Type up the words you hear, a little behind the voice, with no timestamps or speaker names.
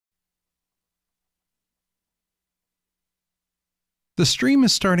The stream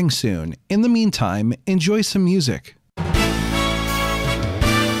is starting soon. In the meantime, enjoy some music.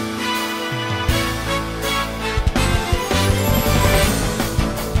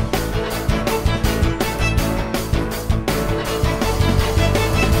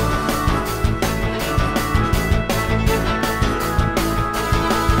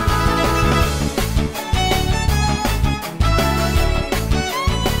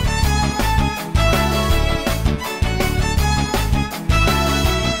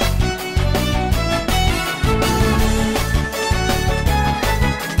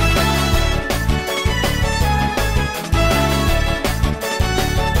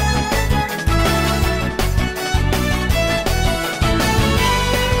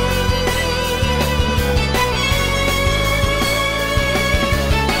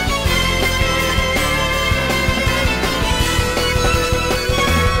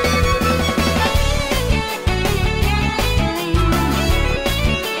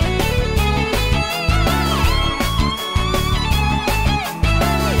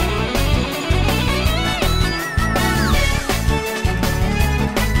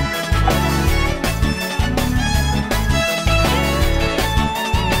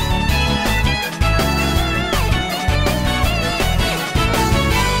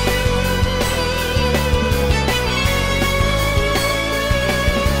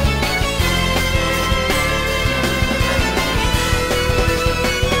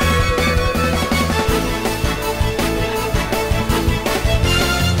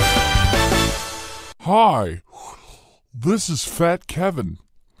 Hi, this is Fat Kevin,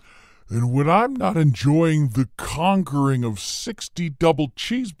 and when I'm not enjoying the conquering of 60 double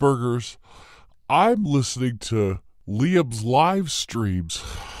cheeseburgers, I'm listening to Liam's live streams.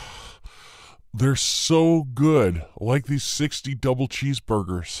 They're so good, like these 60 double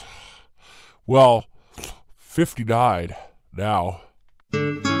cheeseburgers. Well, 59 now.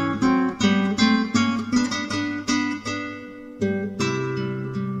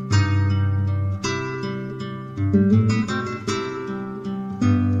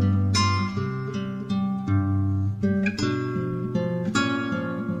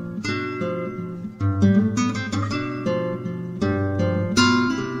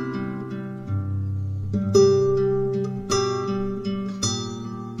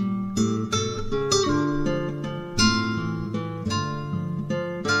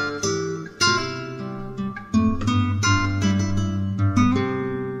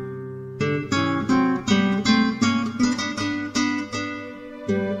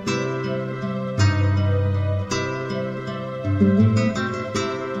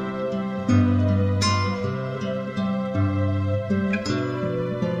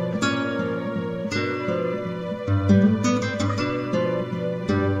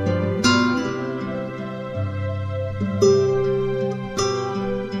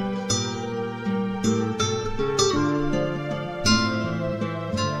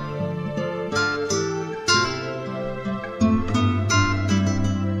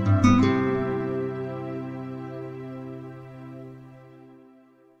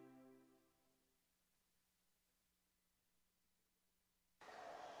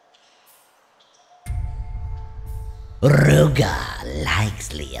 Ruga likes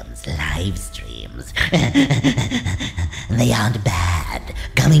Liam's live streams. They aren't bad,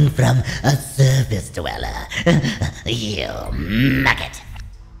 coming from a surface dweller. You maggot.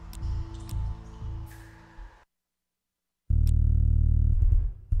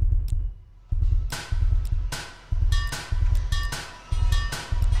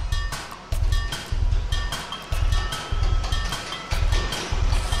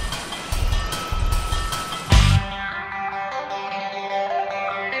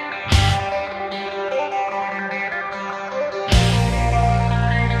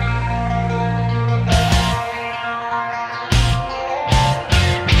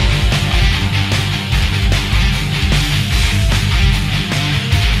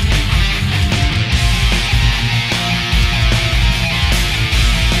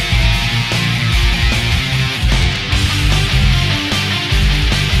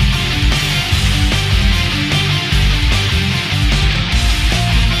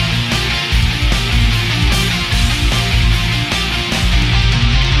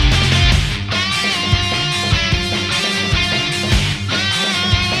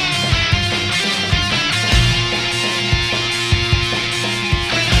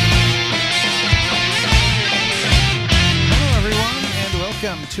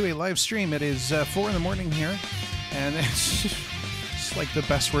 To a live stream. It is 4 in the morning here, and it's like the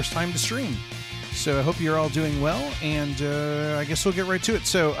best worst time to stream. So I hope you're all doing well, and I guess we'll get right to it.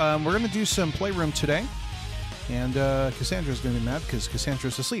 So we're going to do some Playroom today, And Cassandra's going to be mad because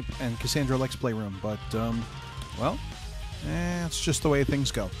Cassandra's asleep, and Cassandra likes Playroom. But, well, it's just the way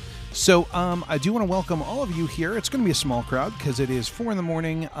things go. So I do want to welcome all of you here. It's going to be a small crowd because it is 4 in the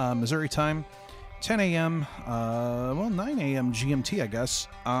morning, Missouri time, 10 a.m., 9 a.m. GMT, I guess.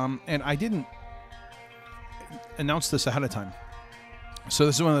 And I didn't announce this ahead of time. So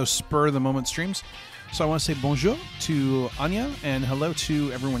this is one of those spur-of-the-moment streams. So I want to say bonjour to Anya and hello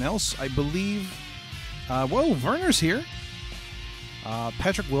to everyone else. I believe... whoa, Werner's here.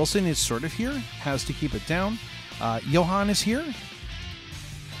 Patrick Wilson is sort of here. Has to keep it down. Johan is here.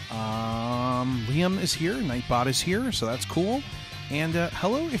 Liam is here. Nightbot is here, so that's cool. And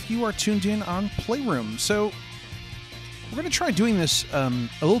hello if you are tuned in on Playroom. So we're going to try doing this a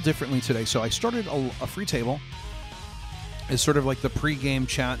little differently today. So I started a free table. It's sort of like the pre-game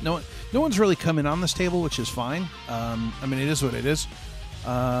chat. No one's really come in on this table, which is fine. I mean, it is what it is.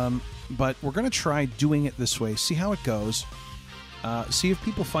 But we're going to try doing it this way. See how it goes. See if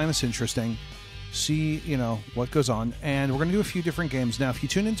people find this interesting. See, what goes on. And we're going to do a few different games. Now, if you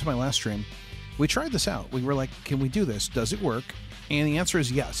tune into my last stream, we tried this out. We were like, can we do this? Does it work? And the answer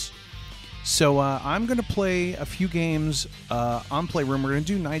is yes. So I'm going to play a few games on Playroom. We're going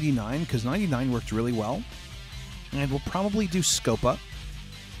to do 99 because 99 worked really well. And we'll probably do Scopa.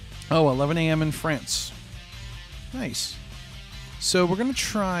 Oh, 11 a.m. in France. Nice. So we're going to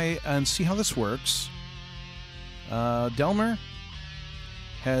try and see how this works. Delmer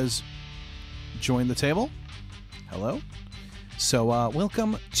has joined the table. Hello. So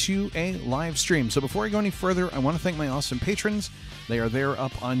welcome to a live stream. So before I go any further, I want to thank my awesome patrons. They are there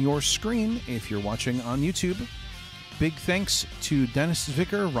up on your screen if you're watching on YouTube. Big thanks to Dennis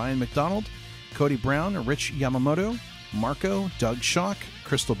Vicker, Ryan McDonald, Cody Brown, Rich Yamamoto, Marco, Doug Schock,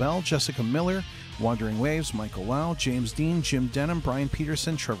 Crystal Bell, Jessica Miller, Wandering Waves, Michael Lau, James Dean, Jim Denham, Brian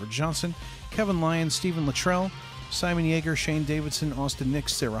Peterson, Trevor Johnson, Kevin Lyon, Stephen Luttrell, Simon Yeager, Shane Davidson, Austin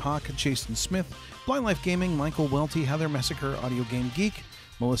Nix, Sarah Hawk, Jason Smith, Blind Life Gaming, Michael Welty, Heather Massacre, Audio Game Geek,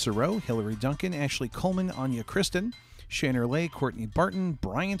 Melissa Rowe, Hillary Duncan, Ashley Coleman, Anya Kristen, Shannon Lay, Courtney Barton,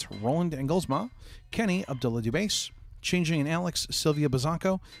 Bryant, Roland Engelsma, Kenny, Abdullah Dubase, Changing and Alex, Sylvia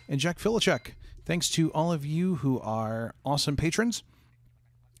Bazanco, and Jack Filichek. Thanks to all of you who are awesome patrons.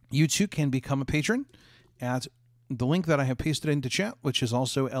 You too can become a patron at the link that I have pasted into chat, which is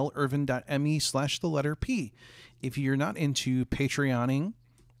also lirvin.me/P. If you're not into Patreoning,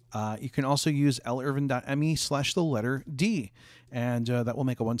 you can also use lirvin.me/D, and that will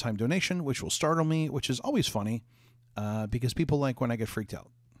make a one-time donation, which will startle me, which is always funny, because people like when I get freaked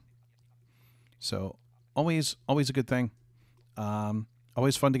out. So always a good thing.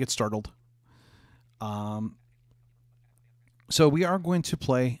 Always fun to get startled. So we are going to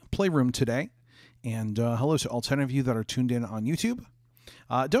play Playroom today, and hello to all 10 of you that are tuned in on YouTube.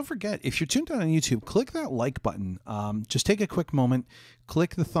 Don't forget, if you're tuned in on YouTube, click that like button. Just take a quick moment,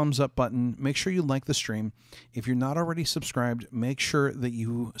 click the thumbs up button, make sure you like the stream. If you're not already subscribed, make sure that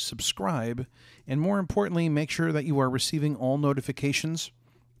you subscribe, and more importantly, make sure that you are receiving all notifications.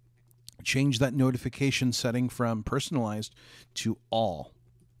 Change that notification setting from personalized to all.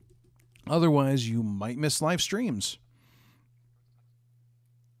 Otherwise, you might miss live streams.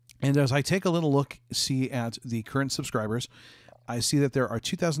 And as I take a little look, see at the current subscribers, I see that there are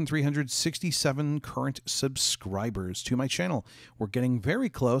 2,367 current subscribers to my channel. We're getting very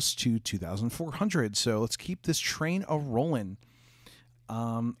close to 2,400, so let's keep this train a-rolling.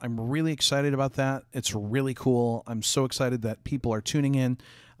 I'm really excited about that. It's really cool. I'm so excited that people are tuning in.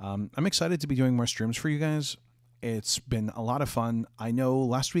 I'm excited to be doing more streams for you guys. It's been a lot of fun. I know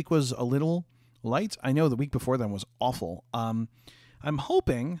last week was a little light. I know the week before then was awful. I'm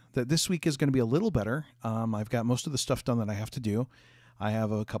hoping that this week is going to be a little better. I've got most of the stuff done that I have to do. I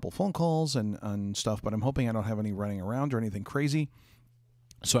have a couple phone calls and stuff, but I'm hoping I don't have any running around or anything crazy.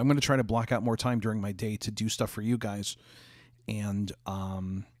 So I'm going to try to block out more time during my day to do stuff for you guys and,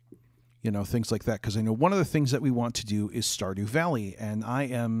 things like that. Because I know one of the things that we want to do is Stardew Valley, and I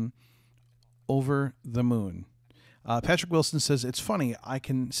am over the moon. Patrick Wilson says, it's funny, I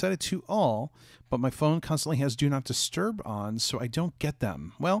can set it to all, but my phone constantly has Do Not Disturb on, so I don't get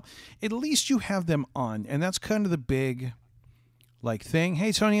them. Well, at least you have them on, and that's kind of the big, thing. Hey,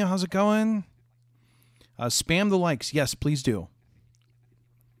 Tonya, how's it going? Spam the likes. Yes, please do.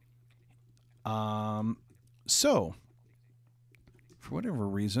 So, for whatever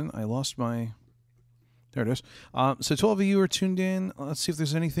reason, I lost my... There it is. So to all of you who are tuned in, let's see if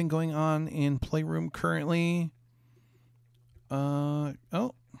there's anything going on in Playroom currently.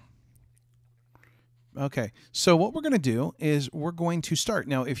 Okay. So what we're going to do is we're going to start.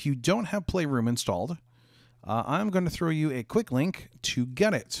 Now, if you don't have Playroom installed, I'm going to throw you a quick link to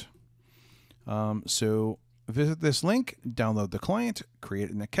get it. So visit this link, download the client, create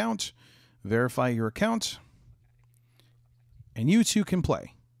an account, verify your account, and you too can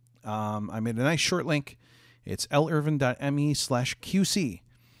play. I made a nice short link. It's lirvin.me/QC.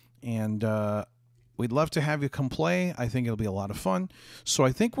 And we'd love to have you come play. I think it'll be a lot of fun. So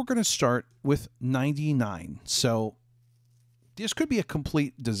I think we're going to start with 99. So this could be a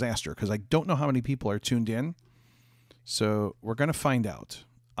complete disaster because I don't know how many people are tuned in. So we're going to find out.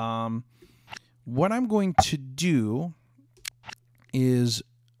 What I'm going to do is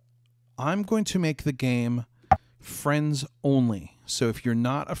I'm going to make the game friends only. So if you're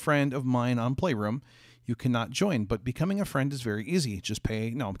not a friend of mine on Playroom, you cannot join. But becoming a friend is very easy. Just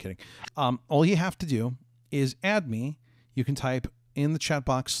pay. No, I'm kidding. All you have to do is add me. You can type in the chat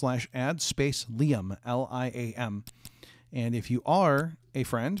box /add space Liam, Liam. And if you are a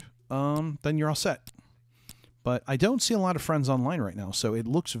friend, then you're all set. But I don't see a lot of friends online right now, so it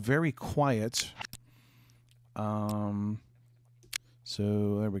looks very quiet.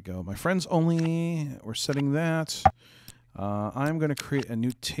 So there we go. My friends only. We're setting that. I'm going to create a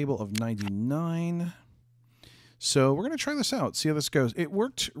new table of 99. So we're going to try this out, see how this goes. It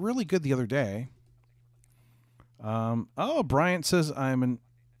worked really good the other day. Oh, Brian says I'm an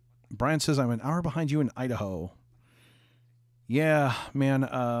hour behind you in Idaho. Yeah,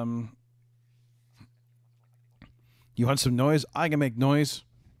 man. You want some noise? I can make noise.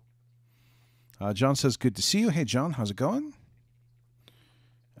 John says, good to see you. Hey, John, how's it going?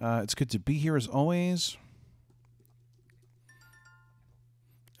 It's good to be here as always.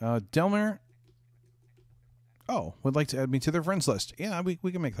 Delmer. Oh, would like to add me to their friends list. Yeah, we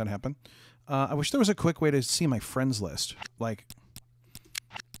can make that happen. I wish there was a quick way to see my friends list. Like,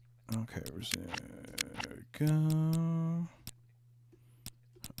 okay, there we go.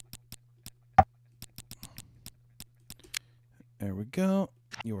 There we go.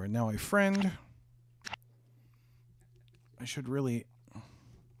 You are now a friend. I should really...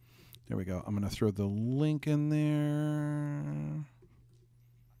 There we go. I'm going to throw the link in there.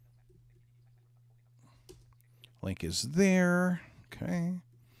 Link is there. Okay.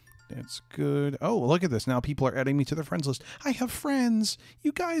 That's good. Oh, look at this. Now people are adding me to their friends list. I have friends.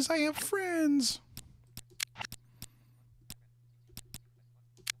 You guys, I have friends.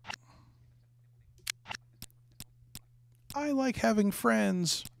 I like having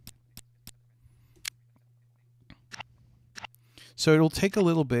friends. So it'll take a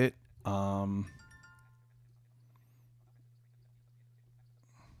little bit.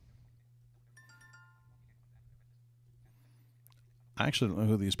 I actually don't know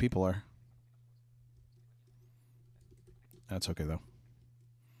who these people are. That's okay, though.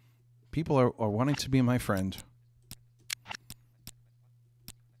 People are wanting to be my friend.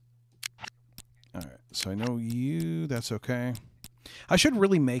 All right, so I know you. That's okay. I should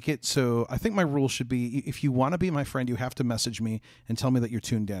really make it so I think my rule should be if you want to be my friend, you have to message me and tell me that you're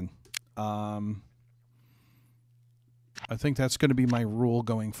tuned in. I think that's going to be my rule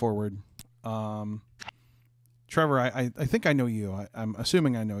going forward. Trevor, I think I know you. I'm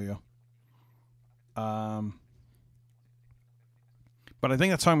assuming I know you. But I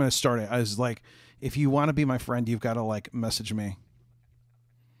think that's how I'm going to start it. As like, if you want to be my friend, you've got to like message me.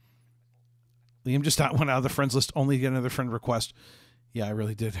 Liam just went out of the friends list only to get another friend request. Yeah, I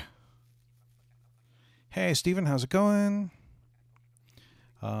really did. Hey, Steven, how's it going?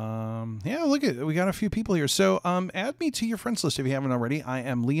 Yeah, look at we got a few people here. So add me to your friends list if you haven't already. I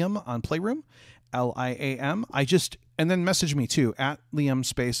am Liam on Playroom. Liam. And then message me too at Liam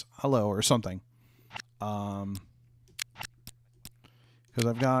space hello or something. Because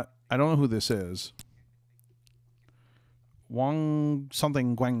I don't know who this is. Wang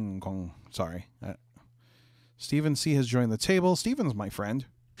something Guang Gong. Sorry. Stephen C has joined the table. Stephen's my friend.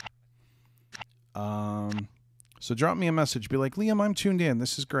 So drop me a message. Be like, Liam, I'm tuned in.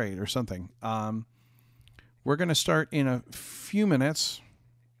 This is great or something. We're going to start in a few minutes.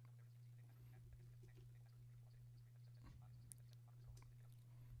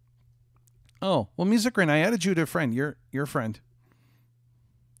 Oh, well, Musicrin, I added you to a friend. You're a friend.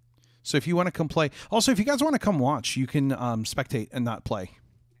 So if you want to come play. Also, if you guys want to come watch, you can spectate and not play.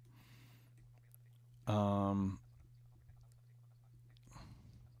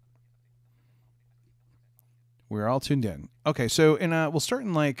 We're all tuned in. Okay, so we'll start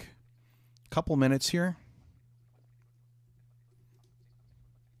in like a couple minutes here.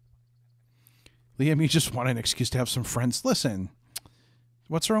 Liam, you just want an excuse to have some friends. Listen,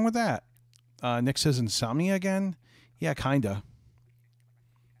 what's wrong with that? Nick says insomnia again. Yeah, kinda.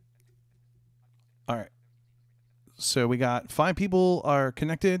 All right. So we got 5 people are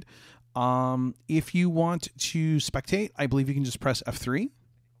connected. If you want to spectate, I believe you can just press F3.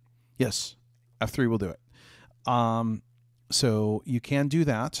 Yes, F3 will do it. So you can do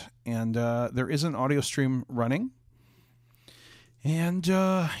that, and there is an audio stream running, and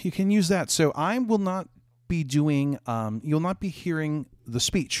you can use that. So I will not be doing, you'll not be hearing the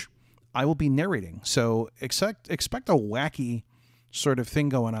speech. I will be narrating. So expect a wacky sort of thing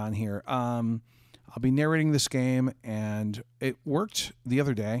going on here. I'll be narrating this game, and it worked the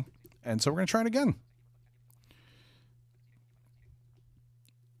other day, and so we're going to try it again.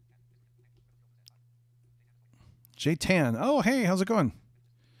 J Tan. Oh, hey, how's it going?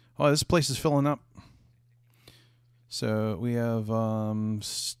 Oh, this place is filling up. So we have Liam,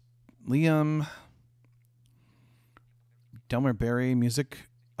 Delmer Berry, Music,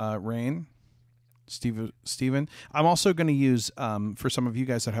 Rain, Steven. I'm also going to use, for some of you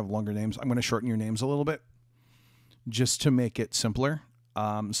guys that have longer names, I'm going to shorten your names a little bit just to make it simpler,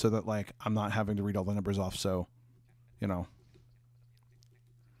 so that, like, I'm not having to read all the numbers off, so, you know.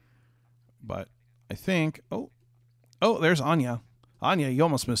 But I think, oh, there's Anya. Anya, you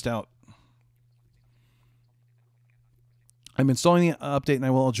almost missed out. I'm installing the update, and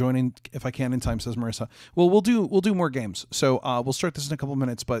I will join in if I can in time, says Marissa. Well, we'll do more games. So we'll start this in a couple of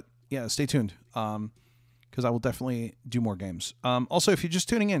minutes, but yeah, stay tuned, because I will definitely do more games. Also, if you're just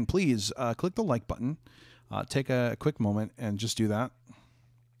tuning in, please click the like button. Take a quick moment and just do that.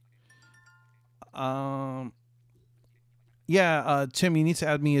 Yeah, Tim, you need to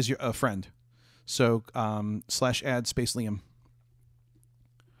add me as your friend. So /add space Liam.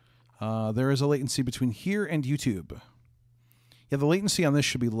 There is a latency between here and YouTube. Yeah, the latency on this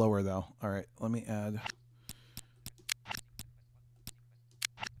should be lower, though. All right, let me add.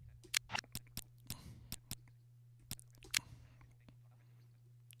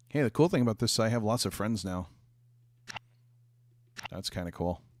 Hey, the cool thing about this, I have lots of friends now. That's kind of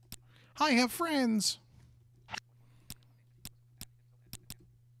cool. I have friends!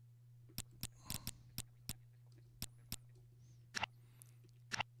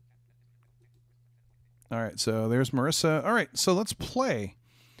 All right, so there's Marissa. All right, so let's play.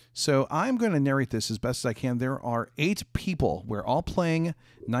 So I'm going to narrate this as best as I can. There are 8 people. We're all playing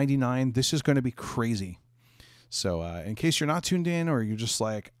 99. This is going to be crazy. So in case you're not tuned in, or you're just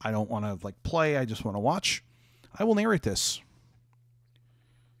like, I don't want to like play, I just want to watch, I will narrate this.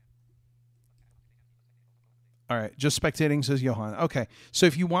 All right, just spectating, says Johan. Okay, so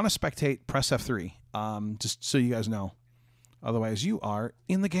if you want to spectate, press F3, just so you guys know. Otherwise, you are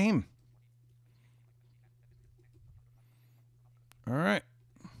in the game. All right.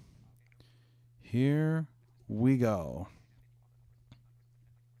 Here we go.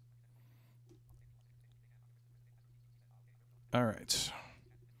 All right.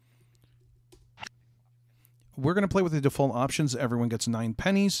 We're going to play with the default options. Everyone gets 9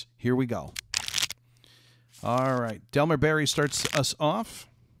 pennies. Here we go. All right. Delmer Berry starts us off.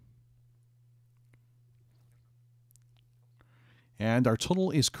 And our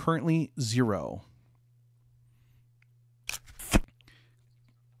total is currently 0.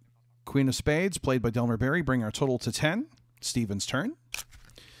 Queen of Spades, played by Delmer Berry, bring our total to 10. Steven's turn.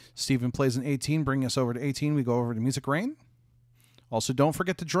 Steven plays an 18, bring us over to 18. We go over to Music Rain. Also, don't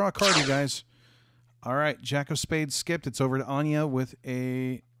forget to draw a card, you guys. All right, Jack of Spades skipped. It's over to Anya with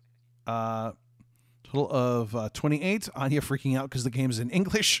a total of 28. Anya freaking out because the game is in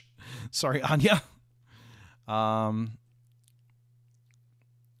English. Sorry, Anya.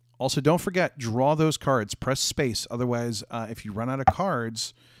 Also, don't forget, draw those cards. Press space. Otherwise, if you run out of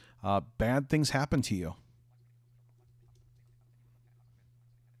cards, bad things happen to you.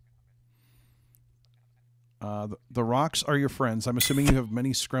 The rocks are your friends. I'm assuming you have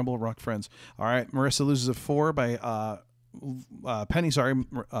many scramble rock friends. All right, Marissa loses a 4 by penny. Sorry,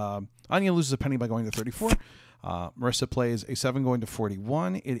 Anya loses a penny by going to 34. Marissa plays a 7 going to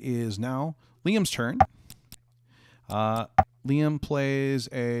 41. It is now Liam's turn. Liam plays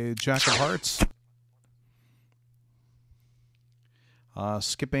a Jack of Hearts.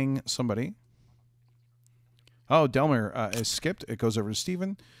 Skipping somebody. Oh, Delmer is skipped. It goes over to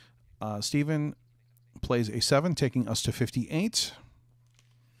Steven. Steven plays a 7, taking us to 58.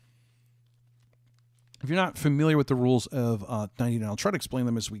 If you're not familiar with the rules of 99, I'll try to explain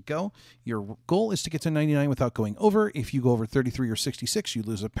them as we go. Your goal is to get to 99 without going over. If you go over 33 or 66, you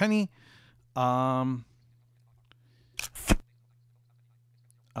lose a penny. All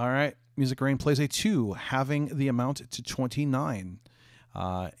right. Music Rain plays a 2, having the amount to 29.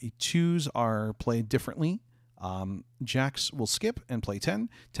 2s are played differently. Jacks will skip and play 10.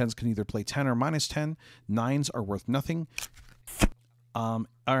 10s can either play 10 or minus 10. 9s are worth nothing. All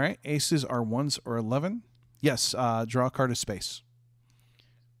right. Aces are 1s or 11. Yes, draw a card of space.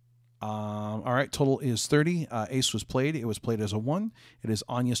 All right. Total is 30. Ace was played. It was played as a 1. It is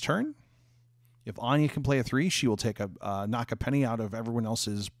Anya's turn. If Anya can play a 3, she will take knock a penny out of everyone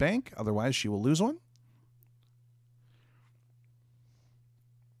else's bank. Otherwise, she will lose one.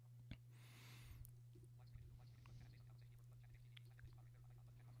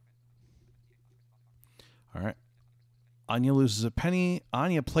 All right. Anya loses a penny.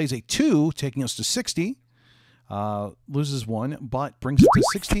 Anya plays a 2, taking us to 60. Loses 1, but brings it to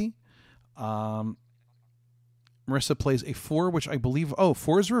 60. Marissa plays a 4, which I believe... Oh,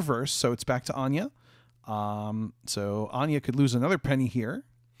 4 is reversed, so it's back to Anya. So Anya could lose another penny here.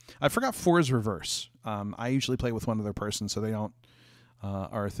 I forgot 4 is reverse. I usually play with one other person, so they don't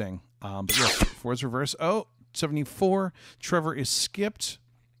are a thing. But yes, 4 is reverse. Oh, 74. Trevor is skipped.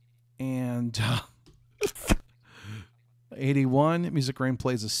 And 81. Music Rain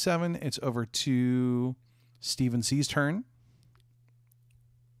plays a 7. It's over to Stephen C's turn.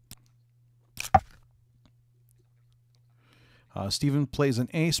 Stephen plays an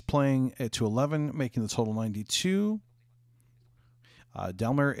ace, playing it to 11, making the total 92.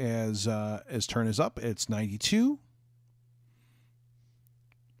 Delmer, as his turn is up, it's 92.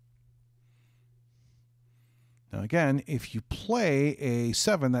 Now again, if you play a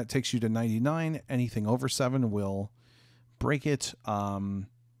 7, that takes you to 99. Anything over 7 will break it. A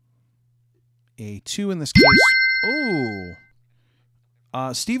 2 in this case.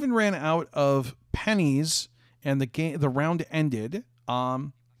 Oh, Stephen ran out of pennies. And the round ended.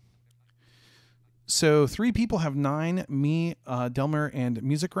 So 3 people have 9. Me, Delmer, and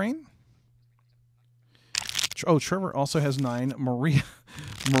Music Rain. Oh, Trevor also has 9.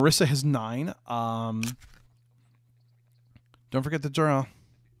 Marissa has 9. Don't forget the draw.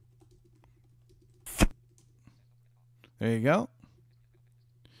 There you go.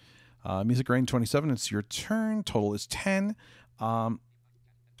 Music Rain 27. It's your turn. Total is 10.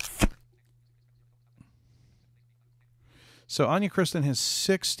 So Anya Kristen has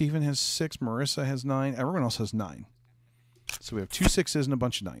 6, Stephen has 6, Marissa has 9, everyone else has 9. So we have 2 6s and a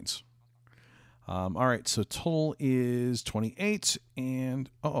bunch of 9s. All right, so total is 28, and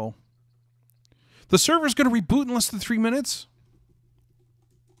uh-oh. The server's going to reboot in less than 3 minutes?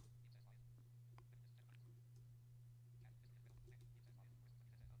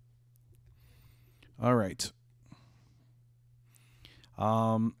 All right.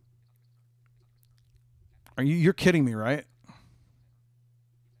 You're kidding me, right?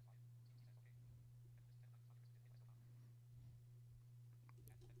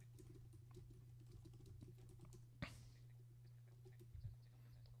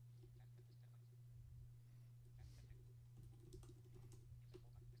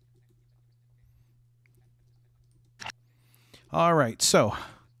 All right, so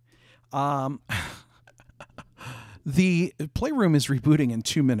the Playroom is rebooting in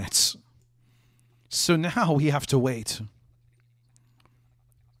 2 minutes. So now we have to wait.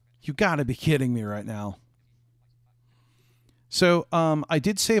 You gotta be kidding me right now. So I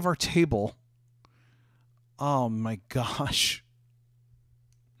did save our table. Oh my gosh.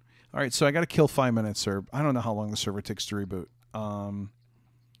 All right, so I gotta kill 5 minutes, or I don't know how long the server takes to reboot.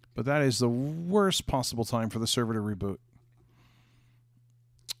 But that is the worst possible time for the server to reboot.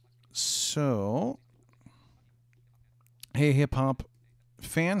 So, hey hip hop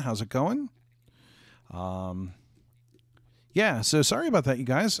fan, how's it going? Yeah, so sorry about that, you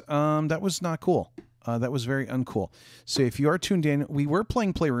guys. That was not cool. That was very uncool. So if you are tuned in, we were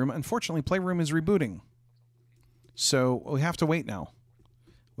playing Playroom. Unfortunately, Playroom is rebooting. So we have to wait now,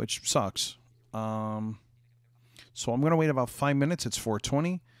 which sucks. So I'm going to wait about 5 minutes. It's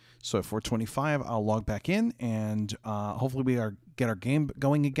 4:20. So at 4:25, I'll log back in, and hopefully we get our game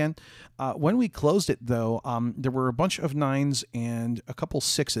going again. When we closed it, though, there were a bunch of 9s and a couple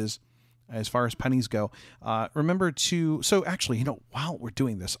 6s as far as pennies go. Remember to... So actually, you know, while we're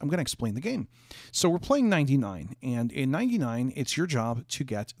doing this, I'm going to explain the game. So we're playing 99, and in 99, it's your job to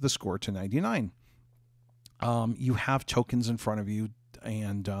get the score to 99. You have tokens in front of you,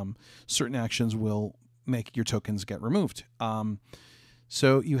 and certain actions will make your tokens get removed.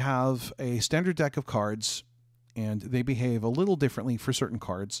 So you have a standard deck of cards, and they behave a little differently for certain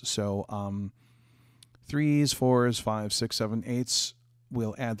cards. So 3s, 4s, 5s, 6s, 7s, 8s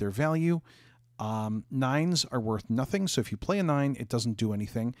will add their value. 9s are worth nothing. So if you play a 9, it doesn't do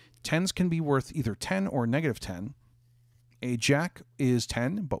anything. 10s can be worth either 10 or -10. A jack is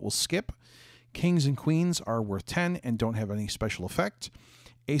 10, but will skip. Kings and queens are worth 10 and don't have any special effect.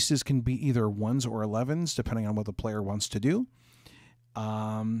 Aces can be either 1s or 11s, depending on what the player wants to do.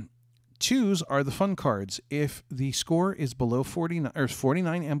 2s are the fun cards. If the score is below 49 or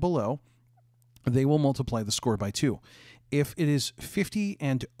 49 and below, they will multiply the score by 2. If it is 50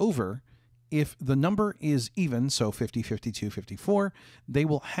 and over, If the number is even, so 50, 52, 54, they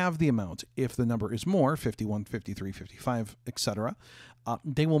will have the amount. If the number is more, 51, 53, 55, etc.,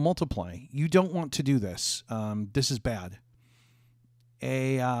 they will multiply. You don't want to do this. This is bad.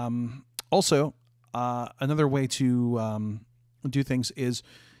 Also, another way to do things is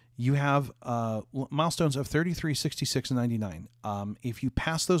you have milestones of 33, 66, and 99. If you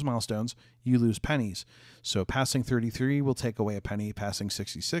pass those milestones, you lose pennies. So passing 33 will take away a penny. Passing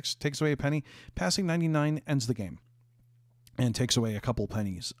 66 takes away a penny. Passing 99 ends the game and takes away a couple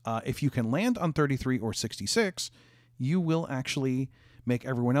pennies. If you can land on 33 or 66, you will actually make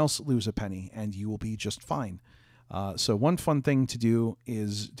everyone else lose a penny, and you will be just fine. So one fun thing to do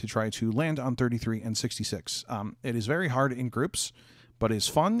is to try to land on 33 and 66. It is very hard in groups, but is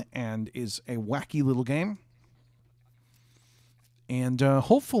fun and is a wacky little game. And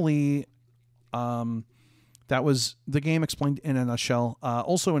hopefully that was the game explained in a nutshell.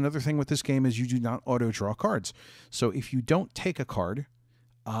 Also, another thing with this game is you do not auto-draw cards. So if you don't take a card,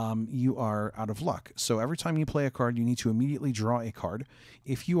 you are out of luck. So every time you play a card, you need to immediately draw a card.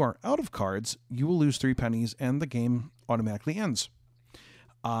 If you are out of cards, you will lose 3 pennies and the game automatically ends.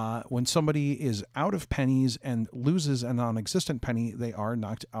 When somebody is out of pennies and loses a non-existent penny, they are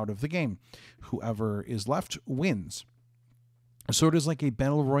knocked out of the game. Whoever is left wins. So it is like a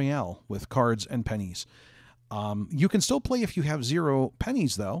battle royale with cards and pennies. You can still play if you have 0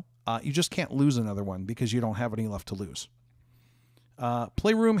 pennies, though. You just can't lose another one because you don't have any left to lose.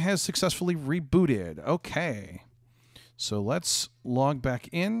 Playroom has successfully rebooted. Okay. So let's log back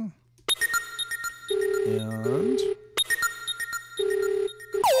in.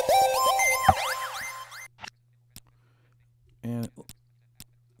 And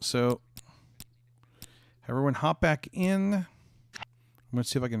so everyone hop back in. I'm going to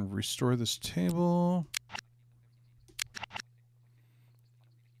see if I can restore this table.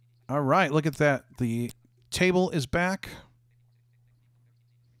 All right, look at that. The table is back.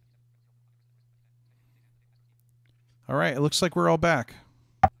 All right, it looks like we're all back.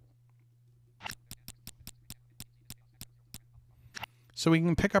 So we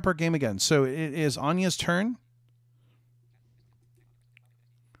can pick up our game again. So it is Anya's turn.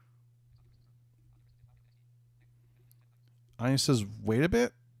 Anya says, "Wait a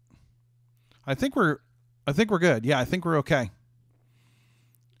bit." I think we're good. Yeah, I think we're okay.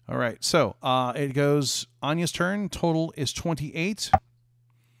 All right. So it goes Anya's turn. Total is 28.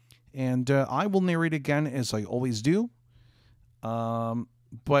 And I will narrate again as I always do.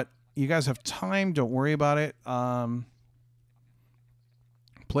 But you guys have time. Don't worry about it.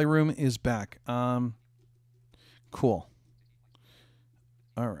 Playroom is back. Cool.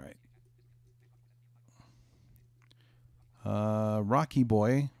 All right. Rocky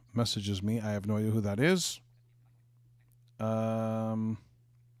Boy messages me. I have no idea who that is. I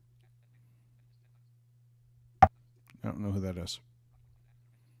don't know who that is.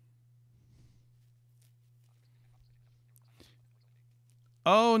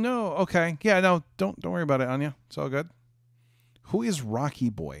 Oh no. Okay. Yeah, no, don't worry about it, Anya. It's all good. Who is Rocky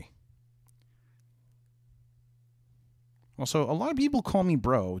Boy? Also, a lot of people call me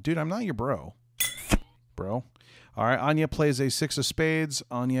bro. Dude, I'm not your bro. Bro. All right, Anya plays a 6 of spades.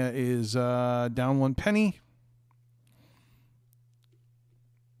 Anya is down 1 penny.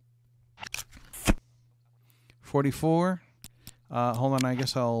 $44. Hold on, I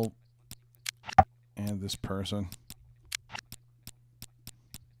guess I'll add this person.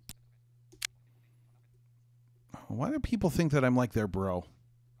 Why do people think that I'm like their bro?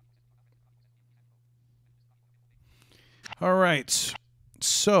 All right.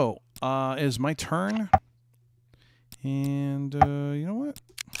 So, it is my turn. And you know what?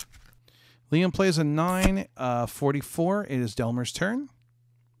 Liam plays a 9, 44. It is Delmer's turn.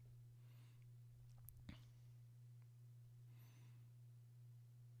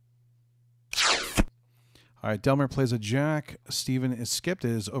 All right, Delmer plays a jack. Steven is skipped.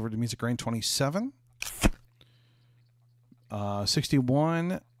 It is over to Music Rain 27.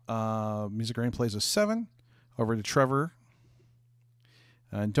 61. Music Rain plays a 7. Over to Trevor.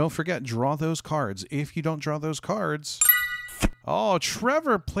 And don't forget, draw those cards. If you don't draw those cards... Oh,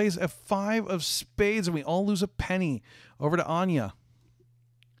 Trevor plays a 5 of spades, and we all lose a penny. Over to Anya.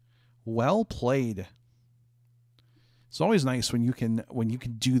 Well played. It's always nice when you can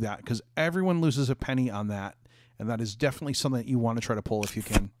do that, because everyone loses a penny on that, and that is definitely something that you want to try to pull if you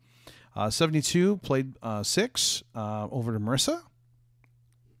can. 72 played 6. Over to Marissa.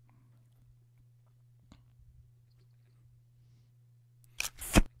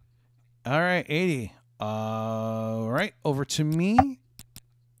 All right, 80. All right, over to me.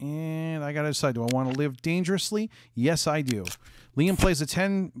 And I got to decide, do I want to live dangerously? Yes, I do. Liam plays a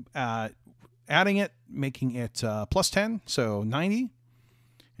 10. adding it, making it plus 10, so 90.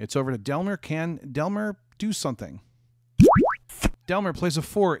 It's over to Delmer. Can Delmer do something? Delmer plays a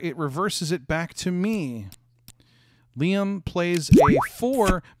 4. It reverses it back to me. Liam plays a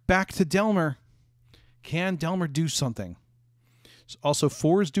 4 back to Delmer. Can Delmer do something? Also,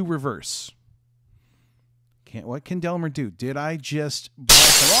 4s do reverse. What can Delmer do? Did I just...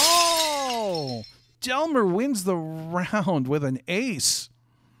 Oh! Delmer wins the round with an ace.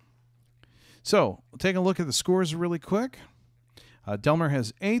 So, take a look at the scores really quick. Delmer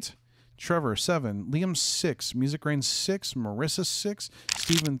has 8. Trevor, 7. Liam, 6. Music Rain, 6. Marissa, 6.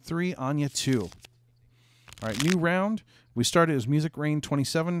 Steven, 3. Anya, 2. All right, new round. We started as Music Rain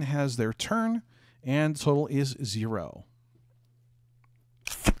 27 has their turn, and the total is 0.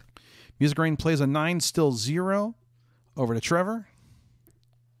 Music Rain plays a 9, still 0. Over to Trevor.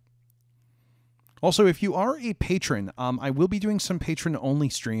 Also, if you are a patron, I will be doing some patron-only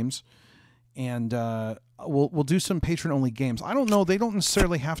streams, and we'll do some patron-only games. I don't know; they don't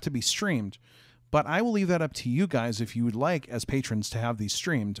necessarily have to be streamed, but I will leave that up to you guys if you would like, as patrons, to have these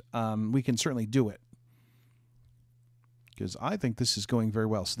streamed. We can certainly do it, because I think this is going very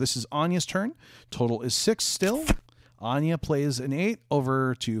well. So this is Anya's turn. Total is 6 still. Anya plays an 8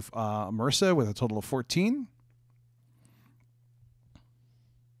 over to Marissa with a total of 14.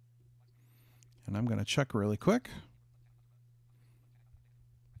 And I'm going to check really quick.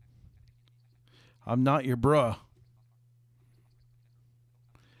 I'm not your bruh.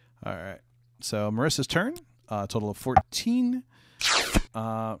 All right. So Marissa's turn. Total of 14.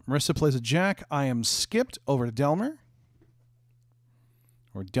 Marissa plays a jack. I am skipped over to Delmer.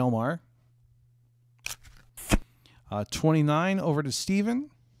 Or Delmar. 29 over to Steven.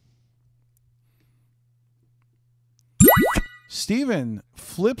 Steven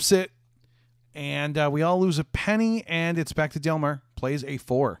flips it, and we all lose a penny, and it's back to Delmar. Plays a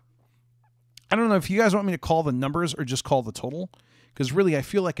 4. I don't know if you guys want me to call the numbers or just call the total, because really I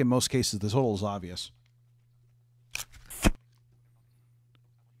feel like in most cases the total is obvious.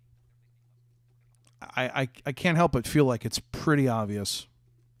 I can't help but feel like it's pretty obvious.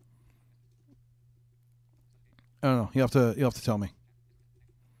 I don't know. You'll have to tell me.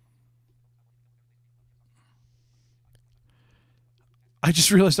 I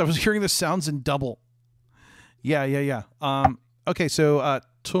just realized I was hearing the sounds in double. Yeah. Okay, so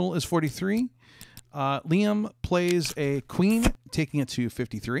total is 43. Liam plays a queen, taking it to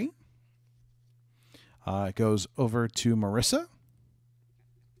 53. It goes over to Marissa.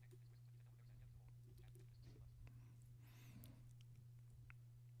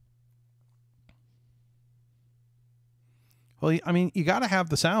 Well, I mean, you got to have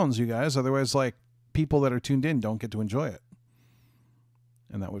the sounds, you guys. Otherwise, like, people that are tuned in don't get to enjoy it.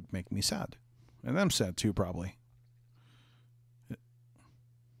 And that would make me sad. And I'm sad, too, probably.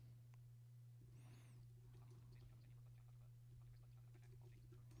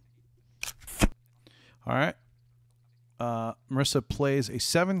 All right. Marissa plays a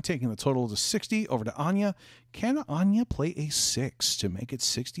 7, taking the total to 60. Over to Anya. Can Anya play a 6 to make it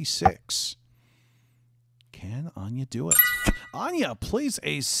 66? Can Anya do it? Anya plays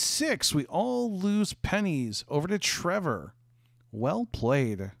a 6. We all lose pennies. Over to Trevor. Well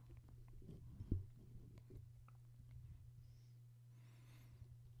played.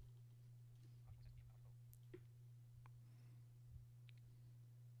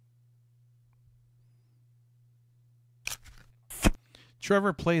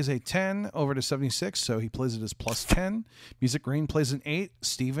 Trevor plays a 10 over to 76, so he plays it as plus 10. Music Rain plays an 8.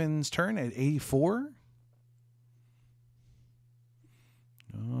 Steven's turn at 84.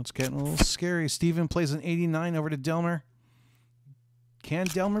 Oh, it's getting a little scary. Steven plays an 89 over to Delmer. Can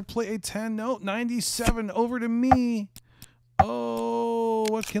Delmer play a 10? No, 97 over to me. Oh,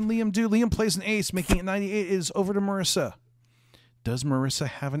 what can Liam do? Liam plays an ace, making it 98. It is over to Marissa. Does Marissa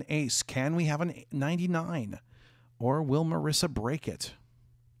have an ace? Can we have a 99? Or will Marissa break it?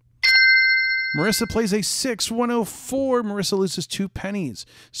 Marissa plays a 6, 104. Marissa loses 2 pennies.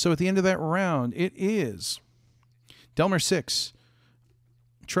 So at the end of that round, it is Delmer 6,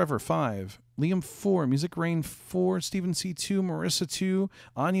 Trevor 5, Liam 4, Music Rain 4, Steven C 2, Marissa 2,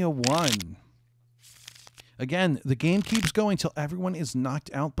 Anya 1. Again, the game keeps going till everyone is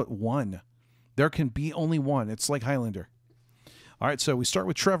knocked out but 1. There can be only 1. It's like Highlander. All right, so we start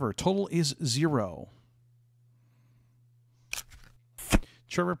with Trevor. Total is 0.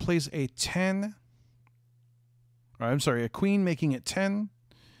 Trevor plays a 10. I'm sorry, a queen, making it 10.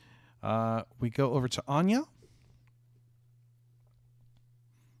 We go over to Anya.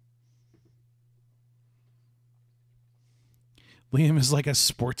 Liam is like a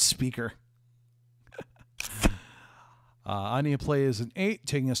sports speaker. Anya plays an 8,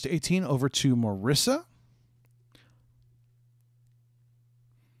 taking us to 18. Over to Marissa.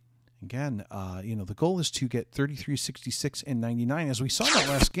 Again, the goal is to get 33, 66, and 99. As we saw in that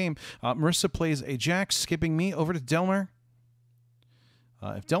last game, Marissa plays a jack, skipping me. Over to Delmer.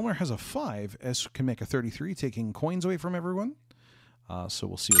 If Delmer has a 5, S can make a 33, taking coins away from everyone. So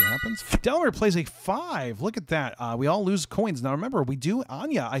we'll see what happens. Delmer plays a 5. Look at that. We all lose coins. Now remember, we do.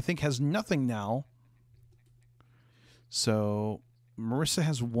 Anya, I think, has nothing now. So Marissa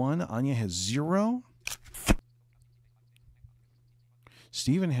has 1. Anya has 0.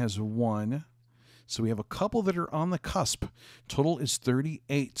 Steven has 1. So we have a couple that are on the cusp. Total is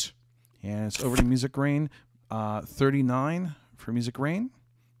 38. And it's over to Music Rain. 39 for Music Rain.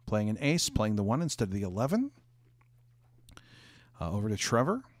 Playing an ace, playing the 1 instead of the 11. Over to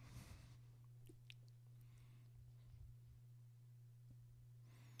Trevor.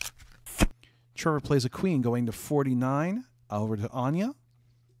 Trevor plays a queen, going to 49. Over to Anya.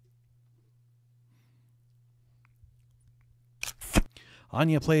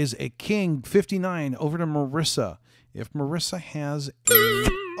 Anya plays a king, 59. Over to Marissa. If Marissa has a...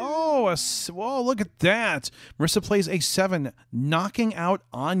 Whoa, look at that. Marissa plays a 7, knocking out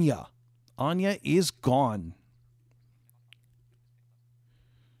Anya. Anya is gone.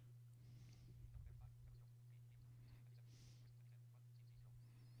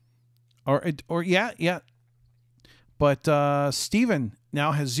 Yeah. But Steven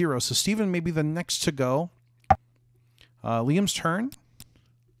now has 0. So Steven may be the next to go. Liam's turn.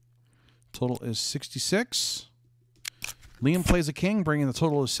 Total is 66. Liam plays a king, bringing the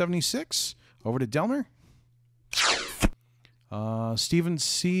total of 76. Over to Delmer. Steven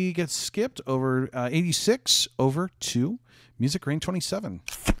C gets skipped over 86. Over to Music Rain 27.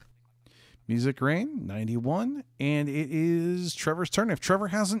 Music Rain 91. And it is Trevor's turn. If Trevor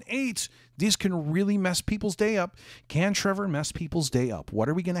has an 8, these can really mess people's day up. Can Trevor mess people's day up? What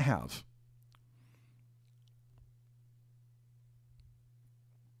are we going to have?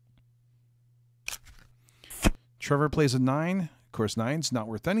 Trevor plays a 9. Of course, 9's not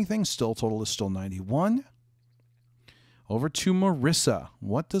worth anything. Still, total is still 91. Over to Marissa.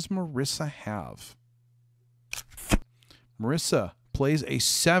 What does Marissa have? Marissa plays a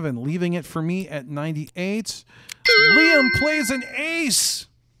 7, leaving it for me at 98. Liam plays an ace.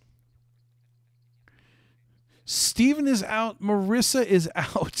 Steven is out. Marissa is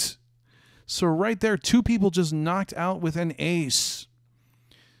out. So right there, 2 people just knocked out with an ace.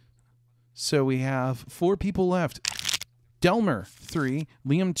 So we have 4 people left. Delmer, 3.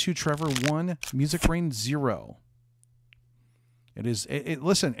 Liam, 2. Trevor, 1. Music Rain, 0.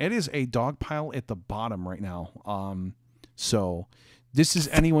 Listen, it is a dog pile at the bottom right now. So this is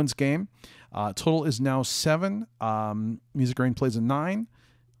anyone's game. Total is now 7. Music Rain plays a 9.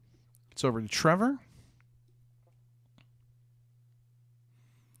 It's over to Trevor.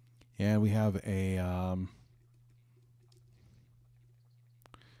 And we have a...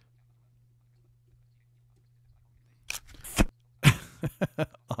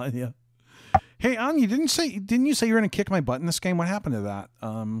 Anya. Hey, Anya, didn't you say you were going to kick my butt in this game? What happened to that?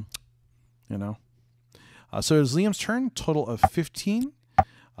 So it's Liam's turn, total of 15.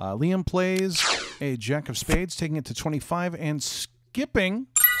 Liam plays a jack of spades, taking it to 25 and skipping.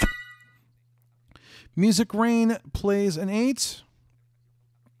 Music Rain plays an 8,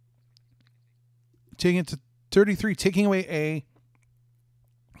 taking it to 33, taking away a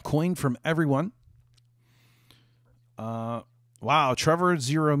coin from everyone. Wow, Trevor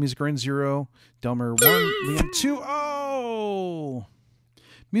 0, Music Rain 0, Delmer 1, Liam 2. Oh!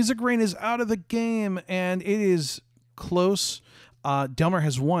 Music Rain is out of the game, and it is close. Delmer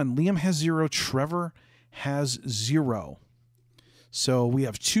has 1, Liam has 0, Trevor has 0. So we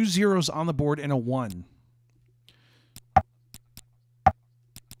have 2 zeros on the board and a 1.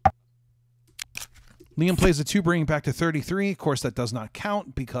 Liam plays a 2, bringing it back to 33. Of course, that does not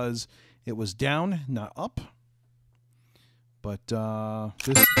count because it was down, not up. But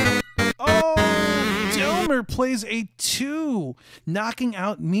this... Oh! Delmer plays a 2, knocking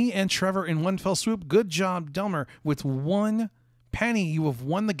out me and Trevor in one fell swoop. Good job, Delmer. With 1 penny, you have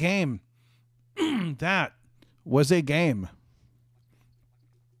won the game. That was a game.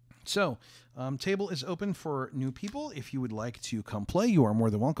 So, table is open for new people. If you would like to come play, you are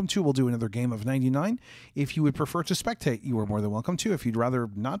more than welcome to. We'll do another game of 99. If you would prefer to spectate, you are more than welcome to. If you'd rather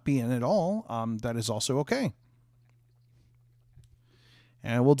not be in at all, that is also okay.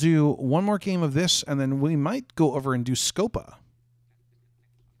 And we'll do one more game of this, and then we might go over and do Scopa.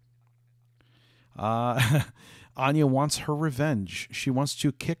 Anya wants her revenge. She wants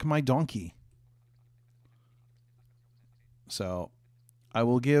to kick my donkey. So I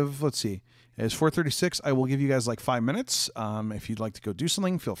will give, let's see. It's 4:36. I will give you guys like 5 minutes. If you'd like to go do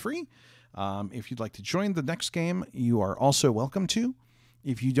something, feel free. If you'd like to join the next game, you are also welcome to.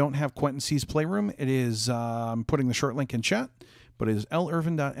 If you don't have Quentin C's Playroom, it is, I'm putting the short link in chat, but it is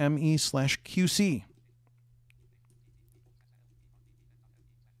lirvin.me/QC.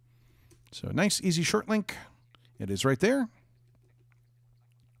 So nice, easy short link. It is right there.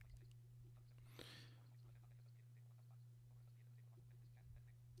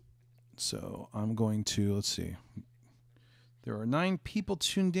 So I'm going to, let's see. There are 9 people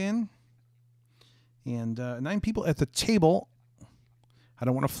tuned in and 9 people at the table. I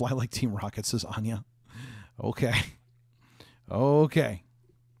don't want to fly like Team Rocket, says Anya. Okay. Okay.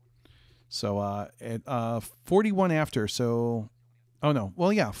 So at 41 after, so, oh no,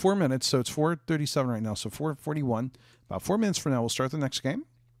 well, yeah, 4 minutes. So it's 4:37 right now. So 4:41. About 4 minutes from now, we'll start the next game.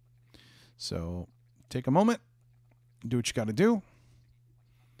 So take a moment, do what you got to do.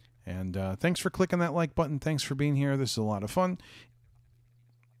 And thanks for clicking that like button. Thanks for being here. This is a lot of fun.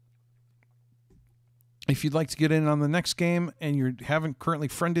 If you'd like to get in on the next game and you haven't currently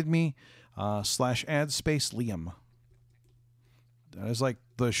friended me, /ad space Liam. That is like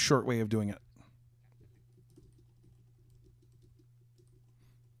the short way of doing it.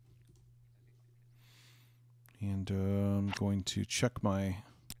 And I'm going to check my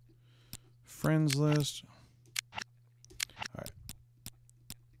friends list. All right.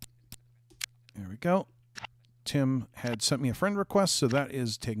 There we go. Tim had sent me a friend request, so that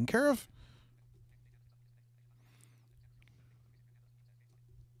is taken care of.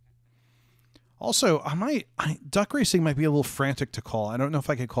 Also, duck racing might be a little frantic to call. I don't know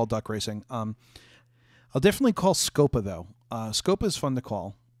if I could call duck racing. I'll definitely call Scopa, though. Scopa is fun to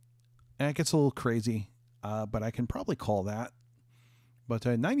call. And it gets a little crazy, but I can probably call that. But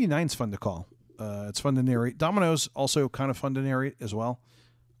 99 is fun to call. It's fun to narrate. Domino's also kind of fun to narrate as well.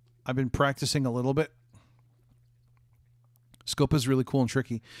 I've been practicing a little bit. Scopa is really cool and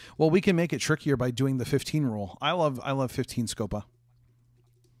tricky. Well, we can make it trickier by doing the 15 rule. I love 15 Scopa.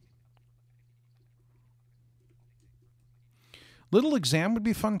 Little exam would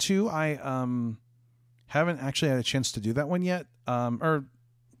be fun too. I haven't actually had a chance to do that one yet.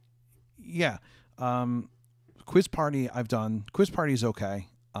 Quiz party I've done. Quiz party is okay.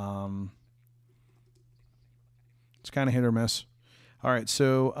 It's kind of hit or miss. All right,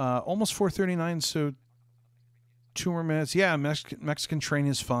 so almost 4:39, so 2 more minutes. Yeah, Mexican train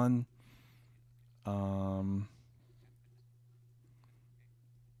is fun.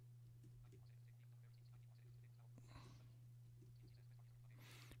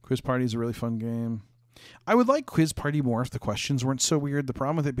 Quiz Party is a really fun game. I would like Quiz Party more if the questions weren't so weird. The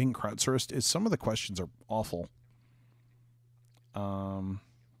problem with it being crowdsourced is some of the questions are awful. All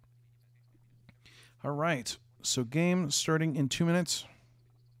right. So game starting in 2 minutes.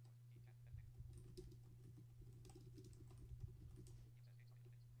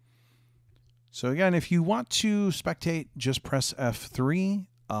 So again, if you want to spectate, just press F3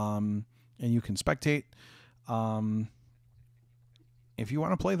 and you can spectate. If you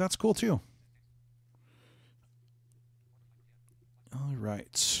want to play, that's cool too. All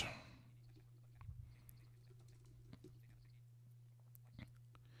right.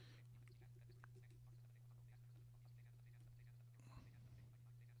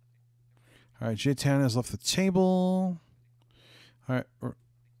 All right, J10 has left the table. All right.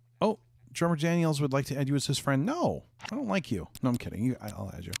 Oh, Drummer Daniels would like to add you as his friend. No, I don't like you. No, I'm kidding.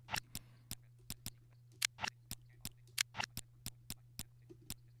 I'll add you.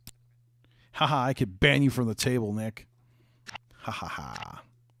 Haha, I could ban you from the table, Nick. Ha ha ha.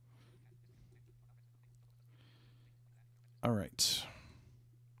 All right.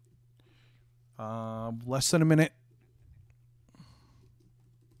 Less than a minute.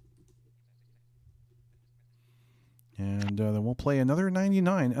 And then we'll play another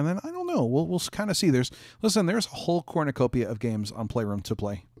 99. And then, I don't know, we'll kind of see. There's a whole cornucopia of games on Playroom to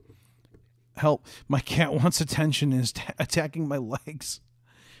play. Help, my cat wants attention and is attacking my legs.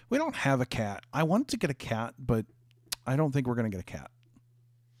 We don't have a cat. I wanted to get a cat, but I don't think we're going to get a cat.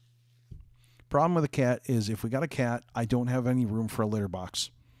 Problem with a cat is if we got a cat, I don't have any room for a litter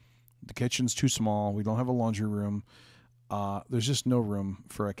box. The kitchen's too small. We don't have a laundry room. There's just no room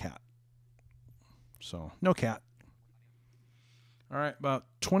for a cat. So, no cat. All right, about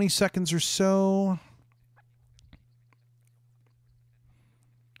 20 seconds or so.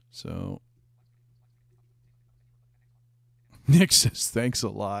 So, Nick says, thanks a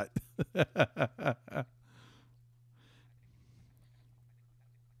lot.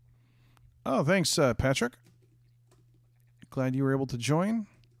 Oh, thanks, Patrick. Glad you were able to join.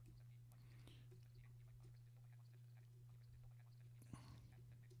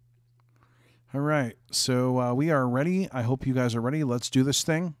 All right, so we are ready. I hope you guys are ready. Let's do this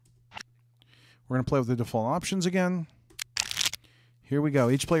thing. We're going to play with the default options again. Here we go.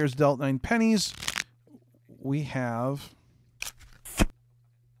 Each player is dealt 9 pennies. We have...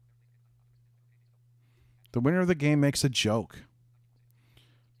 The winner of the game makes a joke.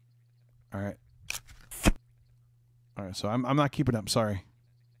 All right. All right, so I'm not keeping up. Sorry.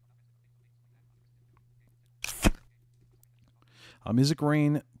 Music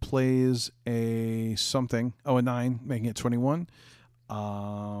Rain plays a something. Oh, a 9, making it 21.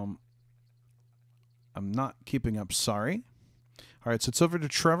 I'm not keeping up. Sorry. All right, so it's over to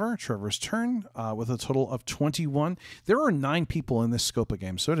Trevor. Trevor's turn with a total of 21. There are 9 people in this scope of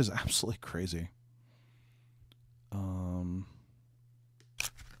game, so it is absolutely crazy.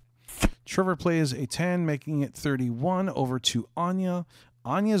 Trevor plays a 10, making it 31. Over to Anya.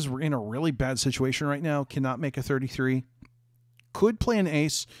 Anya's in a really bad situation right now. Cannot make a 33. Could play an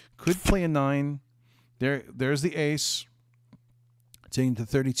ace. Could play a 9. There's the ace. Taking to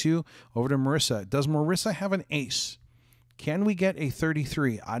 32. Over to Marissa. Does Marissa have an ace? Can we get a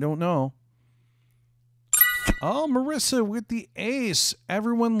 33? I don't know. Oh, Marissa with the ace.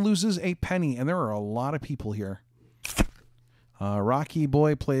 Everyone loses a penny, and there are a lot of people here. Rocky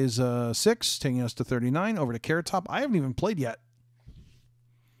Boy plays 6, taking us to 39. Over to Carrot Top. I haven't even played yet.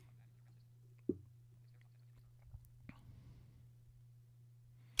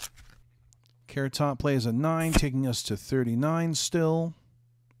 Carrot Top plays a 9, taking us to 39 still.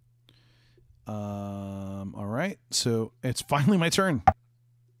 All right, so it's finally my turn.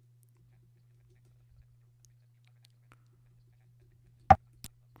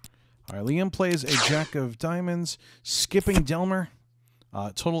 All right, Liam plays a Jack of Diamonds, skipping Delmer.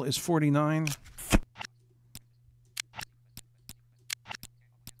 Total is 49.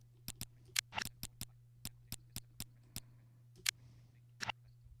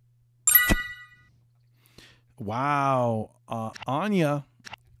 Wow. Anya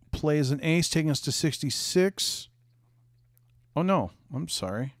plays an ace, taking us to 66. Oh, no. I'm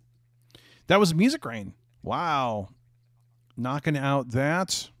sorry. That was Music Rain. Wow. Knocking out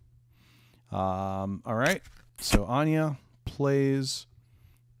that. All right. So Anya plays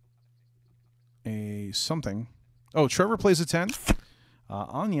a something. Oh, Trevor plays a 10.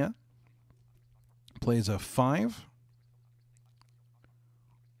 Anya plays a 5.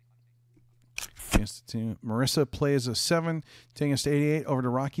 Marissa plays a 7, taking us to 88. Over to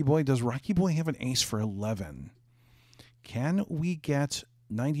Rocky Boy. Does Rocky Boy have an ace for 11? Can we get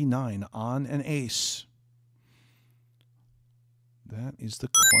 99 on an ace? That is the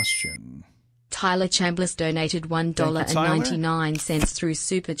question. Tyler Chambliss donated $1.99 through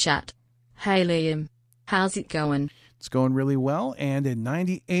Super Chat. Hey Liam, how's it going? It's going really well. And in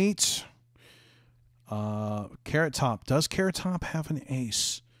 98, Carrot Top. Does Carrot Top have an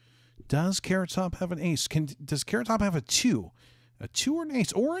ace? Does Carrot Top have an ace? Does Carrot Top have a 2? A 2 or an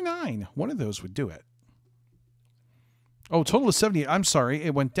ace or a 9? One of those would do it. Oh, total is 78. I'm sorry.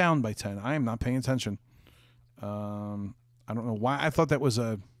 It went down by 10. I am not paying attention. I don't know why. I thought that was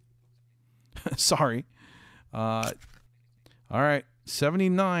a... Sorry. All right.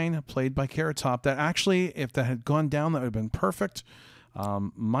 79 played by Carrot Top. That actually, if that had gone down, that would have been perfect.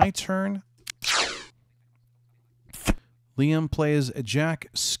 My turn. Liam plays a Jack,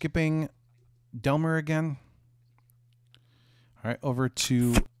 skipping Delmer again. All right, over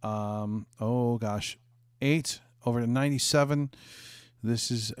to, oh gosh, 8, over to 97. This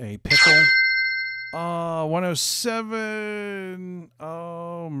is a pickle. 107.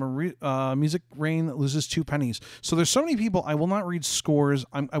 Oh, Music Rain loses 2 pennies. So there's so many people, I will not read scores.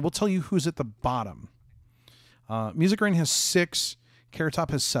 I will tell you who's at the bottom. Music Rain has 6. Carrot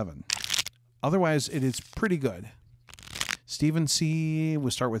Top has 7. Otherwise, it is pretty good. Stephen C.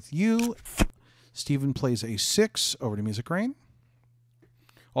 We'll start with you. Stephen plays a 6. Over to Music Rain.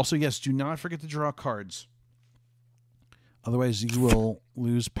 Also, yes, do not forget to draw cards. Otherwise, you will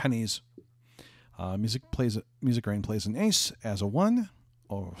lose pennies. Music Rain plays an ace as a 1.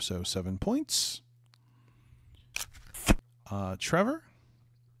 Oh, so 7 points. Trevor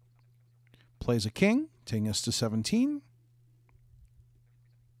plays a king, taking us to 17.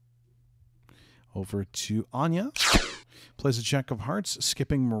 Over to Anya. Plays a Jack of Hearts,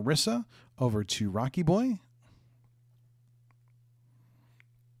 skipping Marissa. Over to Rocky Boy.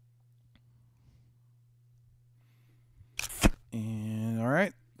 And all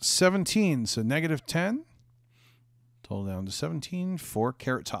right, 17. So negative 10. Total down to 17 for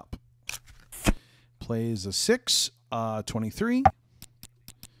Carrot Top. Plays a 6, 23.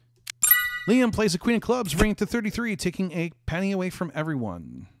 Liam plays a Queen of Clubs, bringing it to 33, taking a penny away from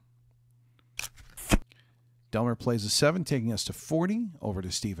everyone. Delmer plays a 7, taking us to 40. Over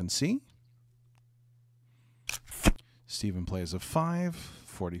to Stephen C. Stephen plays a 5,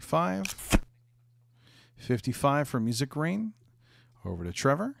 45. 55 for Music Rain. Over to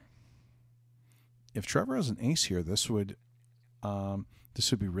Trevor. If Trevor has an ace here, this would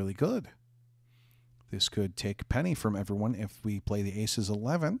be really good. This could take a penny from everyone if we play the aces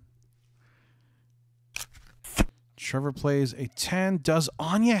 11. Trevor plays a 10. Does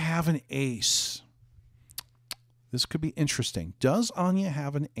Anya have an ace? This could be interesting. Does Anya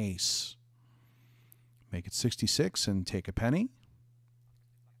have an ace? Make it 66 and take a penny?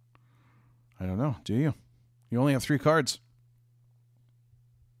 I don't know. Do you? You only have 3 cards.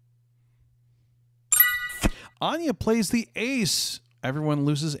 Anya plays the ace. Everyone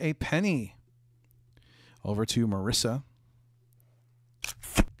loses a penny. Over to Marissa.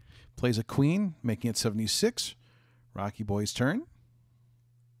 Plays a queen, making it 76. Rocky Boy's turn.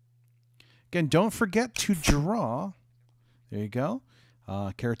 Again, don't forget to draw. There you go.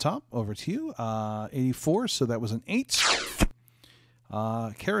 Carrot Top, over to you. 84, so that was an 8.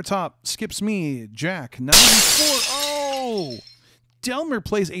 Carrot Top skips me. Jack, 94. Oh! Delmer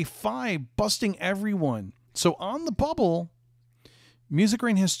plays a 5, busting everyone. So on the bubble, Music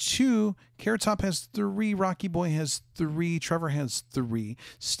Rain has 2, Carrot Top has 3, Rocky Boy has 3, Trevor has 3,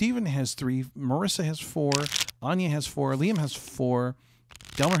 Steven has 3, Marissa has 4, Anya has 4, Liam has 4,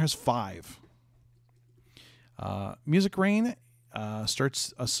 Delmer has 5. Music Rain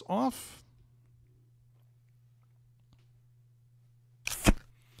starts us off.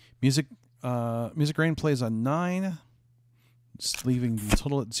 Music Rain plays a 9, leaving the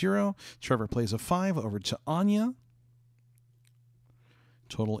total at 0. Trevor plays a 5 over to Anya.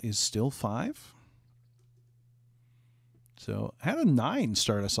 Total is still 5. So had a 9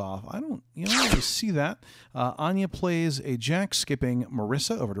 start us off. I don't really see that. Anya plays a jack, skipping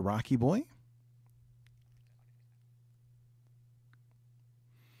Marissa over to Rocky Boy.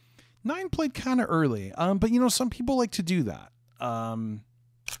 9 played kind of early, but some people like to do that.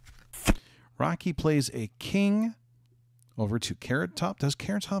 Rocky plays a king over to Carrot Top. Does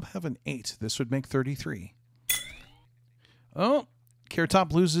Carrot Top have an 8? This would make 33. Oh, Carrot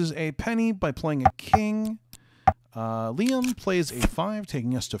Top loses a penny by playing a king. Liam plays a 5,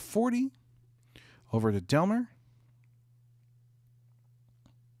 taking us to 40. Over to Delmer.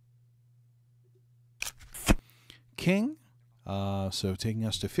 King. So taking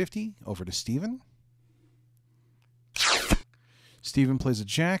us to 50. Over to Steven. Steven plays a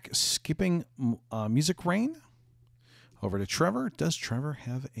jack, skipping Music Rain. Over to Trevor. Does Trevor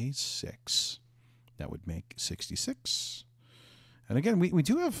have a 6? That would make 66. And again, we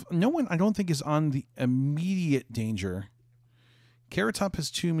do have no one I don't think is on the immediate danger. Carrot Top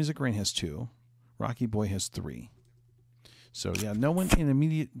has 2, Music Rain has 2, Rocky Boy has 3. So yeah, no one in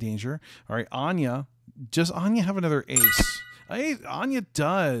immediate danger. All right, Anya. Does Anya have another ace? Anya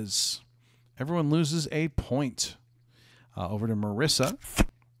does. Everyone loses a point. Over to Marissa.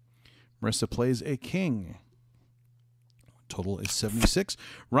 Marissa plays a king. Total is 76.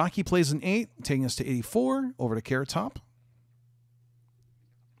 Rocky plays an 8, taking us to 84. Over to Carrot Top.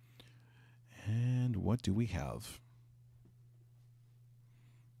 And what do we have?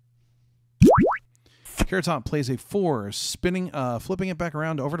 Carrot Top plays a 4, flipping it back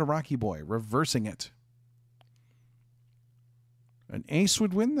around over to Rocky Boy, reversing it. An ace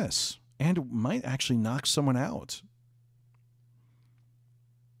would win this and might actually knock someone out.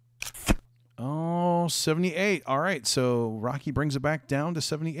 Oh, 78. All right, so Rocky brings it back down to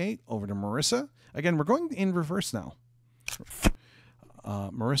 78. Over to Marissa. Again, we're going in reverse now.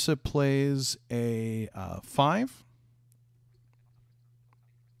 Marissa plays a 5.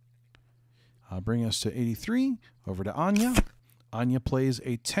 Bring us to 83. Over to Anya. Anya plays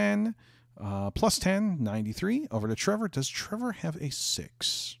a 10. Plus 10, 93. Over to Trevor. Does Trevor have a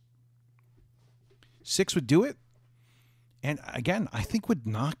 6? 6 would do it. And again, I think would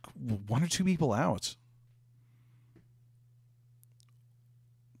knock 1 or 2 people out.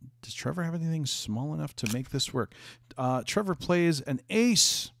 Does Trevor have anything small enough to make this work? Trevor plays an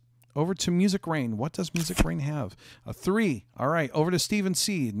ace. Over to Music Rain. What does Music Rain have? A 3. All right, over to Stephen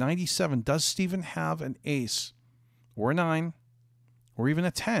C. 97. Does Stephen have an ace? Or a 9? Or even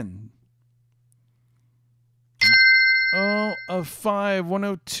a 10? Oh, a 5.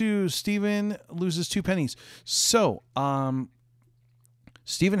 102. Stephen loses 2 pennies. So,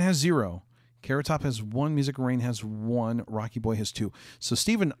 Stephen has 0. Carrot Top has 1. Music Rain has 1. Rocky Boy has 2. So,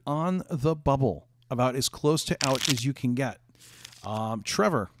 Stephen on the bubble. About as close to out as you can get.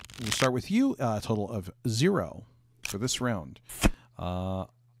 Trevor, we'll start with you. Total of 0 for this round.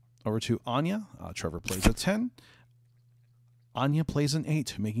 Over to Anya. Trevor plays a 10. Anya plays an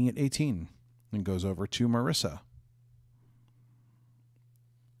 8, making it 18. And goes over to Marissa.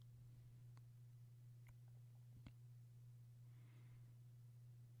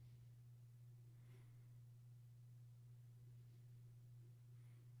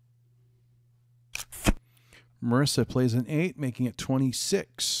 Marissa plays an 8, making it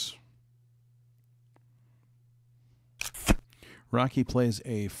 26. Rocky plays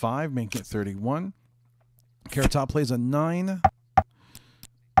a 5, making it 31. Carrot Top plays a 9.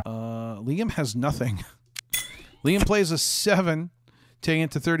 Liam has nothing. Liam plays a 7, taking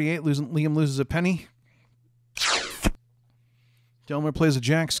it to 38. Liam loses a penny. Delmer plays a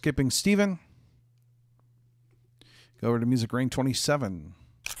jack, skipping Steven. Go over to Music Rain 27.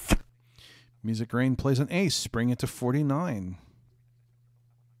 Music Rain plays an ace, bring it to 49.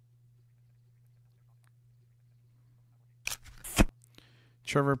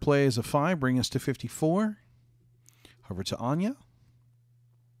 Trevor plays a 5, bring us to 54. Over to Anya.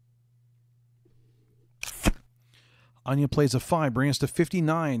 Anya plays a 5, bring us to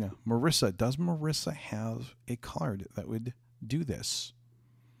 59. Marissa. Does Marissa have a card that would do this?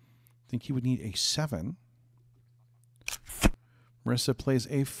 I think he would need a 7. Marissa plays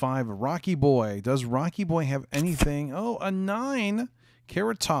a 5. Rocky Boy. Does Rocky Boy have anything? Oh, a 9.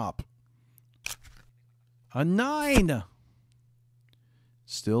 Carrot Top. A 9.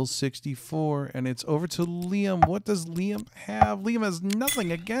 Still 64, and it's over to Liam. What does Liam have? Liam has nothing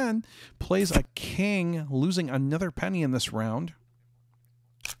again. Plays a king, losing another penny in this round.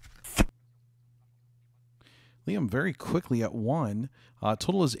 Liam very quickly at 1.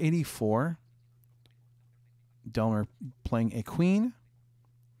 Total is 84. Delmer playing a queen.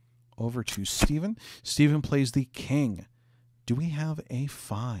 Over to Steven. Steven plays the king. Do we have a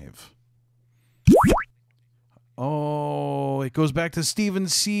 5? Oh, it goes back to Steven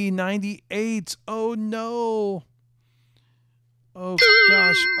C. 98. Oh, no. Oh,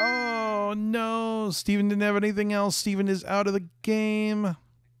 gosh. Oh, no. Steven didn't have anything else. Steven is out of the game.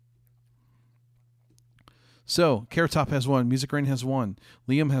 So, Carrot Top has 1. Music Rain has 1.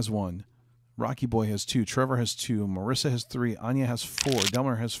 Liam has 1. Rocky Boy has 2. Trevor has 2. Marissa has 3. Anya has 4.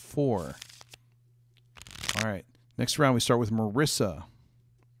 Delmer has 4. All right. Next round, we start with Marissa.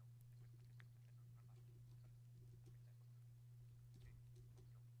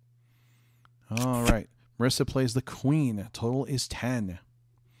 All right. Marissa plays the queen. Total is 10.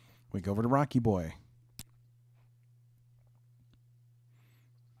 We go over to Rocky Boy.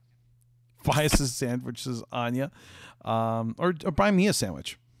 Buy us a sandwich, says Anya. Or buy me a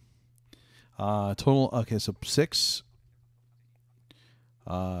sandwich. Total, okay, so 6.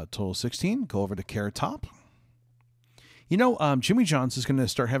 Total 16. Go over to Carrot Top. You know, Jimmy John's is going to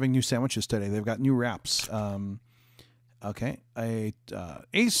start having new sandwiches today. They've got new wraps. Okay,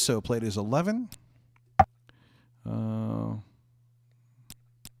 ace, so played is 11. Liam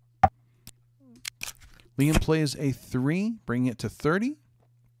plays a 3, bringing it to 30.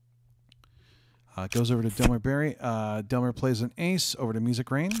 Goes over to Delmer Berry. Delmer plays an ace, over to Music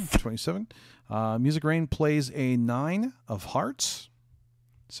Rain, 27. Music Rain plays a 9 of hearts.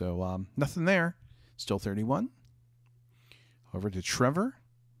 So nothing there. Still 31. Over to Trevor.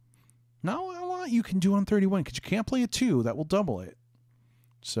 Not a lot you can do on 31 because you can't play a 2. That will double it.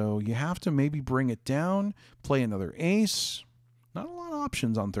 So you have to maybe bring it down, play another ace. Not a lot of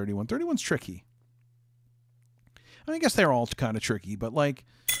options on 31. 31's tricky. I guess they're all kind of tricky, but like,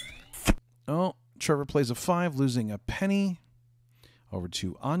 oh, Trevor plays a 5, losing a penny. Over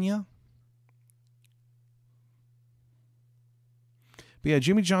to Anya. But yeah,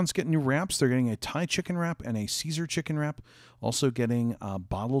 Jimmy John's getting new wraps. They're getting a Thai chicken wrap and a Caesar chicken wrap. Also getting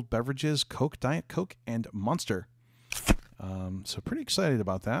bottled beverages, Coke, Diet Coke, and Monster. So pretty excited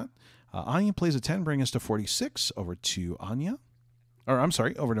about that. Anya plays a 10, bringing us to 46. Over to Anya. Or I'm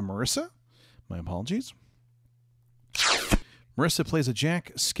sorry, over to Marissa. My apologies. Marissa plays a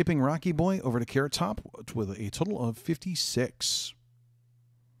jack, skipping Rocky Boy over to Carrot Top with a total of 56.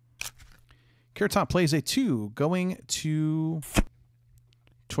 Carrot Top plays a 2, going to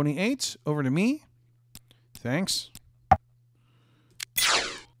 28. Over to me. Thanks.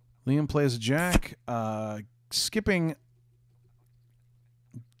 Liam plays a jack, skipping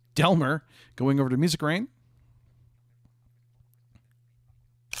Delmer, going over to Music Rain.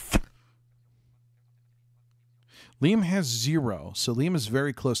 Liam has 0, so Liam is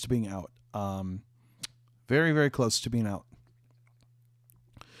very close to being out. Very, very close to being out.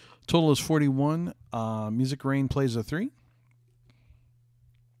 Total is 41. Music Rain plays a 3.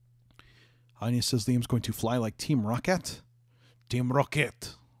 Anya says Liam's going to fly like Team Rocket. Team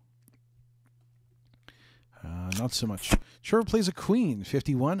Rocket. Not so much. Trevor plays a queen.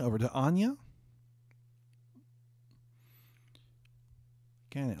 51 over to Anya.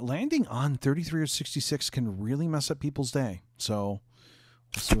 Again, landing on 33 or 66 can really mess up people's day. So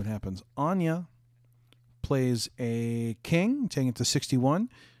let's see what happens. Anya plays a king, taking it to 61.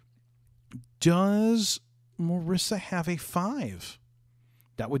 Does Marissa have a 5?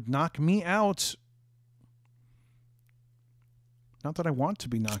 That would knock me out. Not that I want to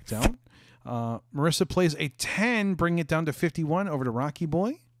be knocked out. Marissa plays a 10, bringing it down to 51. Over to Rocky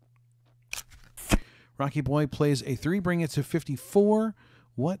Boy. Rocky Boy plays a 3, bringing it to 54.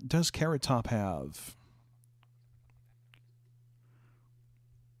 What does Carrot Top have?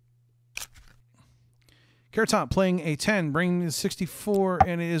 Carrot Top playing a 10, bringing it to 64,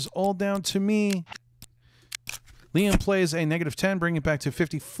 and it is all down to me. Liam plays a negative 10, bringing it back to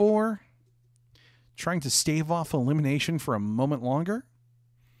 54. Trying to stave off elimination for a moment longer.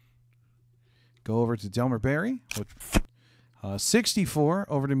 Go over to Delmer Berry. 64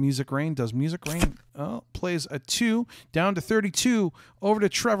 over to Music Rain. Does Music Rain plays a 2 down to 32 over to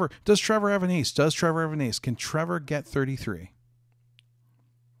Trevor. Does Trevor have an ace? Does Trevor have an ace? Can Trevor get 33?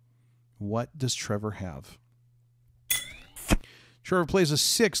 What does Trevor have? Trevor plays a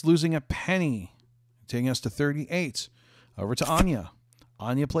 6, losing a penny, taking us to 38. Over to Anya.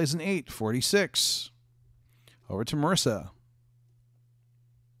 Anya plays an 8, 46. Over to Marissa.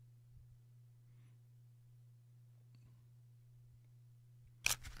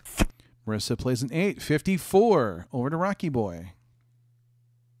 Marissa plays an 8, 54. Over to Rocky Boy.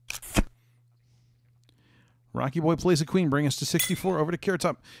 Rocky Boy plays a queen, bring us to 64. Over to Carrot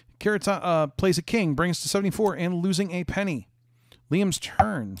Top. Carrot Top plays a king, brings us to 74, and losing a penny. Liam's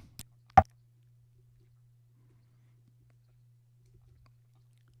turn.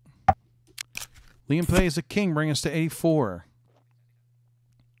 Liam plays a king, bring us to 84.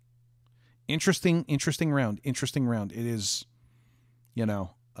 Interesting round. Interesting round. It is, you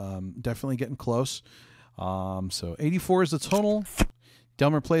know, definitely getting close. So 84 is the total.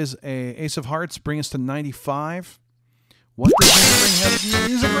 Delmer plays a ace of hearts, bring us to 95. What does Music Rain have?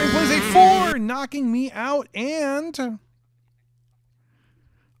 Music Rain plays a 4, knocking me out. And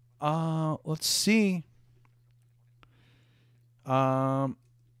let's see.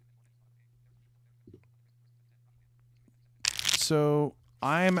 So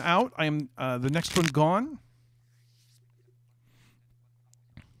I'm out. I'm the next one gone.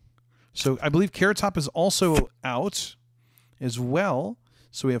 So I believe Carrot Top is also out as well.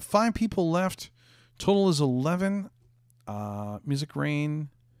 So we have 5 people left. Total is 11. Music Rain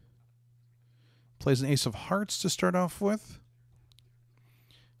plays an ace of hearts to start off with.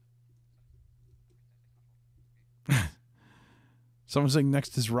 Someone's saying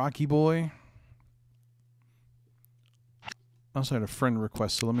next is Rocky Boy. I also had a friend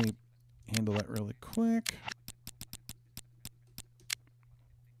request, so let me handle that really quick.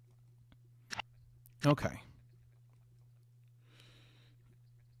 Okay.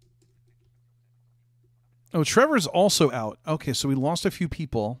 Oh, Trevor's also out. Okay, so we lost a few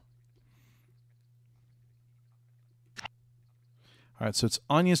people. All right, so it's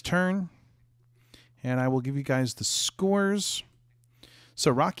Anya's turn. And I will give you guys the scores. So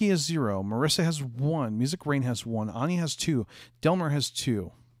Rocky has 0. Marissa has 1. Music Rain has 1. Anya has 2. Delmer has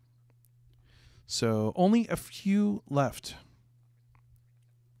 2. So only a few left.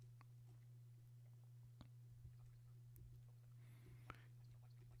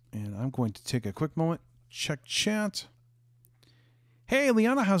 And I'm going to take a quick moment. Check chat. Hey,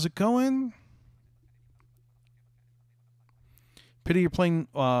 Liana, how's it going? Pity you're playing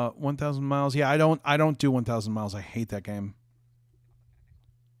 1,000 miles. Yeah, I don't do 1,000 miles. I hate that game.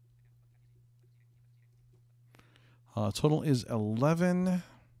 Total is 11.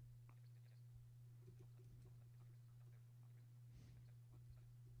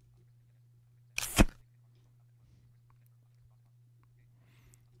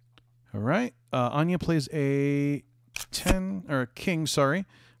 All right. Anya plays a 10 or a king, sorry.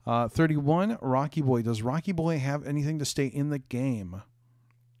 31. Rocky Boy. Does Rocky Boy have anything to stay in the game?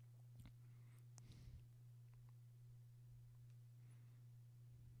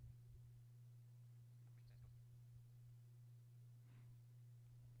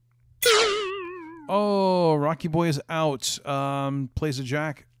 Oh, Rocky Boy is out. Plays a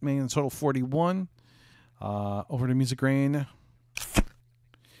jack, making the total 41. Over to Music Rain.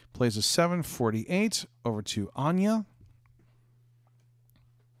 Plays a 7, 48. Over to Anya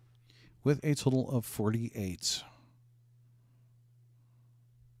with a total of 48.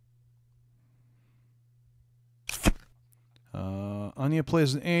 Anya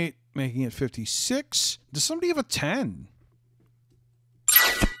plays an 8, making it 56. Does somebody have a 10?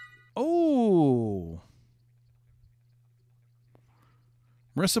 Oh.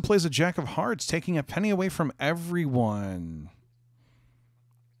 Marissa plays a jack of hearts, taking a penny away from everyone.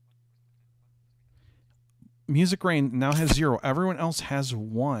 Music Rain now has 0. Everyone else has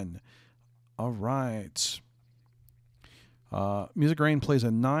 1. All right. Music Rain plays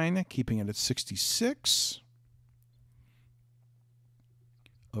a 9, keeping it at 66.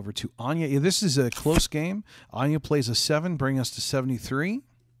 Over to Anya. Yeah, this is a close game. Anya plays a 7, bringing us to 73.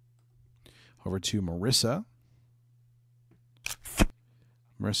 Over to Marissa.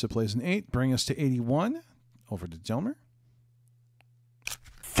 Marissa plays an 8, bringing us to 81. Over to Delmer.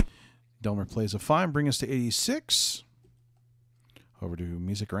 Delmer plays a 5, bringing us to 86. Over to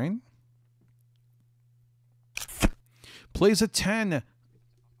Music Rain. Plays a 10,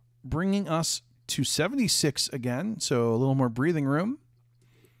 bringing us to 76 again, so a little more breathing room.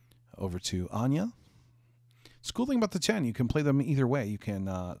 Over to Anya. It's a cool thing about the 10. You can play them either way. You can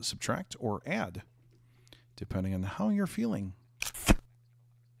subtract or add, depending on how you're feeling.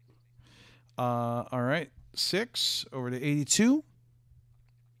 All right, 6 over to 82.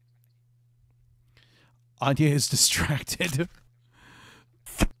 Anya is distracted.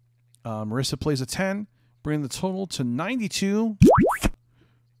 Marissa plays a 10, bringing the total to 92.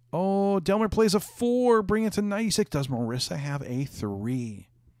 Oh, Delmer plays a 4, bringing it to 96. Does Marissa have a 3?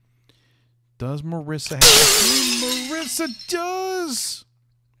 Does Marissa have a 3? Marissa does!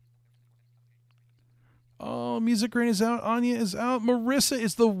 Oh, Music Rain is out. Anya is out. Marissa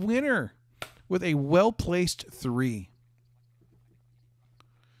is the winner with a well-placed 3.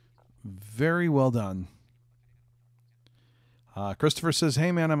 Very well done. Christopher says,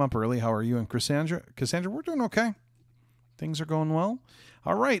 hey, man, I'm up early. How are you? And Cassandra, we're doing okay. Things are going well.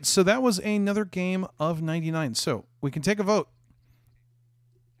 All right, so that was another game of 99. So we can take a vote.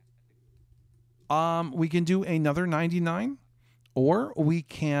 We can do another 99, or we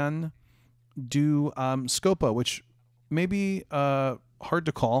can do Scopa, which may be hard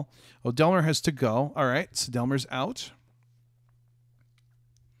to call. Oh, Delmer has to go. All right, so Delmer's out.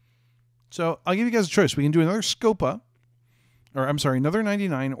 So I'll give you guys a choice. We can do another Scopa, or I'm sorry, another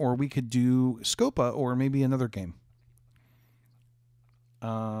 99, or we could do Scopa, or maybe another game.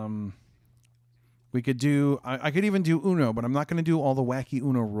 We could do, I could even do Uno, but I'm not going to do all the wacky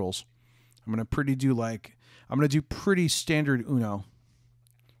Uno rules. I'm going to do pretty standard Uno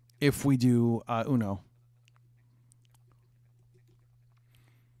if we do Uno.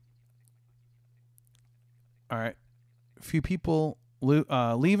 All right. A few people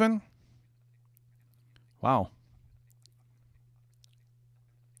leaving. Wow.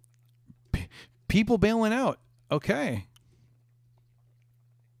 People bailing out. Okay.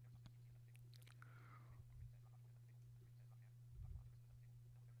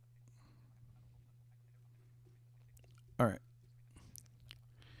 All right.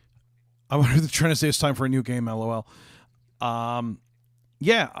 I wonder if they're trying to say it's time for a new game, LOL.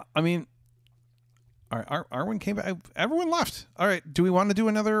 Yeah, I mean, all right, Arwen came back. Everyone left. All right, do we want to do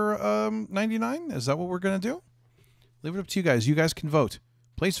another 99? Is that what we're going to do? Leave it up to you guys. You guys can vote.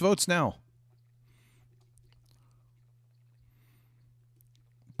 Place votes now.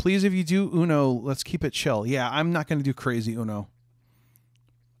 Please, if you do Uno, let's keep it chill. Yeah, I'm not going to do crazy Uno.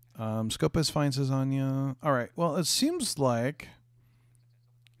 Scopa is fine, says Anya. All right. Well, it seems like...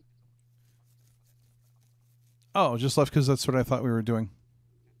 Oh, just left because that's what I thought we were doing.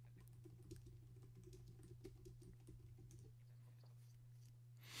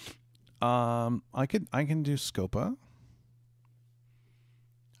 I can do Scopa.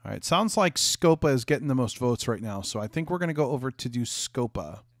 All right. Sounds like Scopa is getting the most votes right now, so I think we're going to go over to do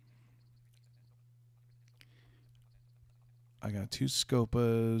Scopa. I got 2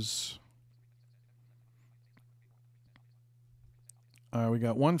 Scopas. We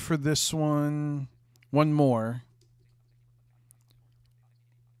got 1 for this one. 1 more.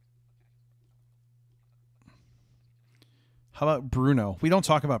 How about Bruno? We don't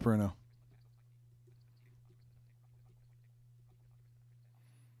talk about Bruno.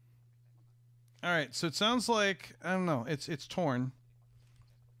 All right, so it sounds like, I don't know, it's torn.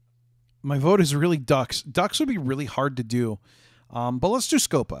 My vote is really Ducks. Ducks would be really hard to do. But let's do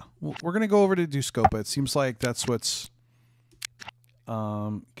Scopa. We're going to go over to do Scopa. It seems like that's what's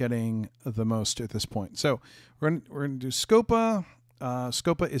getting the most at this point. So we're going to do Scopa.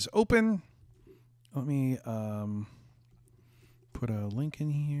 Scopa is open. Let me put a link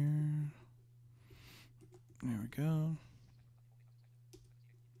in here. There we go.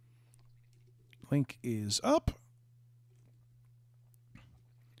 Link is up.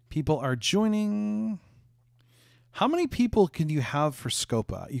 People are joining. How many people can you have for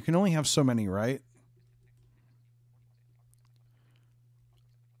Scopa? You can only have so many, right?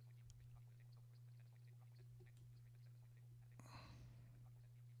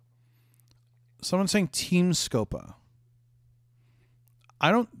 Someone's saying Team Scopa.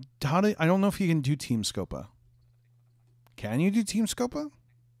 I don't know if you can do Team Scopa. Can you do Team Scopa?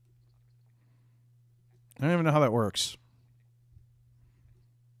 I don't even know how that works.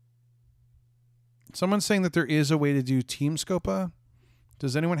 Someone's saying that there is a way to do Team Scopa.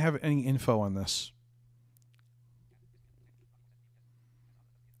 Does anyone have any info on this?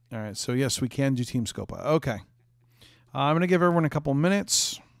 All right, so yes, we can do Team Scopa. Okay. I'm going to give everyone a couple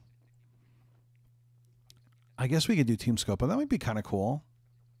minutes. I guess we could do Team Scopa. That might be kind of cool.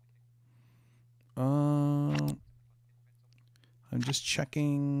 I'm just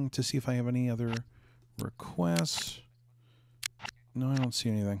checking to see if I have any other requests. No, I don't see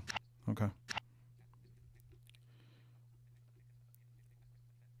anything. Okay.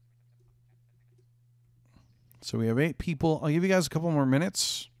 So we have 8 people. I'll give you guys a couple more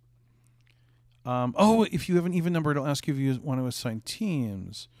minutes. Oh, if you have an even number, it'll ask you if you want to assign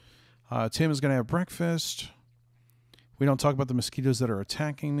teams. Tim is going to have breakfast. We don't talk about the mosquitoes that are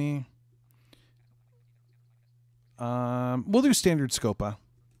attacking me. We'll do standard Scopa.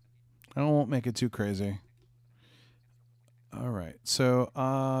 I won't make it too crazy. All right. So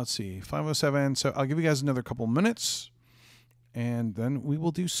let's see. 5:07. So I'll give you guys another couple minutes. And then we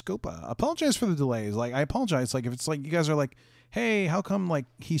will do Scopa. Apologize for the delays. Like, I apologize. Like, if it's like you guys are like, hey, how come like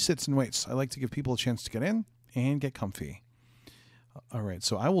he sits and waits? I like to give people a chance to get in and get comfy. All right.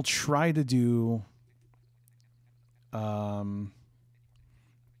 So I will try to do. I'll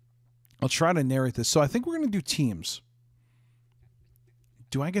try to narrate this. So I think we're going to do teams.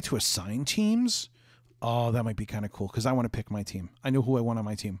 Do I get to assign teams? Oh, that might be kind of cool because I want to pick my team. I know who I want on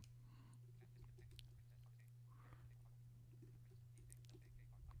my team.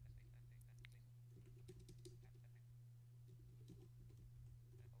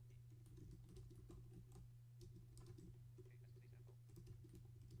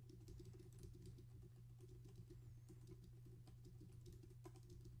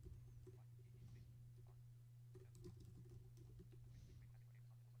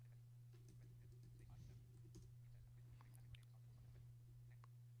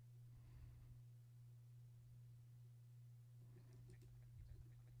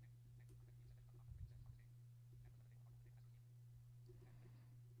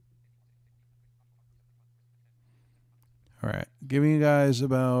 All right. Giving you guys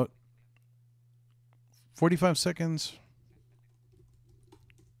about 45 seconds.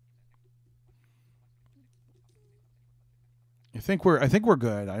 I think we're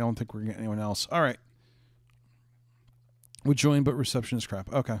good. I don't think we're getting anyone else. All right. We join, but reception is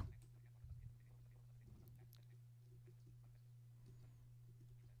crap. Okay.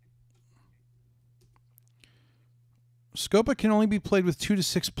 Scopa can only be played with 2 to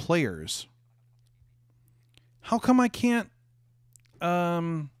 6 players. How come I can't?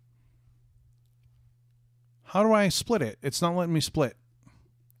 How do I split it? It's not letting me split.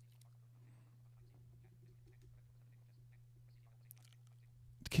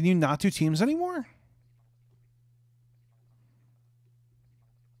 Can you not do teams anymore?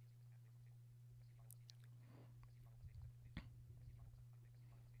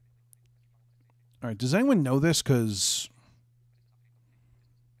 All right. Does anyone know this? Because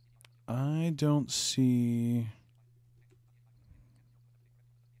I don't see.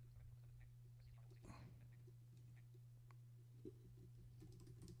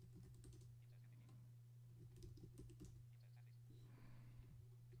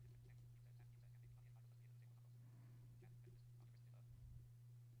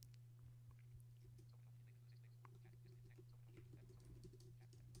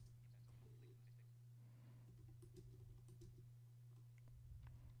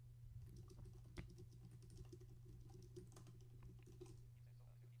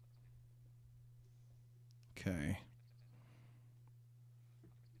 Okay.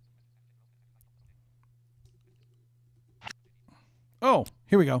 Oh,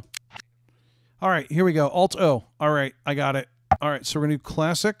 here we go. All right, here we go. Alt-O. All right, I got it. All right, so we're going to do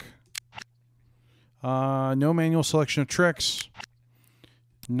classic. No manual selection of tricks.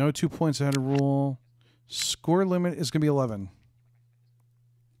 No 2 points ahead of rule. Score limit is going to be 11.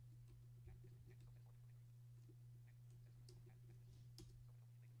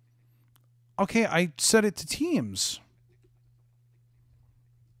 Okay, I set it to teams.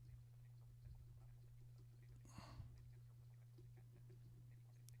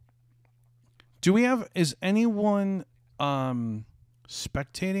 Do we have, is anyone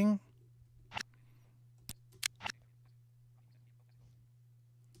spectating?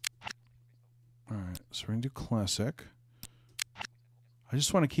 All right, so we're going to do classic. I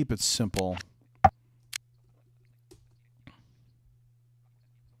just want to keep it simple.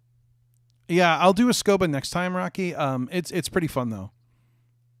 Yeah, I'll do a Scopa next time, Rocky. It's pretty fun though.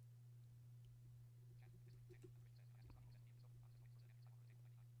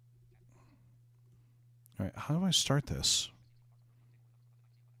 All right, how do I start this?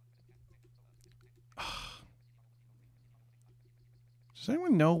 Does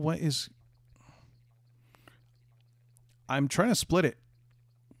anyone know what is... I'm trying to split it.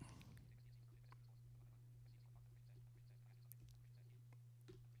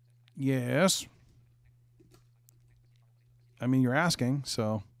 Yes. I mean, you're asking,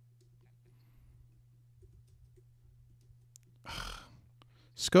 so...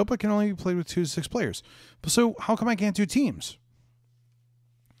 Scopa can only be played with 2 to 6 players. So how come I can't do teams?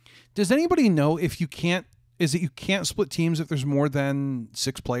 Does anybody know if you can't... Is it you can't split teams if there's more than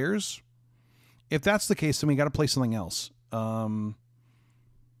 6 players? If that's the case, then we got to play something else.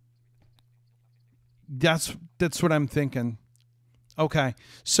 That's what I'm thinking. Okay.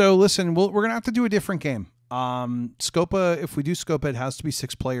 So listen, we're going to have to do a different game. Scopa, if we do Scopa, it has to be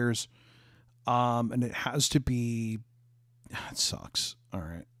 6 players. And it has to be... It sucks. All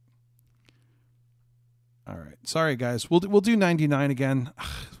right. All right. Sorry, guys. We'll do 99 again.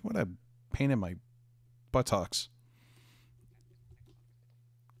 What a pain in my buttocks.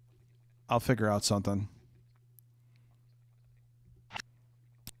 I'll figure out something.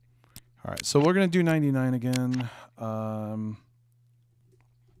 All right. So we're going to do 99 again.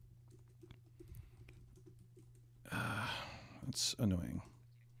 That's annoying.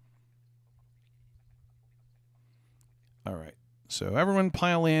 All right. So everyone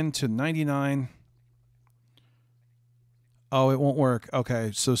pile in to 99. Oh, it won't work.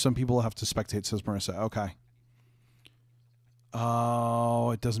 Okay. So some people have to spectate, says Marissa. Okay.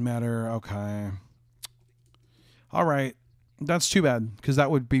 Oh, it doesn't matter. Okay. All right. That's too bad because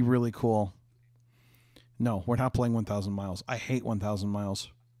that would be really cool. No, we're not playing 1,000 miles. I hate 1,000 miles.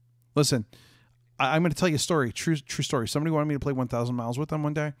 Listen, I'm going to tell you a story. True story. Somebody wanted me to play 1,000 miles with them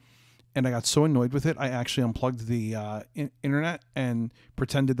one day, and I got so annoyed with it, I actually unplugged the internet and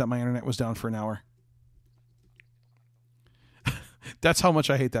pretended that my internet was down for an hour. That's how much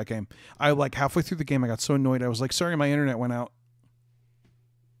I hate that game. I like halfway through the game, I got so annoyed. I was like, sorry, my internet went out.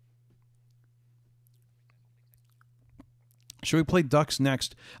 Should we play ducks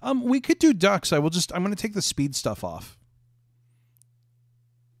next? We could do ducks. I'm going to take the speed stuff off.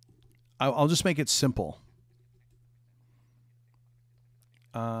 I'll just make it simple.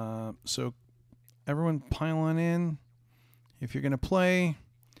 So everyone pile on in. If you're going to play,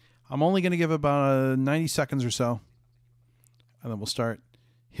 I'm only going to give about 90 seconds or so. And then we'll start.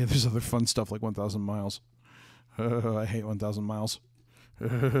 Yeah, there's other fun stuff like 1,000 miles. I hate 1,000 miles.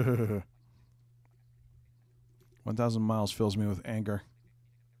 1,000 miles fills me with anger.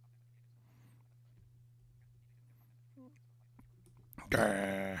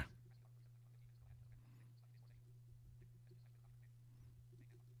 Grr.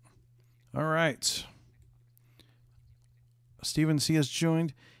 All right. Stephen C. has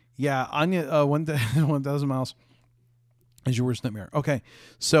joined. Yeah, Anya, 1,000 miles is your worst nightmare. Okay,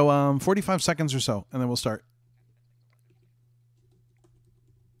 so 45 seconds or so, and then we'll start.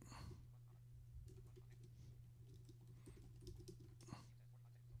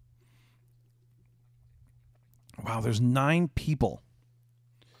 Wow, there's 9 people.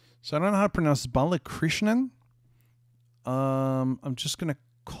 So I don't know how to pronounce this. Balakrishnan. I'm just gonna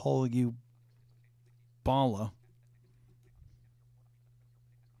call you Bala.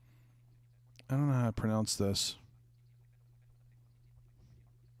 I don't know how to pronounce this.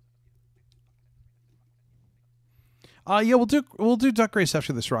 Yeah, we'll do duck race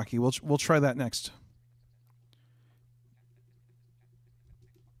after this, Rocky. We'll try that next.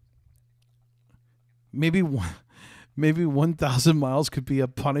 Maybe 1,000 miles could be a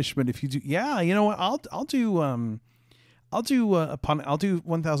punishment if you do. Yeah, you know what? I'll do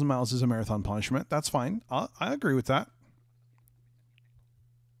 1,000 miles as a marathon punishment. That's fine. I agree with that.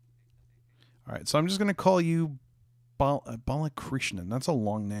 All right, so I'm just going to call you Balakrishnan. That's a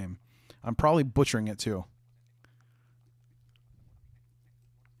long name. I'm probably butchering it too.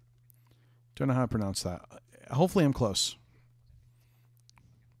 Don't know how to pronounce that. Hopefully I'm close.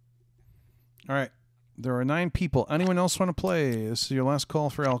 All right. There are 9 people. Anyone else want to play? This is your last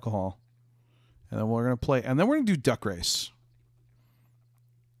call for alcohol. And then we're going to play. And then we're going to do duck race.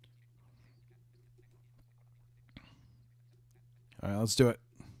 All right, let's do it.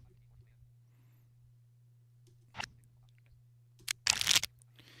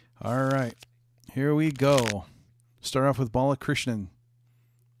 All right. Here we go. Start off with Balakrishnan.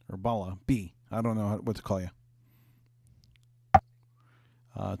 Or Bala. B. I don't know what to call you.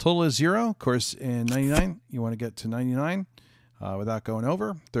 Total is 0. Of course, in 99, you want to get to 99 without going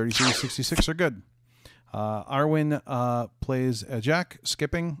over. 33, 66 are good. Arwin plays a jack,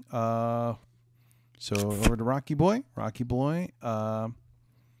 skipping. So over to Rocky Boy. Rocky Boy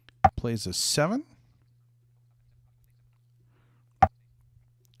plays a 7.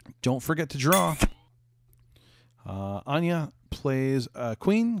 Don't forget to draw. Anya plays a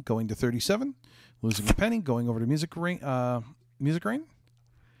queen, going to 37. Losing a penny, going over to Music Rain.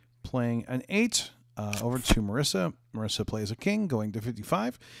 Playing an 8. Over to Marissa. Marissa plays a king, going to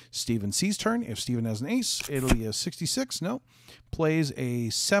 55. Stephen C's turn. If Stephen has an ace, it'll be a 66. No. Plays a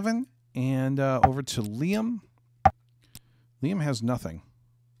 7. And over to Liam. Liam has nothing.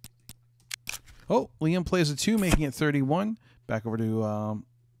 Oh, Liam plays a 2, making it 31. Back over to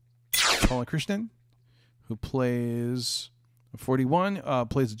Krishnan, who plays a 41.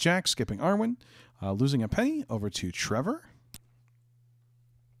 Plays a jack, skipping Arwen. Losing a penny. Over to Trevor.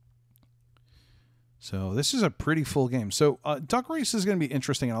 So this is a pretty full game. So Duck Race is going to be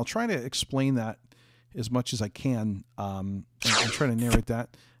interesting, and I'll try to explain that as much as I can and try to narrate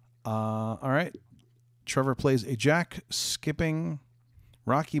that. All right. Trevor plays a jack, skipping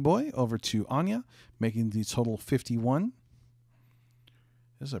Rocky Boy over to Anya, making the total 51.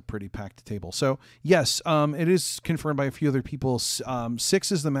 This is a pretty packed table. So, yes, it is confirmed by a few other people.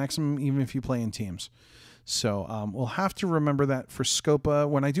 6 is the maximum, even if you play in teams. So we'll have to remember that for Scopa.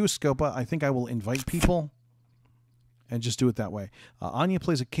 When I do a Scopa, I think I will invite people and just do it that way. Anya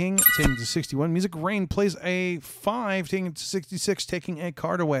plays a king, taking it to 61. Music Rain plays a 5, taking it to 66, taking a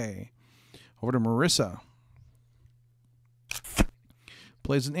card away. Over to Marissa.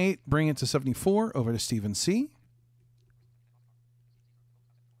 Plays an 8, bringing it to 74. Over to Stephen C.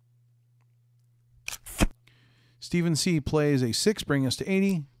 Stephen C plays a 6, bringing us to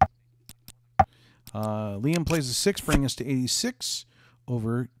 80. Liam plays a 6, bringing us to 86.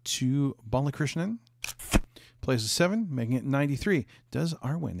 Over to Balakrishnan. Plays a 7, making it 93. Does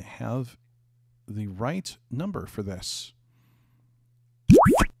Arwen have the right number for this?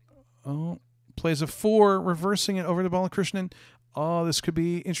 Oh, plays a 4, reversing it over to Balakrishnan. Oh, this could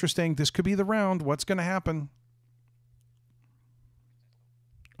be interesting. This could be the round. What's going to happen?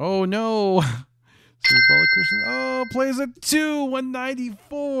 Oh, no. So Balakrishnan, oh, plays a 2,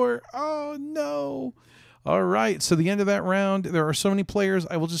 194. Oh, no. All right. So the end of that round, there are so many players.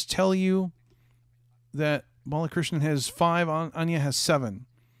 I will just tell you that Balakrishnan has 5, Anya has 7.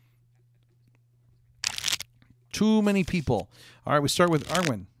 Too many people. All right, we start with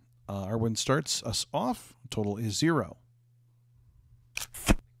Arwen. Arwen starts us off. Total is 0.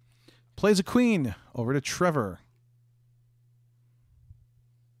 Plays a queen. Over to Trevor.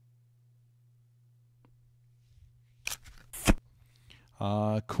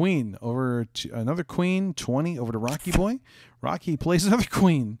 Queen over to another queen, 20 over to Rocky Boy. Rocky plays another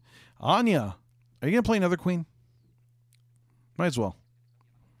queen. Anya, are you going to play another queen? Might as well.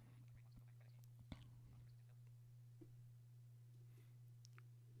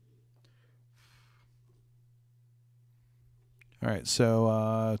 All right,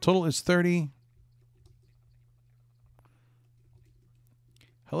 so total is 30.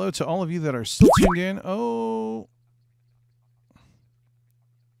 Hello to all of you that are still tuned in. Oh,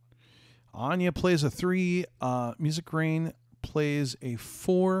 Anya plays a 3. Music Rain plays a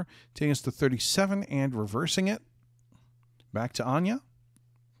 4, taking us to 37 and reversing it. Back to Anya.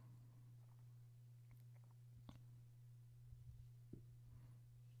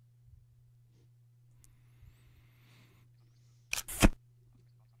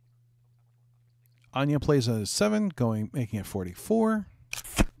 Anya plays a 7, making it 44.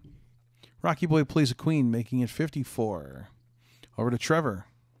 Rocky Boy plays a queen, making it 54. Over to Trevor.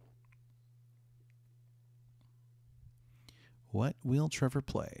 What will Trevor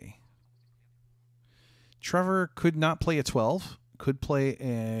play? Trevor could not play a 12. Could play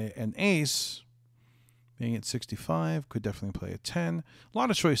an ace, being at 65. Could definitely play a 10. A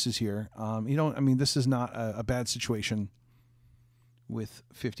lot of choices here. This is not a bad situation with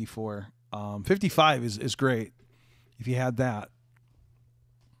 54. 55 is great if you had that.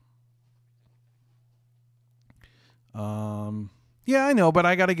 Yeah, I know, but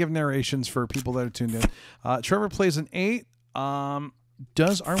I got to give narrations for people that are tuned in. Trevor plays an 8.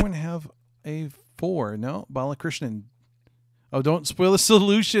 Does Arwen have a 4? No, Balakrishnan. Oh, don't spoil the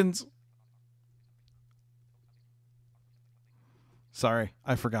solutions. Sorry,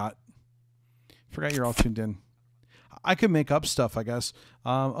 I forgot. Forgot you're all tuned in. I could make up stuff, I guess.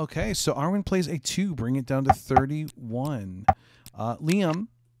 Okay, so Arwen plays a 2, bring it down to 31. Liam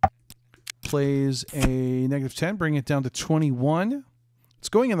plays a -10, bring it down to 21. It's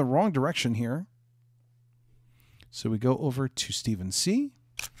going in the wrong direction here. So we go over to Stephen C.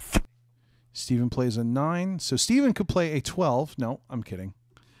 Stephen plays a 9. So Stephen could play a 12. No, I'm kidding.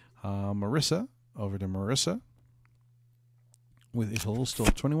 Marissa, over to Marissa. With a total still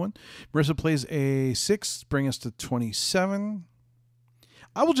 21. Marissa plays a 6, bring us to 27.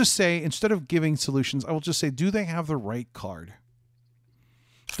 I will just say, instead of giving solutions, I will just say, do they have the right card?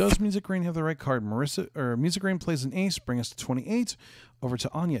 Does Music Rain have the right card? Music Rain plays an ace, bring us to 28. Over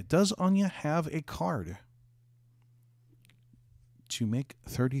to Anya. Does Anya have a card to make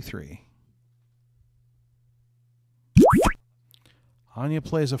 33? Anya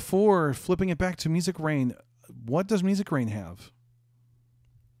plays a 4, flipping it back to Music Rain. What does Music Rain have?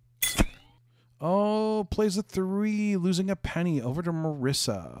 Oh, plays a 3, losing a penny. Over to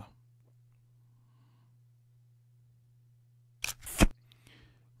Marissa.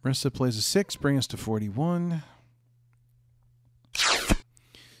 Marissa plays a 6, bring us to 41.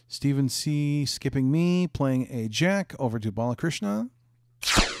 Stephen C. skipping me, playing a jack. Over to Balakrishnan.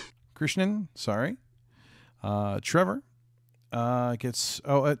 Sorry. Trevor gets...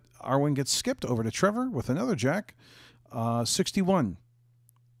 Arwen gets skipped. Over to Trevor with another jack. 61.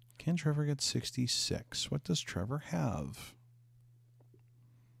 Can Trevor get 66? What does Trevor have?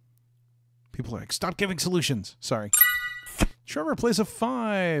 People are like, stop giving solutions. Sorry. Trevor plays a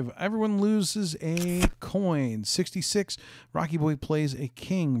 5. Everyone loses a coin. 66. Rocky Boy plays a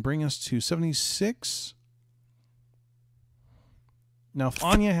king. Bring us to 76. Now, if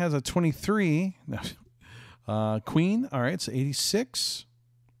Anya has a 23, queen. All right, so 86.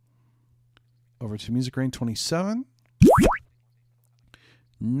 Over to Music Rain, 27.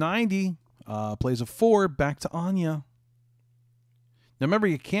 90. Plays a 4. Back to Anya. Now, remember,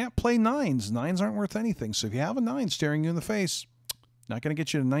 you can't play 9s. 9s aren't worth anything. So if you have a 9 staring you in the face, not going to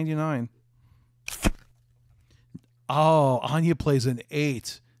get you to 99. Oh, Anya plays an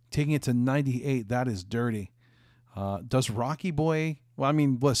 8, taking it to 98. That is dirty. Does Rocky Boy... Well, I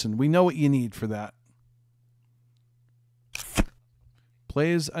mean, listen, we know what you need for that.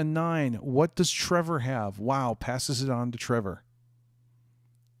 Plays a 9. What does Trevor have? Wow, passes it on to Trevor.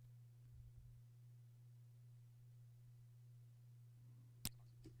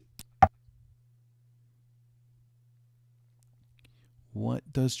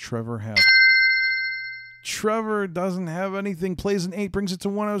 What does Trevor have? Trevor doesn't have anything. Plays an 8, brings it to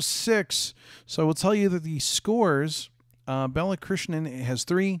 106. So I will tell you that the scores, Bella Krishnan has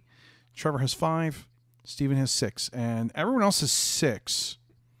 3, Trevor has 5, Stephen has 6, and everyone else has 6.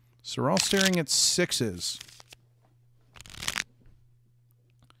 So we're all staring at 6s.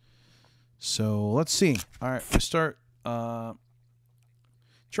 So let's see. All right, we start. Trevor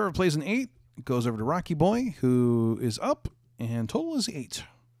plays an 8, goes over to Rocky Boy, who is up. And total is 8.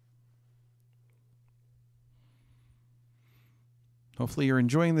 Hopefully you're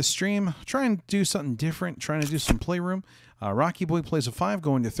enjoying this stream. Trying to do something different. Trying to do some Playroom. Rocky Boy plays a 5,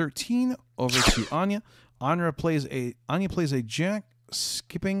 going to 13. Over to Anya. Anya plays a jack,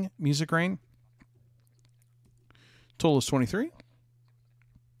 skipping Music Rain. Total is 23.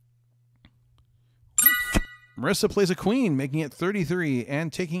 Marissa plays a queen, making it 33,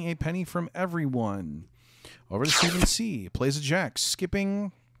 and taking a penny from everyone. Over to Stephen C. Plays a jack,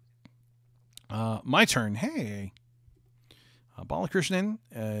 skipping my turn. Hey. Balakrishnan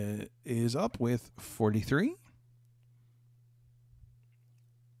is up with 43.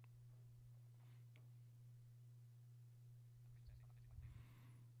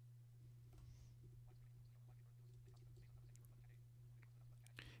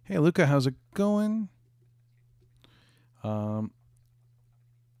 Hey, Luca, how's it going? So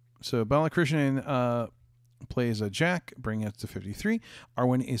Balakrishnan plays a jack, bringing it to 53.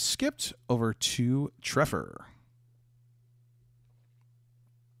 Arwen is skipped. Over to Trevor.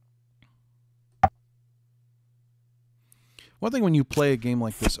 One thing when you play a game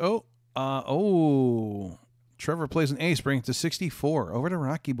like this, Trevor plays an ace, bringing it to 64. Over to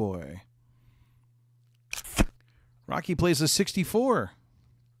Rocky Boy. Rocky plays a 64.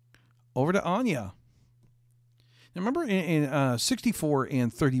 Over to Anya. Now remember, in 64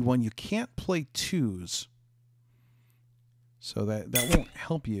 and 31, you can't play 2s. So that won't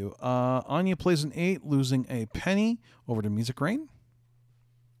help you. Anya plays an 8, losing a penny. Over to Music Rain.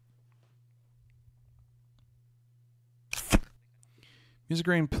 Music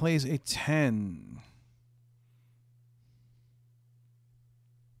Rain plays a 10.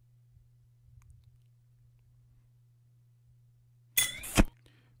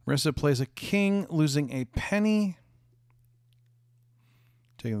 Marissa plays a king, losing a penny.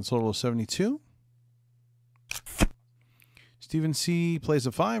 Taking the total of 72. Stephen C. plays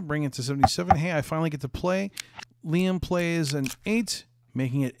a 5, bringing it to 77. Hey, I finally get to play. Liam plays an 8,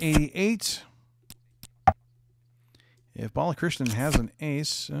 making it 88. If Balakrishnan has an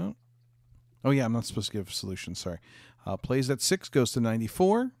ace... Oh, yeah, I'm not supposed to give solutions. Sorry. Plays that 6, goes to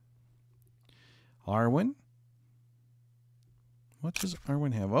 94. Arwen. What does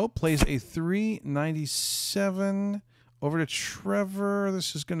Arwen have? Oh, plays a 3, 97. Over to Trevor.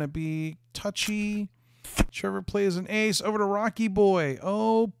 This is going to be touchy. Trevor plays an ace. Over to Rocky Boy.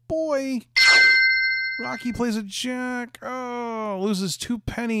 Oh, boy. Rocky plays a jack. Oh, loses 2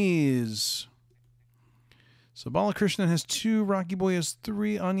 pennies. So Balakrishnan has 2, Rocky Boy has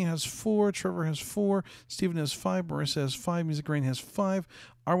 3, Anya has 4, Trevor has 4, Steven has 5, Marissa has 5, Music Rain has 5,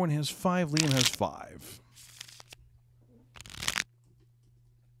 Arwen has 5, Liam has 5.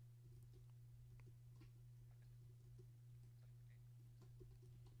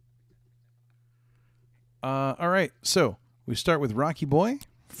 All right, so we start with Rocky Boy,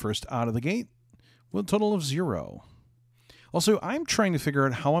 first out of the gate, with a total of 0. Also, I'm trying to figure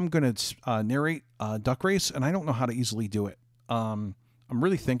out how I'm going to narrate Duck Race, and I don't know how to easily do it. I'm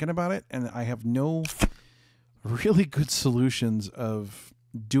really thinking about it, and I have no really good solutions of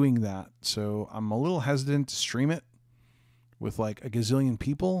doing that. So I'm a little hesitant to stream it with like a gazillion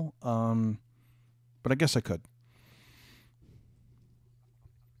people, but I guess I could.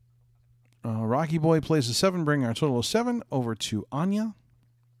 Rocky Boy plays a 7, bringing our total of 7 over to Anya.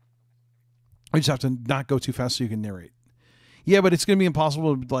 I just have to not go too fast so you can narrate. Yeah, but it's going to be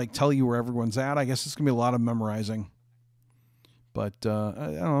impossible to like tell you where everyone's at. I guess it's going to be a lot of memorizing. But I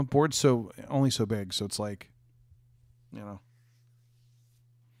don't know, board's only so big, so it's like, you know.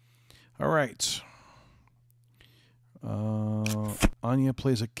 All right. Anya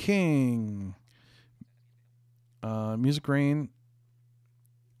plays a king. Music Rain.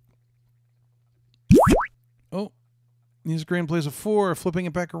 Oh, Music Rain plays a 4, flipping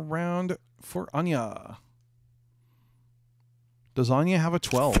it back around for Anya. Does Anya have a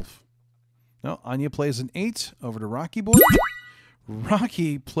 12? No, Anya plays an 8 over to Rocky Boy.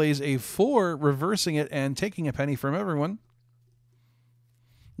 Rocky plays a 4, reversing it and taking a penny from everyone.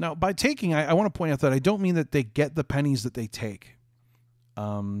 Now, by taking, I want to point out that I don't mean that they get the pennies that they take.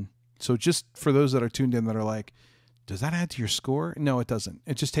 So just for those that are tuned in that are like, does that add to your score? No, it doesn't.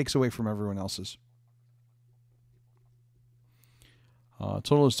 It just takes away from everyone else's.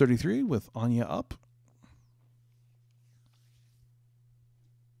 Total is 33 with Anya up.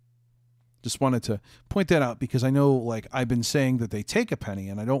 Just wanted to point that out because I know like I've been saying that they take a penny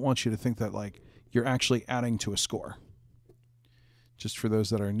and I don't want you to think that like you're actually adding to a score. Just for those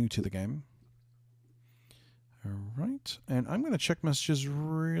that are new to the game. All right. And I'm going to check messages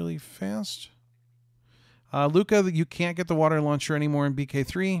really fast. Luca, you can't get the water launcher anymore in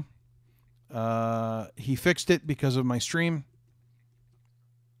BK3. He fixed it because of my stream.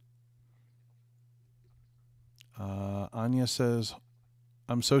 Anya says,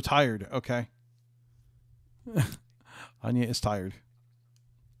 I'm so tired. Okay. Anya is tired.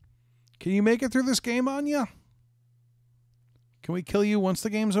 Can you make it through this game, Anya? Can we kill you once the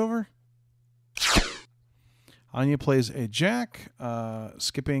game's over? Anya plays a jack,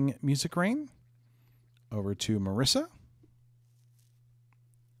 skipping Music Rain. Over to Marissa.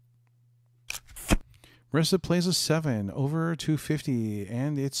 Marissa plays a 7, over to 50,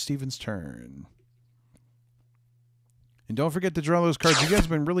 and it's Steven's turn. And don't forget to draw those cards. You guys have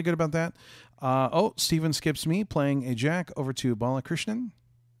been really good about that. Oh, Steven skips me, playing a jack over to Balakrishnan.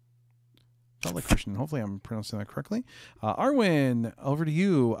 Balakrishnan, hopefully I'm pronouncing that correctly. Arwen, over to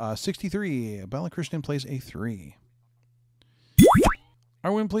you, 63. Balakrishnan plays a 3.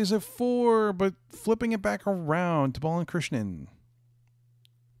 Arwen plays a 4, but flipping it back around to Balakrishnan.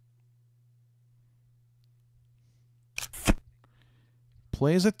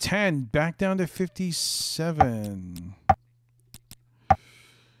 Plays a 10, back down to 57.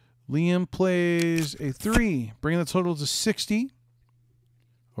 Liam plays a 3, bringing the total to 60.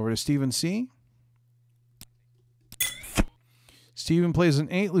 Over to Stephen C. Stephen plays an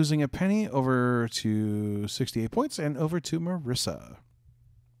 8, losing a penny, over to 68 points, and over to Marissa.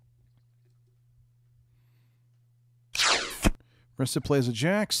 Marissa plays a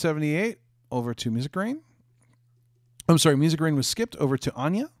jack, 78, over to Music Rain. I'm sorry, Music Rain was skipped, over to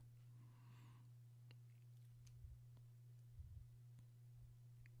Anya.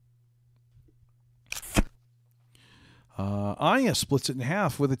 Anya splits it in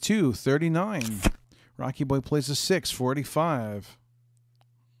half with a 2, 39. Rocky Boy plays a 6, 45.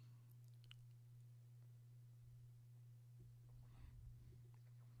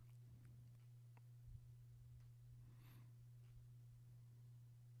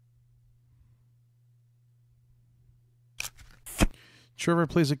 Trevor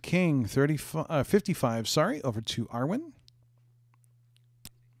plays a king, 55, sorry, over to Arwen.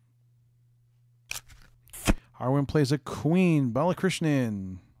 Arwen plays a queen,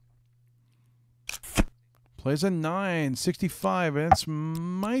 Balakrishnan. Plays a 9, 65, and it's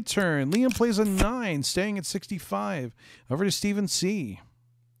my turn. Liam plays a 9, staying at 65. Over to Stephen C.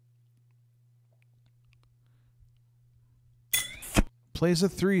 plays a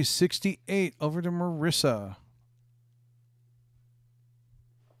 3, 68 over to Marissa.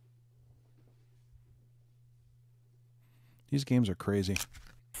 These games are crazy.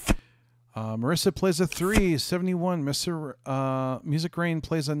 Marissa plays a 3, 71. Music Rain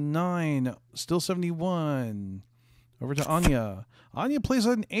plays a 9, still 71. Over to Anya. Anya plays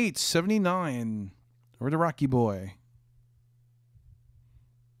an 8, 79. Over to Rocky Boy.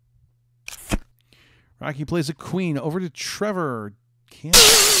 Rocky plays a queen. Over to Trevor.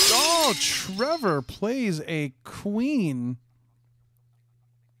 Oh, Trevor plays a queen.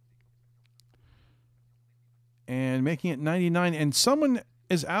 And making it 99. And someone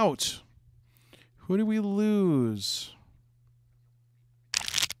is out. Who do we lose?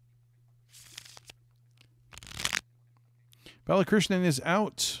 Balakrishnan is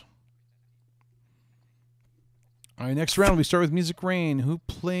out. All right, next round we start with Music Rain, who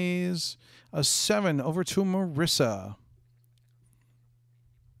plays a 7 over to Marissa.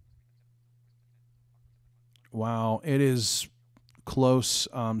 Wow, it is close.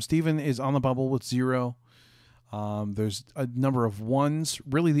 Steven is on the bubble with 0. There's a number of 1s.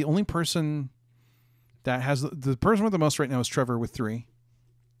 Really, the only person that has the person with the most right now is Trevor with 3.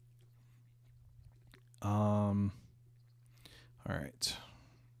 All right.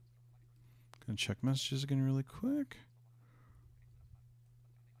 Gonna check messages again really quick.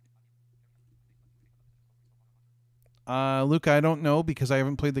 Luca, I don't know because I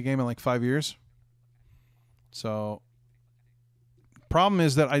haven't played the game in like 5 years. So, problem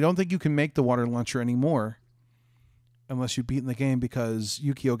is that I don't think you can make the water launcher anymore unless you've beaten the game because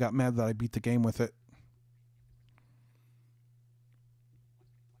Yukio got mad that I beat the game with it.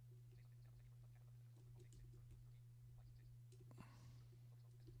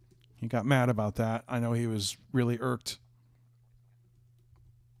 He got mad about that. I know he was really irked.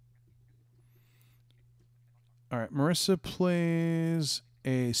 All right, Marissa plays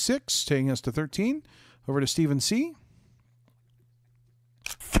a 6, taking us to 13. Over to Stephen C.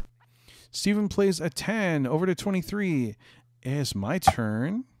 Stephen plays a 10, over to 23. It's my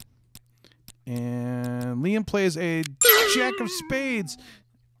turn. And Liam plays a Jack of Spades.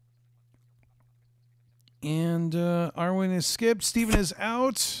 And Arwen is skipped. Stephen is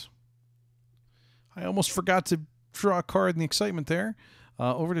out. I almost forgot to draw a card in the excitement there.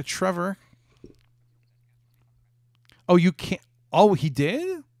 Over to Trevor. Oh, you can't. Oh, he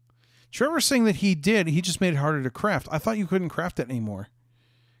did? Trevor's saying that he did. He just made it harder to craft. I thought you couldn't craft it anymore.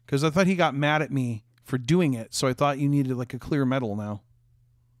 Because I thought he got mad at me for doing it. So I thought you needed like a clear metal now.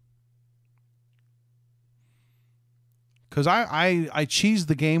 Because I cheesed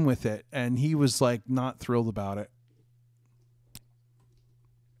the game with it. And he was like not thrilled about it.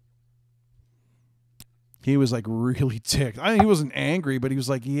 He was like really ticked. I mean, he wasn't angry, but he was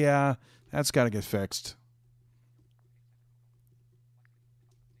like, yeah, that's got to get fixed.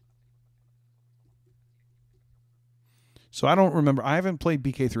 So I don't remember. I haven't played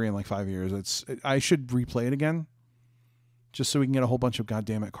BK3 in like 5 years. I should replay it again, just so we can get a whole bunch of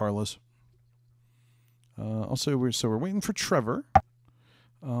goddamn it Carlos. Also, we're waiting for Trevor.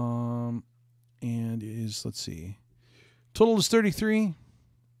 And is, let's see, total is 33.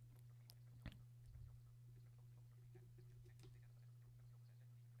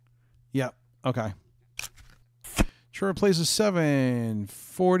 Yep. Okay. Trevor plays a 7,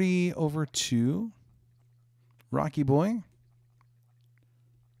 40 over 2. Rocky Boy.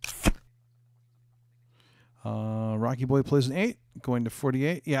 Rocky Boy plays an 8, going to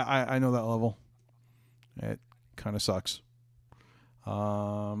 48. Yeah, I know that level. It kind of sucks.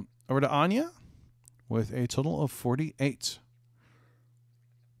 Over to Anya with a total of 48.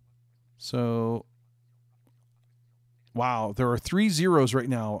 So, wow, there are 3 zeros right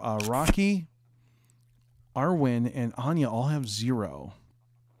now. Rocky, Arwen, and Anya all have 0.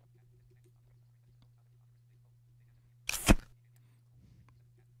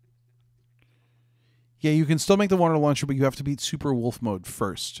 Yeah, you can still make the water launcher, but you have to beat Super Wolf mode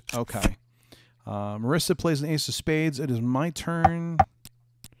first. Okay. Marissa plays an ace of spades. It is my turn.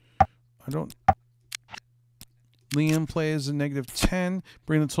 Liam plays a -10,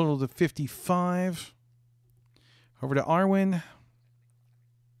 bringing the total to 55. Over to Arwen.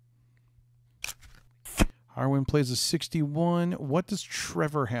 Arwen plays a 61. What does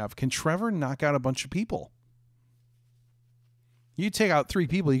Trevor have? Can Trevor knock out a bunch of people? You take out 3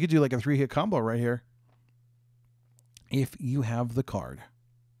 people. You could do like a 3-hit combo right here. If you have the card.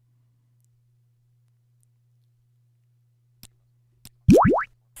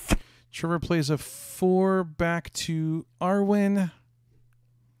 Trevor plays a 4 back to Arwen.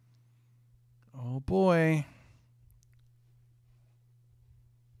 Oh boy.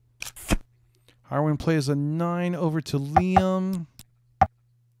 Arwen plays a 9 over to Liam.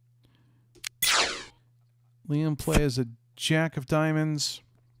 Liam plays a jack of diamonds,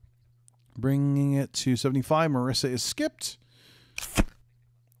 bringing it to 75. Marissa is skipped.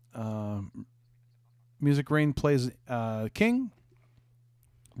 Music Rain plays king,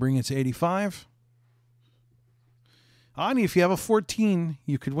 bringing it to 85. Ani, if you have a 14,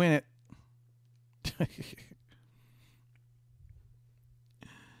 you could win it.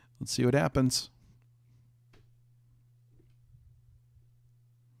 Let's see what happens.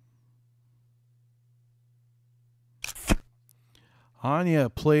 Anya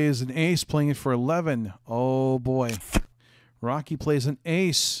plays an ace, playing it for 11. Oh, boy. Rocky plays an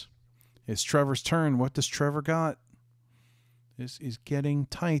ace. It's Trevor's turn. What does Trevor got? This is getting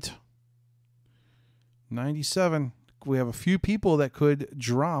tight. 97. We have a few people that could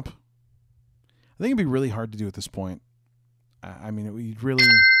drop. I think it'd be really hard to do at this point. I mean, it would really...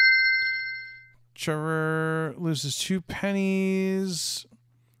 Trevor loses 2 pennies.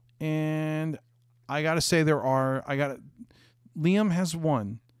 And I got to say Liam has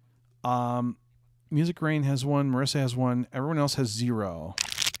 1. Music Rain has 1. Marissa has 1. Everyone else has 0.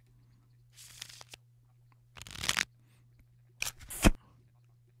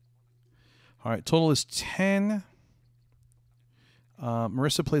 All right, total is 10.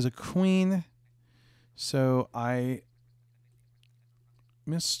 Marissa plays a queen. So I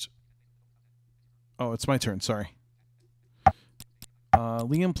missed. Oh, it's my turn. Sorry.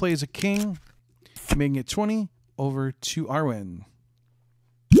 Liam plays a king, making it 20 over to Arwen.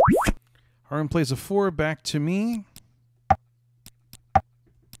 Arwen plays a 4 back to me.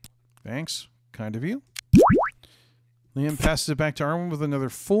 Thanks. Kind of you. Liam passes it back to Arwen with another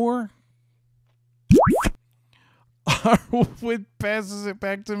 4. Arwen passes it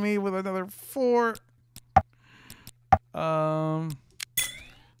back to me with another 4. Liam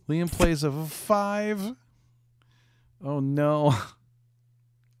plays a 5. Oh no.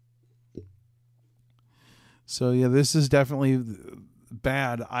 So yeah, this is definitely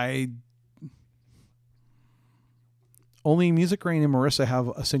bad. Only Music Rain and Marissa have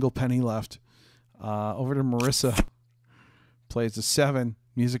a single penny left. Over to Marissa. Plays a 7.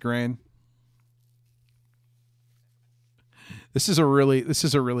 Music Rain. This is a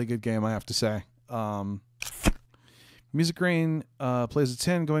really good game, I have to say. Music Rain plays a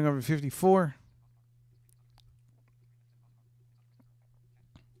 10, going over 54.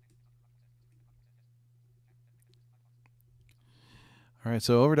 All right,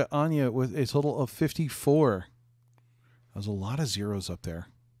 so over to Anya with a total of 54. There's a lot of zeros up there.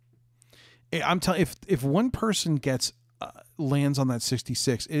 I'm telling you, if one person gets lands on that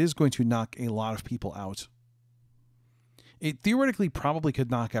 66, it is going to knock a lot of people out. It theoretically probably could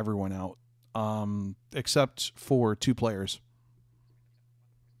knock everyone out, except for 2 players.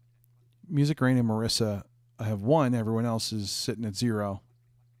 Music Rain and Marissa have 1. Everyone else is sitting at 0.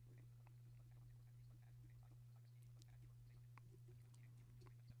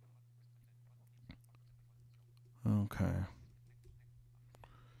 Okay.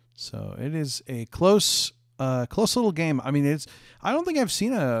 So it is a close little game. I mean, I don't think I've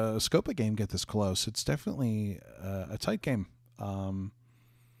seen a Scopa game get this close. It's definitely a tight game.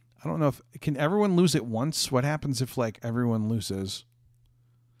 I don't know can everyone lose at once? What happens if like everyone loses?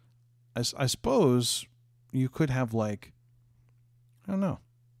 I suppose you could have like, I don't know,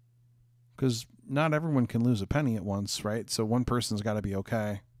 because not everyone can lose a penny at once, right? So one person's got to be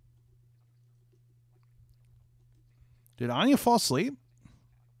okay. Did Anya fall asleep?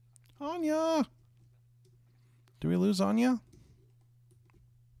 Anya! Do we lose Anya?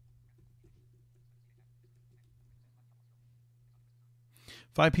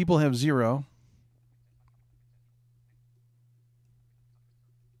 Five people have 0.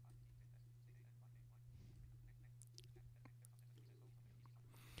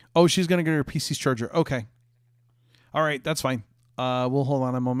 Oh, she's going to get her PC's charger. Okay. All right, that's fine. We'll hold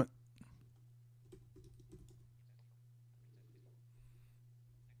on a moment.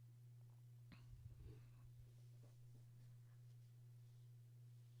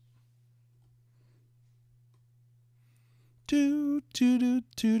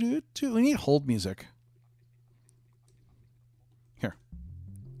 We need hold music. Here.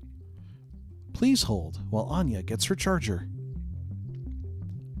 Please hold while Anya gets her charger.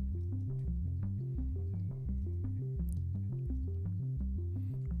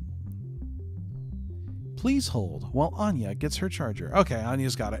 Please hold while Anya gets her charger. Okay,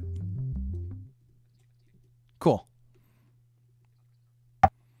 Anya's got it. Cool.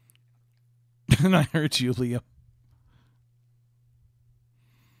 And I heard you, Leo.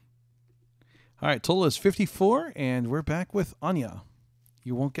 All right, total is 54, and we're back with Anya.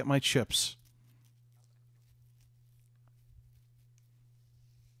 You won't get my chips.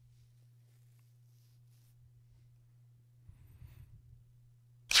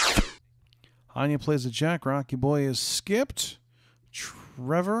 Anya plays a jack. Rocky Boy is skipped.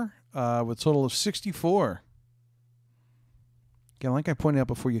 Trevor with a total of 64. Again, like I pointed out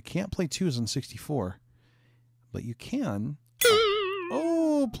before, you can't play twos on 64, but you can.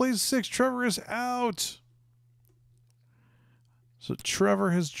 Oh, plays 6. Trevor is out. So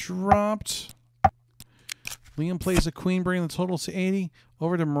Trevor has dropped. Liam plays a queen, bringing the total to 80.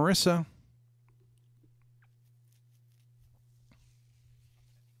 Over to Marissa.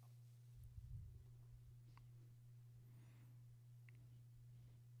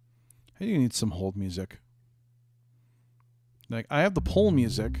 I do need some hold music. Like, I have the pole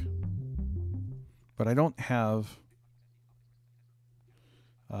music, but I don't have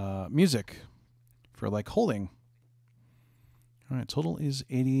music for like holding. All right, total is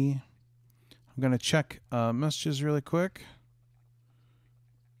 80. I'm going to check messages really quick.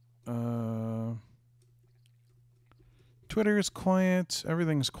 Twitter is quiet.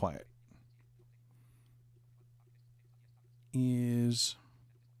 Everything's quiet. I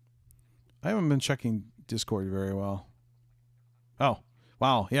haven't been checking Discord very well. Oh,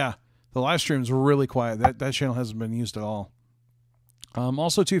 wow. Yeah. The live stream's really quiet. That channel hasn't been used at all.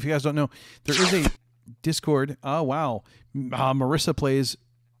 Also, too, if you guys don't know, there is a Discord. Oh, wow. Marissa plays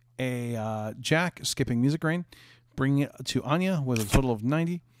a jack, skipping music rain, bringing it to Anya with a total of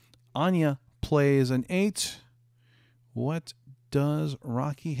 90. Anya plays an 8. What does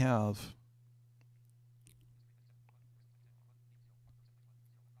Rocky have?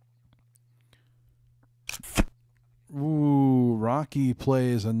 Ooh, Rocky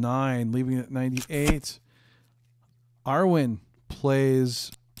plays a 9, leaving it at 98. Arwen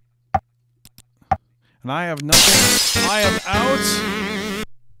plays... And I have nothing. I am out.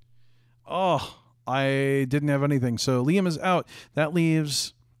 Oh, I didn't have anything. So Liam is out. That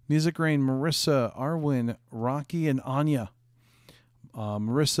leaves Music Rain, Marissa, Arwen, Rocky, and Anya.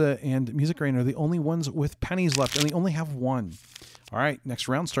 Marissa and Music Rain are the only ones with pennies left, and they only have 1. All right, next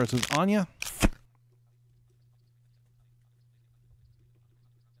round starts with Anya.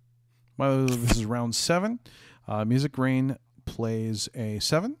 This is round 7. Music Rain plays a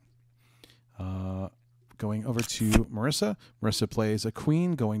 7. Going over to Marissa. Marissa plays a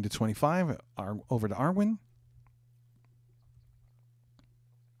queen, going to 25. Over to Arwen.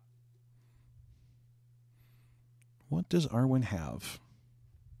 What does Arwen have?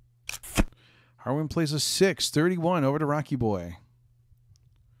 Arwen plays a 6, 31. Over to Rocky Boy.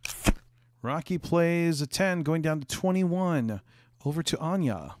 Rocky plays a 10, going down to 21. Over to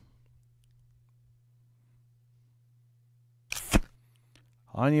Anya.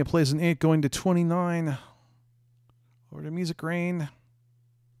 Anya plays an 8, going to 29. Over to Music Rain.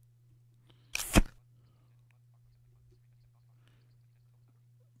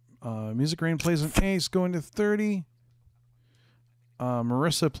 Music Rain plays an ace, going to 30.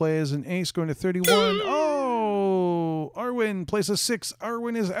 Marissa plays an ace, going to 31. Oh! Arwen plays a 6.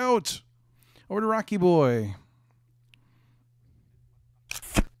 Arwen is out. Over to Rocky Boy.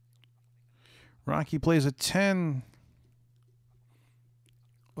 Rocky plays a 10.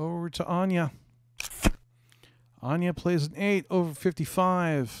 Over to Anya. Anya plays an 8, over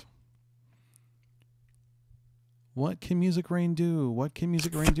 55. What can Music Rain do? What can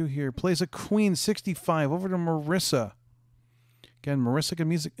Music Rain do here? Plays a queen, 65. Over to Marissa. Again,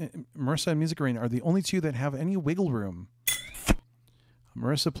 Marissa and Music Rain are the only two that have any wiggle room.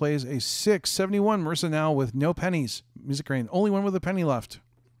 Marissa plays a 6, 71. Marissa now with no pennies. Music Rain, only one with a penny left.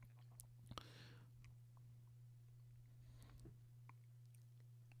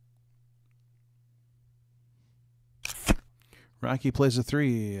 Rocky plays a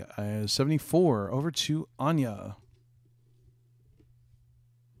 3, 74. Over to Anya.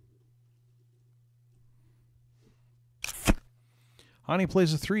 Anya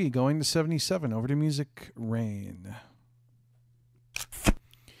plays a 3, going to 77. Over to Music Rain.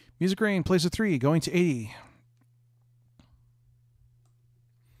 Music Rain plays a 3, going to 80.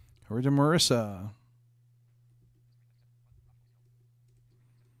 Over to Marissa.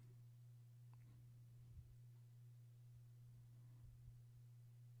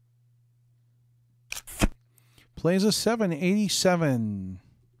 Plays a 7, 87.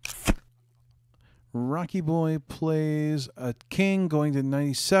 Rocky Boy plays a king, going to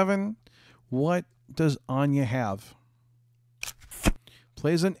 97. What does Anya have?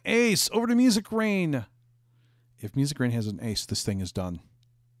 Plays an ace. Over to Music Rain. If Music Rain has an ace, this thing is done.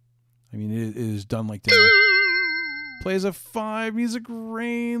 I mean, it is done like dinner. Plays a 5. Music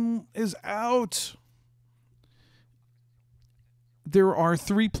Rain is out. There are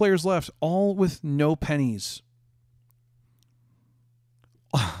 3 players left, all with no pennies.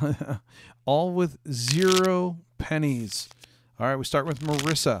 All with 0 pennies. All right, we start with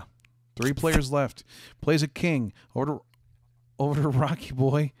Marissa. 3 players left. Plays a king. Over to Rocky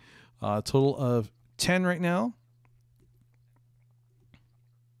Boy. Total of 10 right now.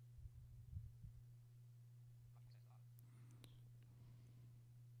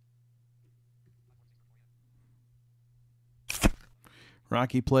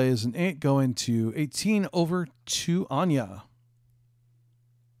 Rocky plays an 8, going to 18 over to Anya.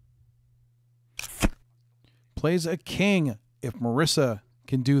 Plays a king. If Marissa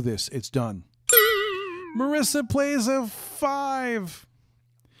can do this, it's done. Marissa plays a 5.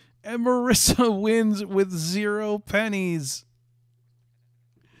 And Marissa wins with 0 pennies.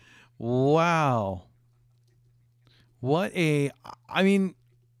 Wow. What a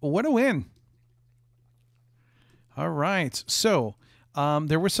win. All right. So,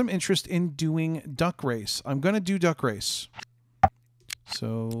 there was some interest in doing duck race. I'm going to do duck race.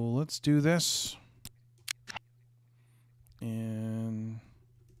 So let's do this. And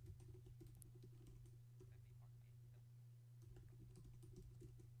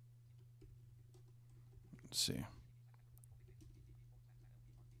let's see.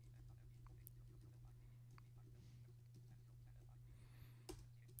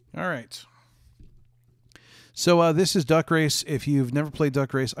 All right. So this is Duck Race. If you've never played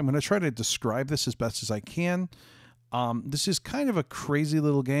Duck Race, I'm going to try to describe this as best as I can. This is kind of a crazy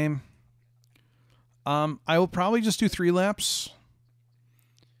little game. I will probably just do 3 laps.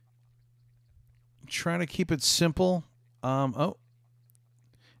 Try to keep it simple. We're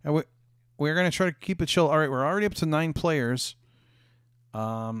going to try to keep it chill. All right, we're already up to 9 players.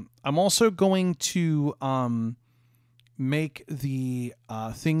 I'm also going to make the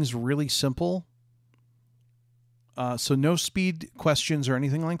things really simple. So no speed questions or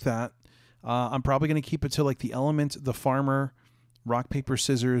anything like that. I'm probably going to keep it to like the element, the farmer, rock, paper,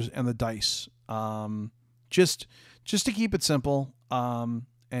 scissors, and the dice. Just to keep it simple. And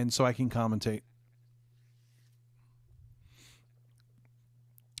so I can commentate.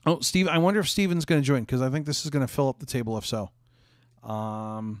 Oh, Steve, I wonder if Steven's going to join, because I think this is going to fill up the table if so. We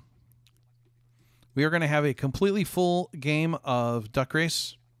are going to have a completely full game of Duck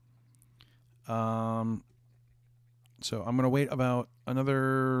Race. So I'm going to wait about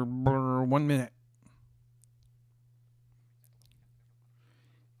another 1 minute.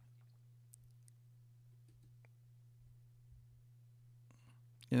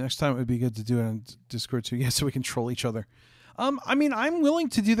 Yeah, next time it would be good to do it on Discord too. Yeah, so we can troll each other. I mean, I'm willing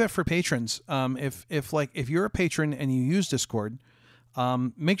to do that for patrons. If you're a patron and you use Discord,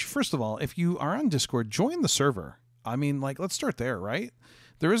 make sure, first of all, if you are on Discord, join the server. I mean, like, let's start there, right?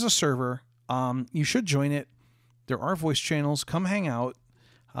 There is a server. You should join it. There are voice channels. Come hang out.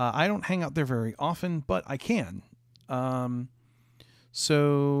 I don't hang out there very often, but I can.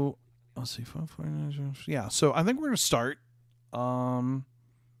 So let's see. Yeah. So I think we're going to start,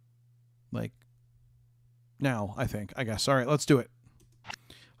 like now, I guess. All right, let's do it.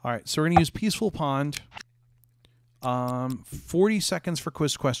 All right. So we're going to use Peaceful Pond. 40 seconds for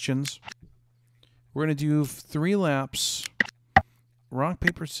quiz questions. We're going to do 3 laps. Rock,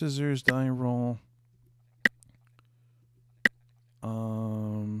 paper, scissors, die, roll.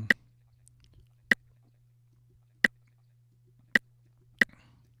 All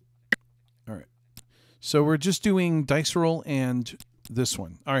right. So we're just doing dice roll and this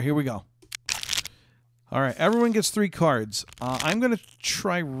one. All right, here we go. All right, everyone gets 3 cards. I'm going to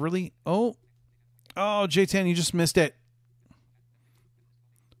try really... Oh, J10, you just missed it.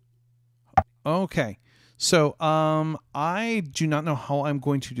 Okay. So, I do not know how I'm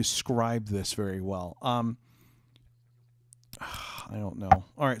going to describe this very well. I don't know.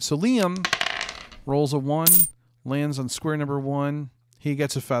 All right, so Liam rolls a 1, lands on square number 1. He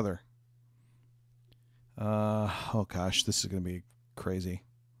gets a feather. Oh gosh, this is going to be crazy.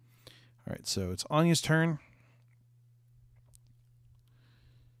 All right, so it's Anya's turn.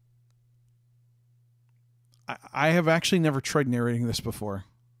 I have actually never tried narrating this before.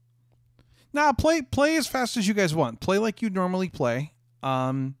 Nah, play as fast as you guys want. Play like you normally play.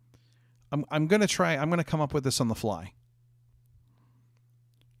 I'm gonna try. I'm gonna come up with this on the fly.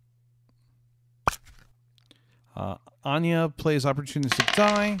 Anya plays opportunistic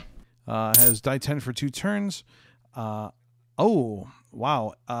die. Has die 10 for 2 turns. Oh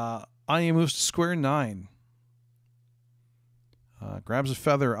wow. Anya moves to square 9. Grabs a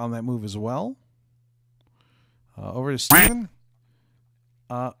feather on that move as well. Over to Steven.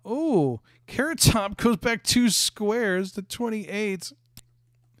 Carrot Top goes back 2 squares to 28.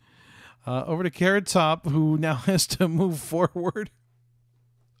 Over to Carrot Top, who now has to move forward.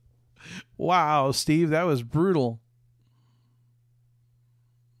 Wow, Steve, that was brutal.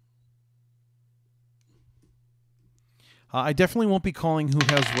 I definitely won't be calling who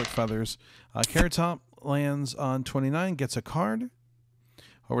has what feathers. Carrot Top lands on 29, gets a card.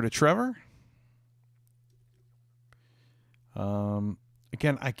 Over to Trevor.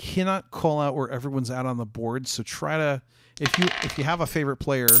 Again, I cannot call out where everyone's at on the board, so try to, if you have a favorite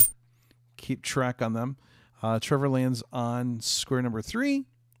player, keep track on them. Trevor lands on square number 3.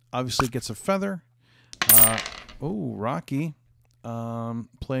 Obviously gets a feather. Rocky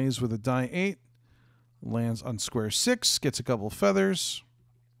plays with a die 8. Lands on square 6. Gets a couple feathers.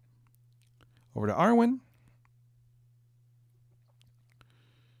 Over to Arwen.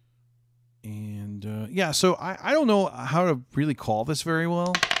 And yeah, so I don't know how to really call this very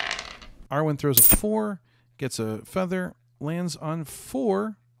well. Arwen throws a 4. Gets a feather. Lands on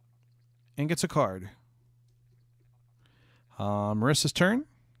 4. And gets a card. Marissa's turn.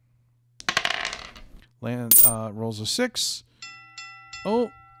 Rolls a 6.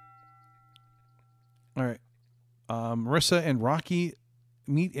 Oh. All right. Marissa and Rocky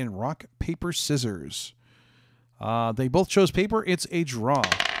meet in rock, paper, scissors. They both chose paper. It's a draw.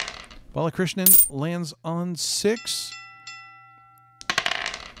 Balakrishnan lands on 6.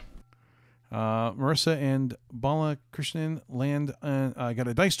 Marissa and Balakrishnan land on... got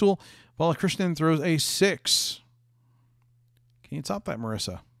a dice tool. Balakrishnan throws a 6. Can you top that,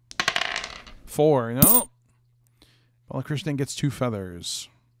 Marissa? 4. No. Balakrishnan gets 2 feathers.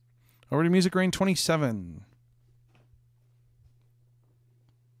 Over to Music Rain 27.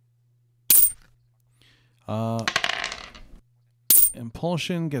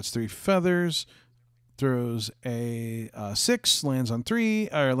 Impulsion gets 3 feathers. Throws a 6. Lands on 3.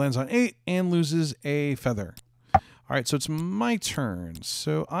 Or lands on 8. And loses a feather. All right, so it's my turn.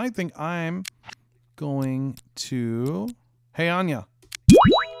 So I think I'm going to... Hey, Anya.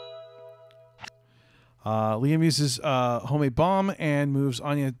 Liam uses homemade bomb and moves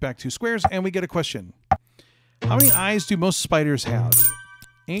Anya back 2 squares, and we get a question. How many eyes do most spiders have?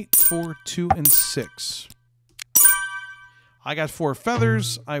 8, 4, 2, and 6. I got 4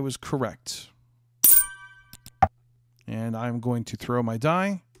 feathers. I was correct. And I'm going to throw my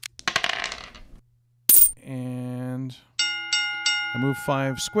die. And I move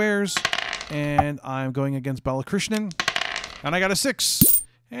 5 squares, and I'm going against Balakrishnan. And I got a 6.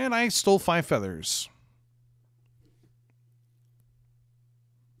 And I stole 5 feathers.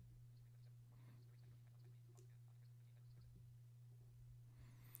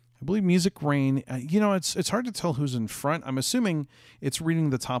 I believe Music Rain, you know, it's hard to tell who's in front. I'm assuming it's reading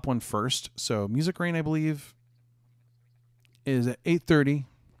the top one first. So Music Rain, I believe, is at 8:30.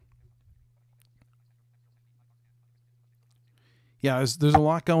 Yeah, there's a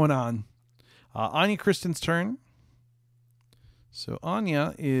lot going on. Anya Kristen's turn. So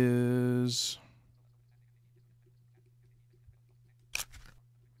Anya is...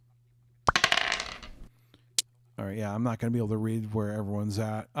 All right, yeah, I'm not going to be able to read where everyone's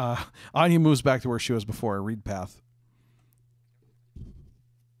at. Anya moves back to where she was before, a read path.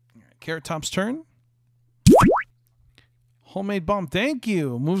 All right, Carrot Top's turn. Homemade bomb, thank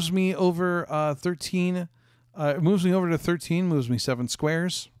you. Moves me over 13. Moves me over to 13, moves me 7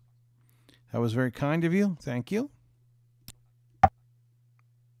 squares. That was very kind of you. Thank you.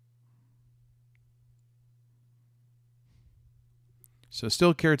 So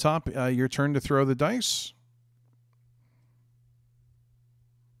still Carrot Top, your turn to throw the dice.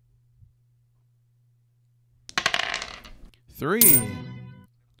 Three.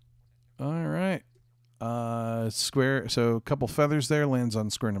 All right. Square. So a couple feathers there. Lands on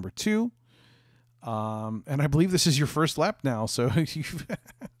square number 2. And I believe this is your first lap now. So you've...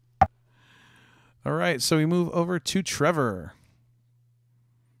 All right. So we move over to Trevor.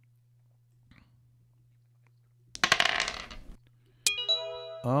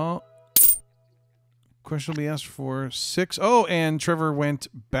 Oh. Question will be asked for 6. Oh, and Trevor went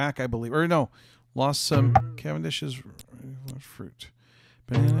back, I believe. Or no. Lost some Cavendish's fruit.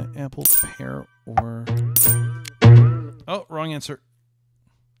 Banana, apple, pear, or... Oh, wrong answer.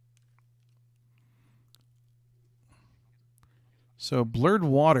 So, blurred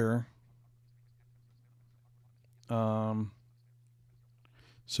water. So,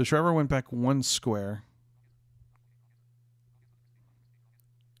 Trevor went back 1 square.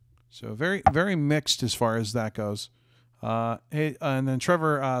 So, very, very mixed as far as that goes. Hey, and then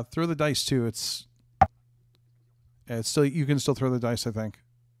Trevor, throw the dice too. It's still, you can still throw the dice, I think.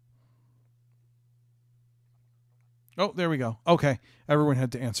 Oh, there we go. Okay, everyone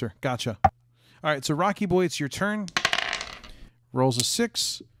had to answer. Gotcha. All right, so Rocky Boy, it's your turn. Rolls a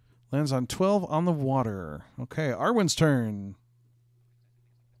 6, lands on 12 on the water. Okay, Arwen's turn.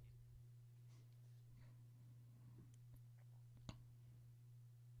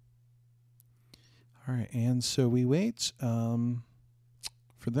 All right, and so we wait for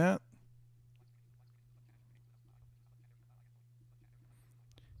that.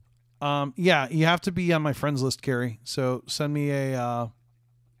 Yeah, you have to be on my friends list, Carrie. So send me a.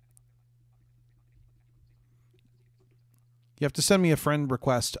 You have to send me a friend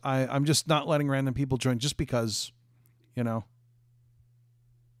request. I'm just not letting random people join just because, you know.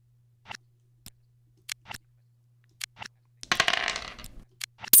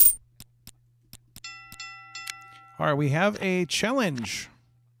 All right, we have a challenge.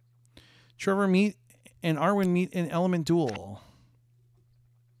 Trevor and Arwen meet in element duel.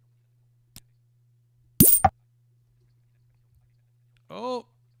 Oh,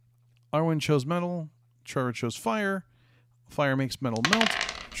 Arwen chose metal. Trevor chose fire. Fire makes metal melt.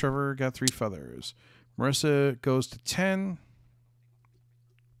 Trevor got 3 feathers. Marissa goes to 10.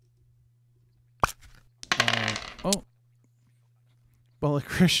 Well,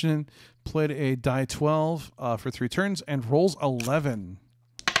 Christian played a die 12 for 3 turns and rolls 11.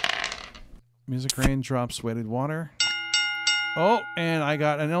 Music Rain drops weighted water. Oh, and I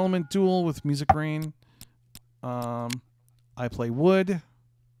got an element duel with Music Rain. I play wood.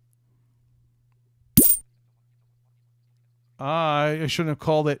 I shouldn't have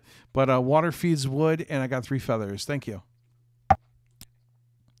called it, but water feeds wood, and I got 3 feathers. Thank you.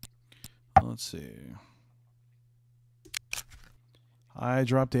 Let's see. I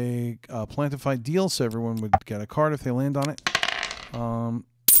dropped a plantified deal, so everyone would get a card if they land on it.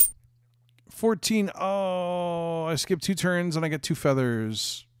 14. Oh, I skipped 2 turns, and I get 2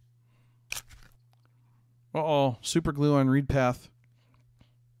 feathers. Uh-oh. Super glue on read path.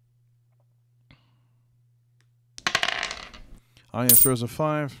 Anya throws a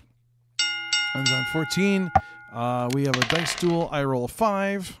 5. Ends on 14. We have a dice duel. I roll a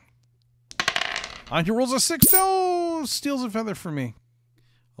 5. Anya rolls a 6. No! Steals a feather from me.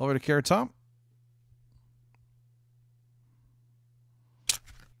 Over to Carrot Top.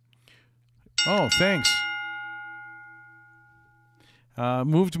 Oh, thanks.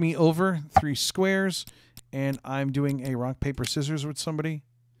 Moved me over 3 squares, and I'm doing a rock, paper, scissors with somebody.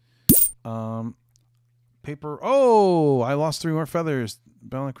 Paper. Oh, I lost 3 more feathers.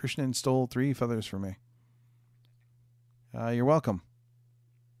 Bella Krishnan stole 3 feathers from me. You're welcome.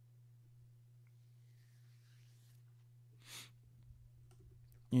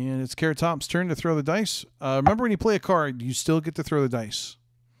 And it's Carrot Top's turn to throw the dice. Remember, when you play a card, you still get to throw the dice.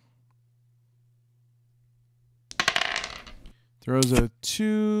 Throws a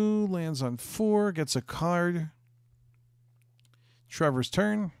 2, lands on 4, gets a card. Trevor's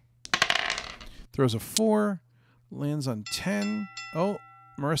turn. Throws a 4, lands on 10. Oh,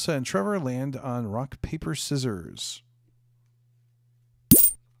 Marissa and Trevor land on rock, paper, scissors.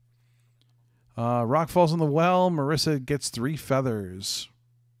 Rock falls in the well. Marissa gets 3 feathers.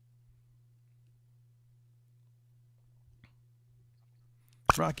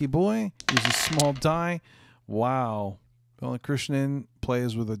 Rocky Boy uses small die. Wow. Bella Krishnan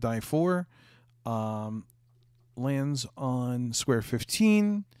plays with a die 4. Lands on square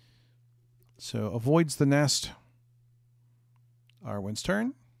 15. So avoids the nest. Arwen's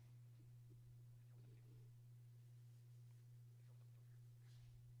turn.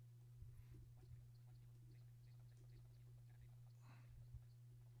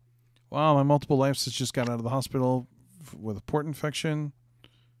 Wow, my multiple lives has just got out of the hospital with a port infection.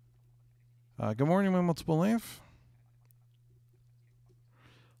 Good morning, my multiple life.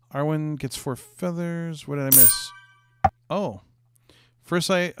 Arwen gets 4 feathers. What did I miss? Oh. First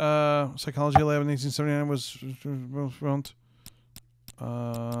psychology lab in 1879 was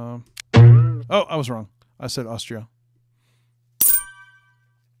oh, I was wrong. I said Austria.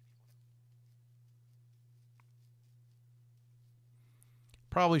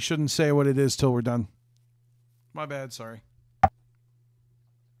 Probably shouldn't say what it is till we're done. My bad, sorry.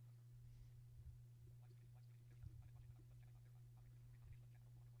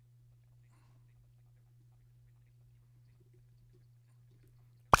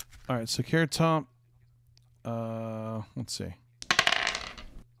 All right, so Carrot Top. Let's see.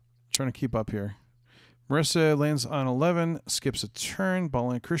 Trying to keep up here. Marissa lands on 11, skips a turn.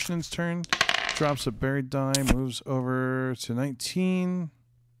 Ball and Krishnan's turn. Drops a buried die, moves over to 19.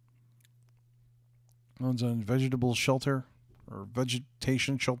 Lands on vegetable shelter or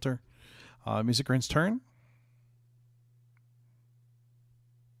vegetation shelter. Music Rain's turn.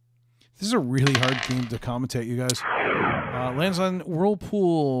 This is a really hard game to commentate, you guys. Lands on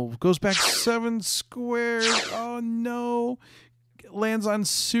Whirlpool. Goes back 7 squares. Oh, no. Lands on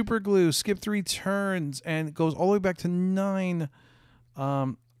Super Glue. Skip 3 turns. And goes all the way back to 9.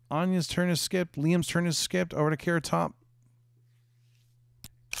 Anya's turn is skipped. Liam's turn is skipped. Over to Carrot Top.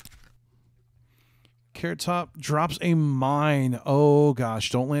 Carrot Top drops a mine. Oh gosh,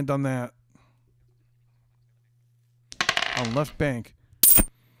 don't land on that. On left bank.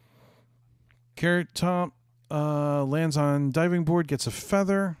 Carrot Top lands on diving board, gets a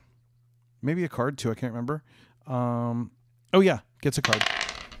feather. Maybe a card too, I can't remember. Oh yeah, gets a card.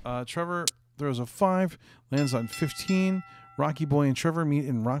 Trevor throws a 5, lands on 15. Rocky Boy and Trevor meet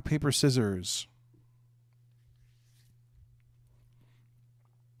in rock, paper, scissors.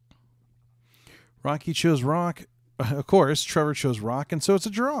 Rocky chose rock. Of course, Trevor chose rock, and so it's a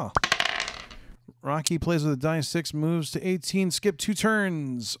draw. Rocky plays with a die 6, moves to 18, skip 2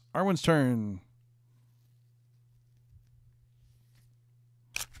 turns. Arwen's turn.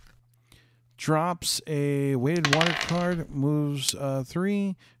 Drops a weighted water card, moves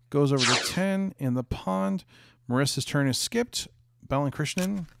 3, goes over to 10 in the pond. Marissa's turn is skipped.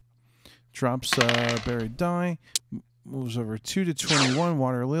 Balankrishnan drops a buried die, moves over 2 to 21.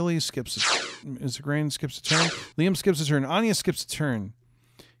 Water Lily skips a grain, skips a turn. Liam skips a turn. Anya skips a turn.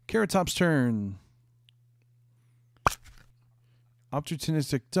 Carrot Top's turn.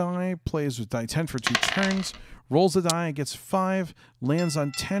 Opportunistic die, plays with die 10 for 2 turns. Rolls the die, gets 5, lands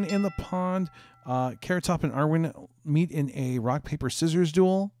on 10 in the pond. Carrot Top and Arwen meet in a rock, paper, scissors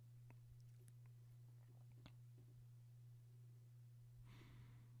duel.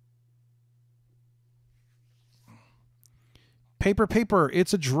 Paper, paper,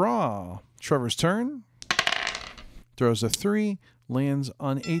 it's a draw. Trevor's turn. Throws a 3, lands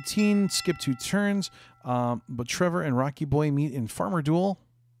on 18, skip 2 turns. But Trevor and Rocky Boy meet in farmer duel.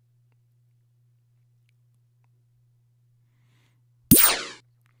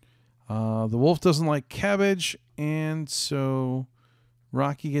 The wolf doesn't like cabbage, and so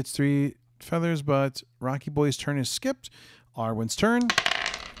Rocky gets 3 feathers, but Rocky Boy's turn is skipped. Arwen's turn.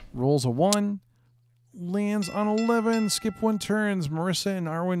 Rolls a 1. Lands on 11. Skip 1 turns. Marissa and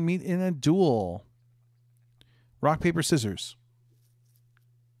Arwen meet in a duel. Rock, paper, scissors.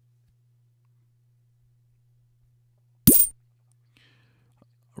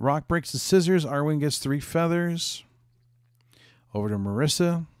 Rock breaks the scissors. Arwen gets 3 feathers. Over to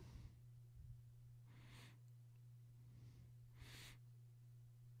Marissa.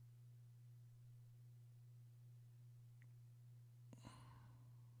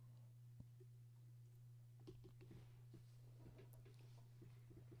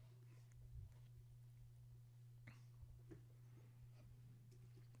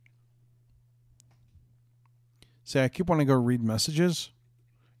 See, I keep wanting to go read messages.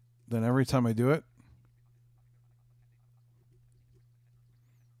 Then every time I do it,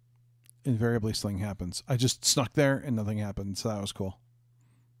 invariably something happens. I just snuck there and nothing happened, so that was cool.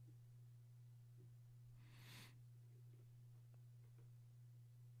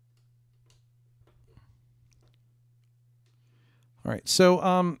 All right, so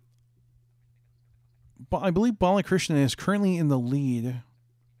I believe Balakrishnan is currently in the lead.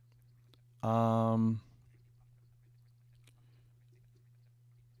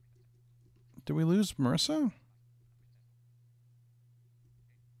 Did we lose Marissa?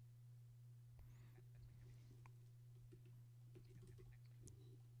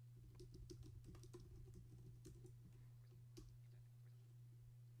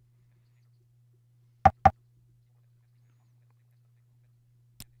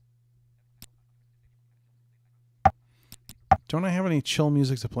 Don't I have any chill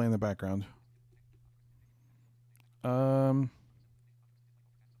music to play in the background?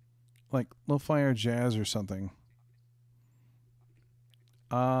 Like lo-fi or jazz or something.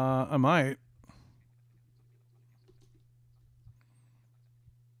 I might.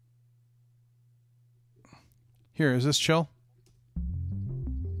 Here, is this chill?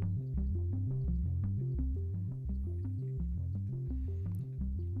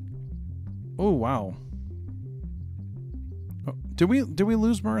 Oh, wow. Oh, did we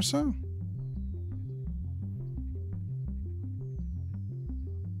lose Marissa?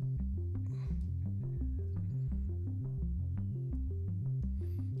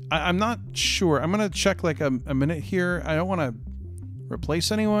 I'm not sure. I'm going to check like a minute here. I don't want to replace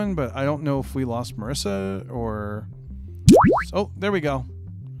anyone, but I don't know if we lost Marissa or... Oh, there we go.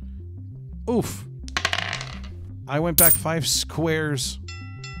 Oof. I went back 5 squares.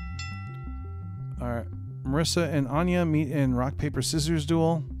 All right. Marissa and Anya meet in rock, paper, scissors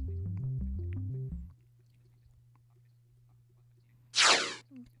duel.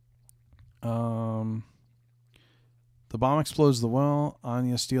 The bomb explodes the well.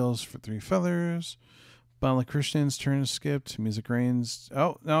 Anya steals for 3 feathers. Balakrishnan's turn is skipped. Music reigns.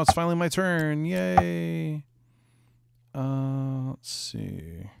 Oh, now it's finally my turn. Yay. Let's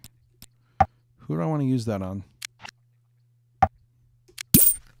see. Who do I want to use that on?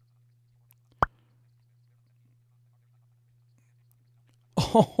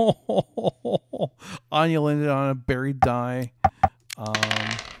 Oh, Anya landed on a buried die.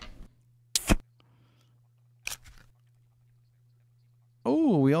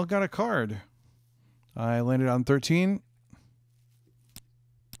 Oh, we all got a card. I landed on 13.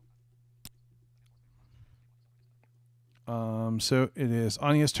 So it is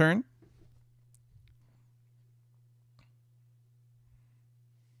Anya's turn.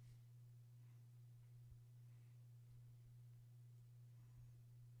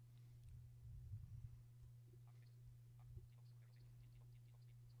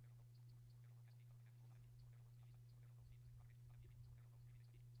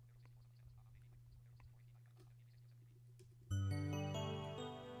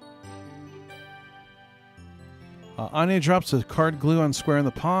 Anya drops a card glue on square in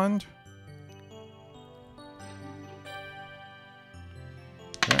the pond.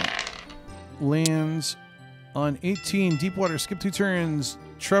 That lands on 18. Deep water. Skip 2 turns.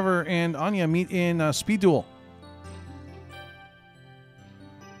 Trevor and Anya meet in speed duel.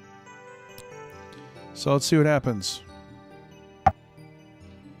 So let's see what happens.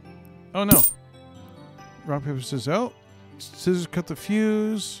 Oh no. Rock, paper, scissors. Oh. Scissors cut the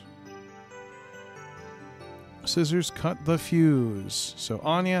fuse. Scissors cut the fuse. So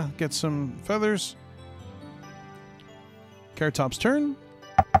Anya gets some feathers. Carrot Top's turn.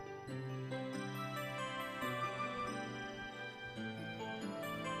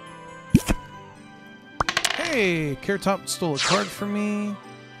 Hey! Carrot Top stole a card from me.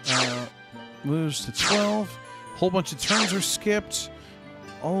 Moves to 12. Whole bunch of turns are skipped.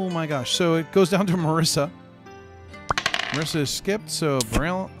 Oh my gosh. So it goes down to Marissa. Marissa is skipped, so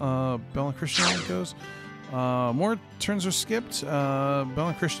Bella Christian goes. More turns are skipped. Bella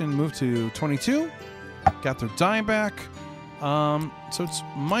and Christian moved to 22. Got their die back. So it's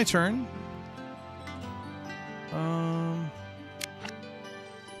my turn.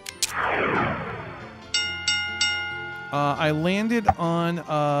 I landed on...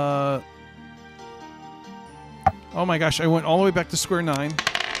 oh my gosh, I went all the way back to square 9.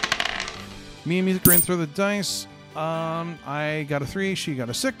 Me and Music ran through the dice. I got a 3, she got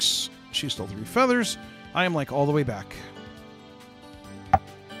a 6. She stole 3 feathers. I am like all the way back.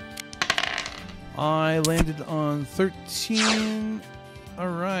 I landed on 13. All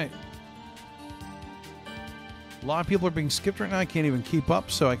right. A lot of people are being skipped right now. I can't even keep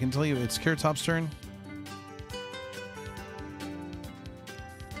up, so I can tell you it's Carrot Top's turn.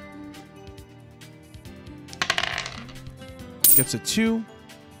 Gets a 2.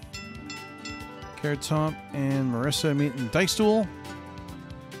 Carrot Top and Marissa meet in dice duel.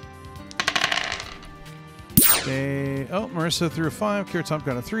 Marissa threw a 5. Carrot Top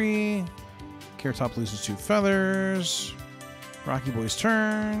got a 3. Carrot Top loses 2 feathers. Rocky Boy's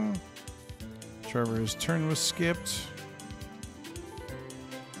turn. Trevor's turn was skipped.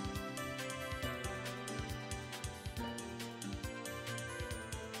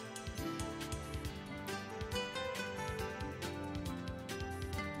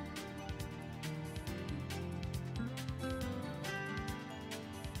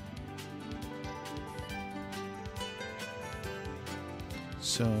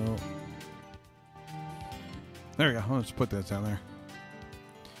 So, there we go. Let's put that down there.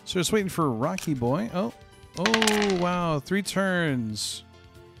 So just waiting for Rocky Boy. Oh, wow. 3 turns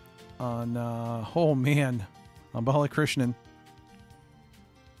on, oh man, on Balakrishnan.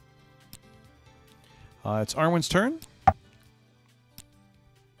 It's Arwen's turn.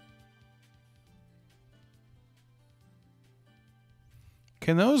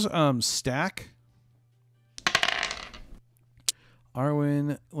 Can those, stack?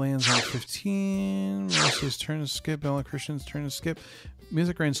 Arwen lands on 15. Marissa's turn to skip. Bella Christian's turn to skip.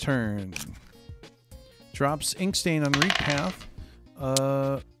 Music Rain's turn. Drops Ink Stain on Reap Path.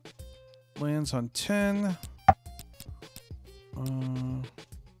 Lands on 10.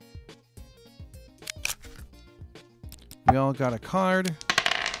 We all got a card.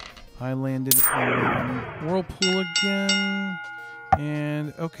 I landed on Whirlpool again.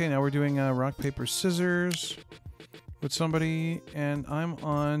 And okay, now we're doing rock, paper, scissors with somebody, and I'm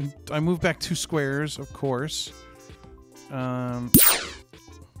on... I moved back 2 squares, of course. Rock,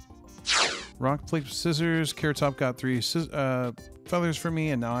 paper, scissors. Carrot Top got 3 feathers for me,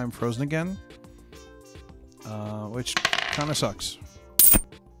 and now I'm frozen again. Which kind of sucks.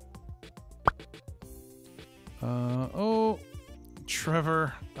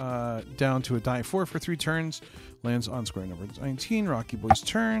 Trevor down to a die 4 for 3 turns. Lands on square number 19. Rocky Boy's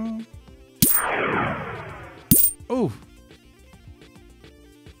turn. Oh,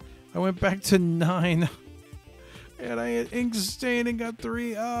 I went back to 9, and I had Ink Stain and got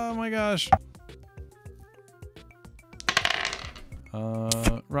 3. Oh my gosh.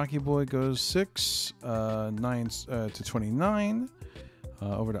 Rocky Boy goes 6, 9 to 29.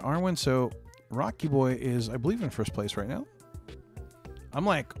 Over to Arwen. So Rocky Boy is, I believe, in first place right now. I'm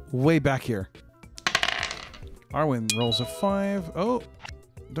like way back here. Arwen rolls a 5. Oh,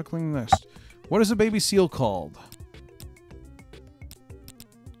 Duckling Nest. What is a baby seal called?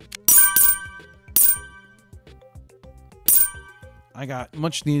 I got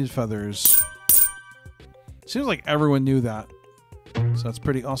much needed feathers. Seems like everyone knew that. So that's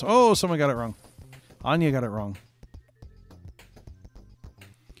pretty awesome. Oh, someone got it wrong. Anya got it wrong.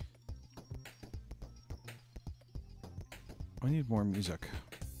 I need more music.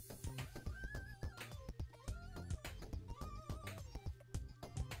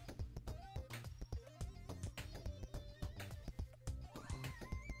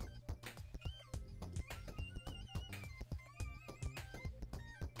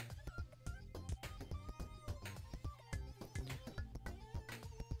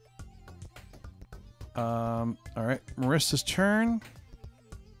 All right, Marissa's turn.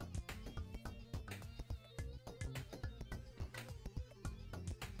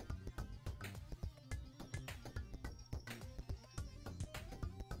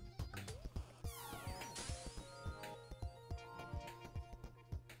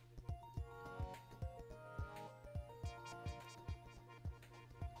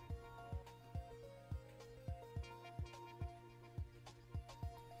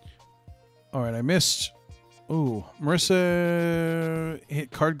 All right, I missed. Ooh, Marissa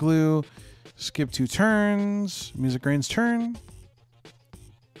hit card glue. Skip 2 turns. Music Rain's turn.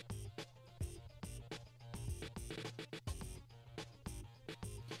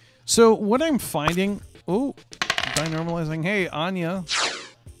 So what I'm finding... Oh, die normalizing. Hey, Anya.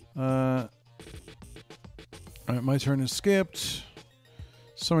 All right, my turn is skipped.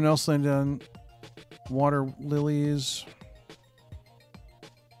 Someone else landed on water lilies.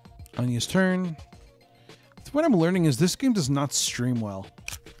 Anya's turn. What I'm learning is this game does not stream well.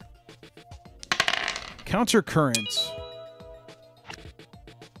 Counter current.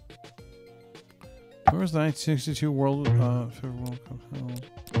 Where was the 1962 World Cup held?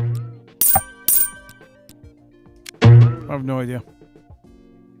 I have no idea.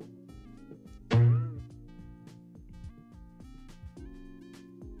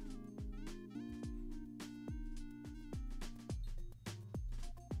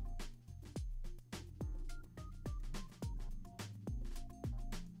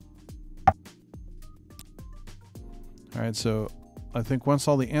 All right, so I think once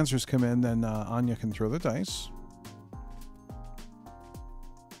all the answers come in, then Anya can throw the dice.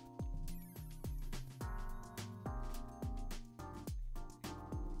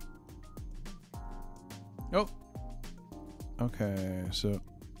 Oh. Okay, so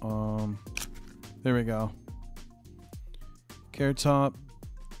there we go. Carrot Top,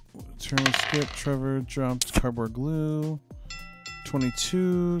 turn skip, Trevor dropped cardboard glue.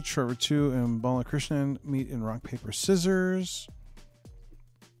 22, Trevor 2, and Balakrishnan meet in rock, paper, scissors.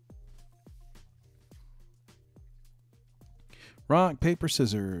 Rock, paper,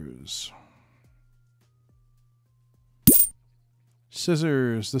 scissors.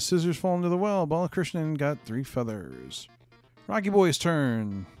 Scissors. The scissors fall into the well. Balakrishnan got 3 feathers. Rocky Boy's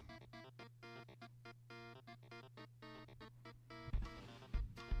turn.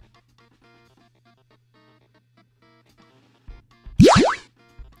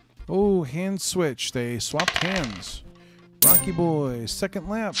 Oh, hand switch. They swapped hands. Rocky Boy, second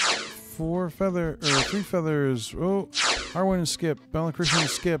lap. 3 feathers. Oh, Arwen is skipped. Balakrishnan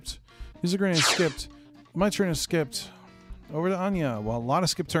is skipped. Music Rain is skipped. My turn is skipped. Over to Anya. Well, a lot of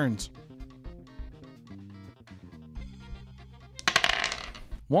skip turns.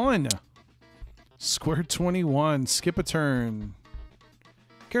 1. Square 21. Skip a turn.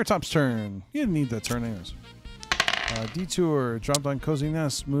 Carrot Top's turn. You didn't need that turn anyways. Detour, dropped on Cozy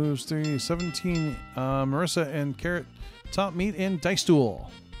Nest, moves 3, 17. Marissa and Carrot Top meet in Dice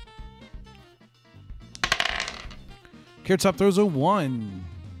Duel. Carrot Top throws a 1.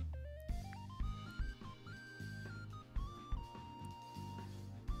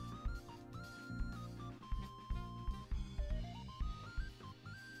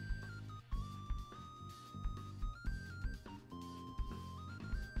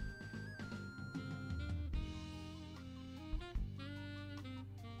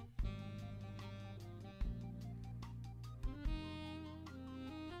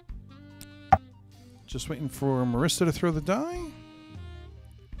 Just waiting for Marissa to throw the die.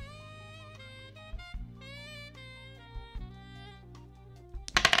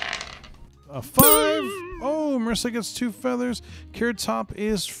 A 5. Oh, Marissa gets 2 feathers. Carrot Top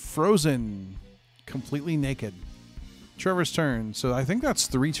is frozen. Completely naked. Trevor's turn. So I think that's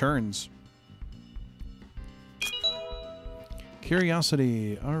 3 turns.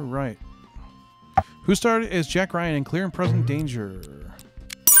 Curiosity. All right. Who started as Jack Ryan in Clear and Present Danger?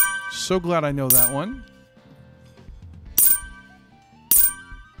 So glad I know that one.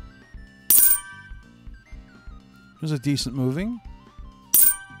 It was a decent movie.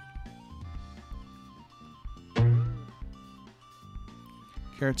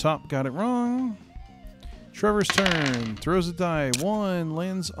 Carrot Top got it wrong. Trevor's turn. Throws a die. 1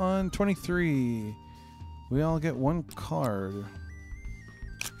 lands on 23. We all get 1 card.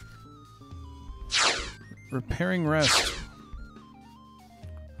 Repairing Rest.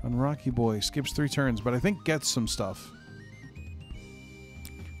 On Rocky Boy. Skips 3 turns, but I think gets some stuff.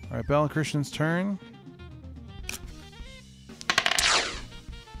 Alright, Balakrishnan's turn.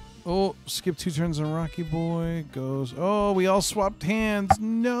 Oh, skip 2 turns on Rocky Boy. Goes. Oh, we all swapped hands.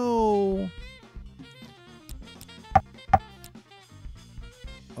 No.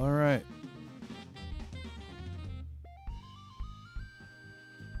 All right.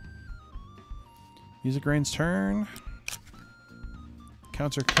 Music Rain's turn.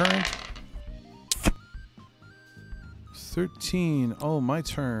 Counter Current. 13. Oh, my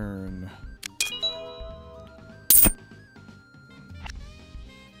turn.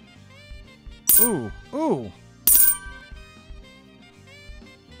 Ooh, ooh.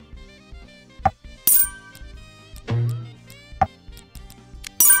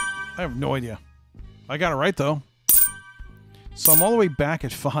 I have no idea. I got it right, though. So I'm all the way back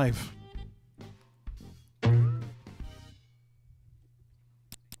at 5.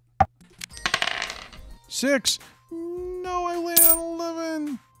 Six. No, I landed on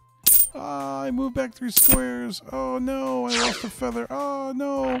 11. I moved back 3 squares. Oh, no. I lost a feather. Oh,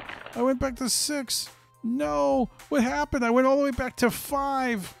 no. I went back to 6. No. What happened? I went all the way back to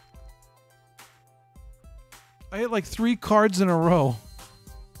 5. I hit like 3 cards in a row.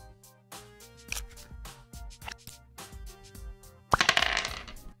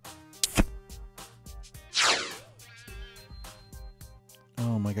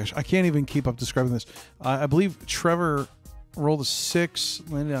 Oh my gosh. I can't even keep up describing this. I believe Trevor rolled a 6,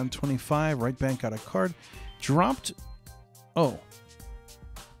 landed on 25. Right bank got a card. Dropped. Oh.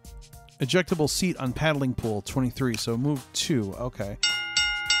 Ejectable seat on paddling pool, 23. So move 2. Okay.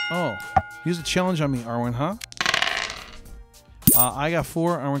 Oh. Use a challenge on me, Arwen, huh? I got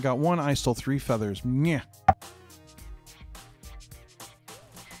 4. Arwen got 1. I stole 3 feathers. Meh.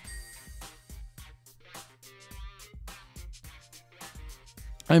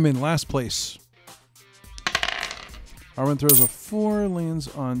 I'm in last place. Arwen throws a 4, lands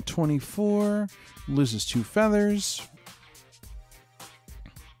on 24, loses 2 feathers.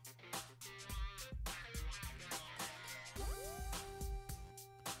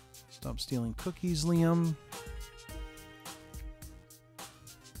 Stop stealing cookies, Liam.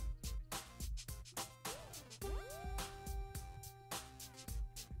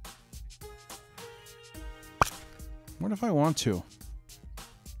 What if I want to?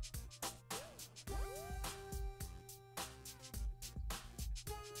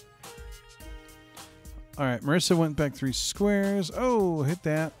 All right, Marissa went back 3 squares. Oh, hit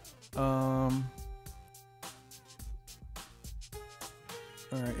that. All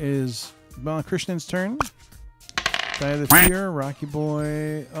right, it is Balakrishnan's turn. Die of the Fear, Rocky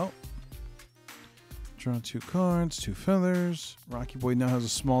Boy. Oh. Draw 2 cards, 2 feathers. Rocky Boy now has a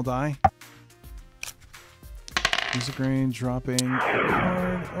small die. Music Rain dropping a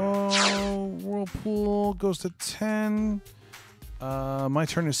card. Oh, Whirlpool goes to 10. My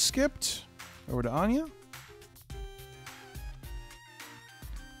turn is skipped. Over to Anya.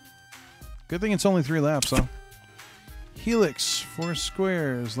 Good thing it's only 3 laps, huh? Helix, 4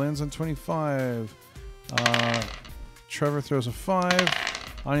 squares, lands on 25. Trevor throws a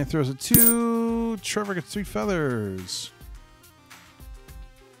 5. Anya throws a 2. Trevor gets 3 feathers.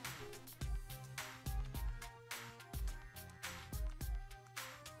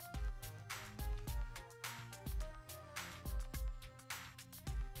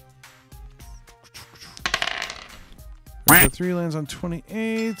 So 3 lands on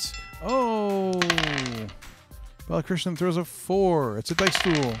 28. Oh! Balakrishan throws a 4. It's a dice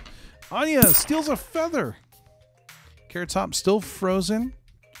duel. Anya steals a feather. Carrot Top still frozen.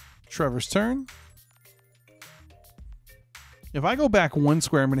 Trevor's turn. If I go back 1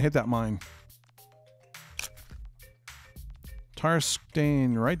 square, I'm going to hit that mine. Tar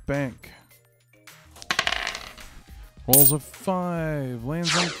Stain, right bank. Rolls a 5.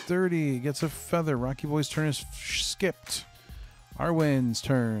 Lands on 30. Gets a feather. Rocky Boy's turn is skipped. Arwen's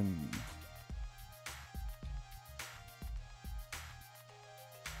turn.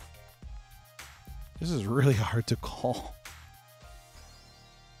 This is really hard to call.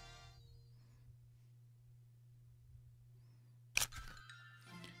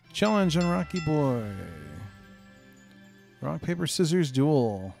 Challenge on Rocky Boy. Rock, paper, scissors,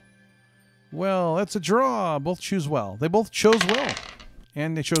 duel. Well, that's a draw. Both choose well. They both chose well.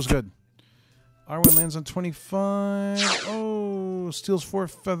 And they chose good. Arwen lands on 25. Oh, steals 4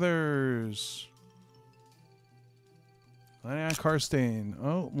 feathers. Carstain.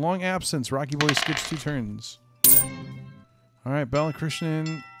 Oh, long absence. Rocky Boy skips 2 turns. All right,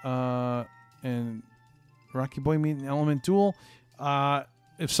 Balakrishnan and Rocky Boy meet an element duel.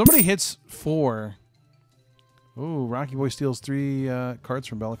 If somebody hits 4... Oh, Rocky Boy steals 3 cards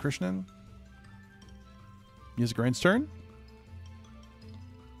from Balakrishnan. Use Grind's turn.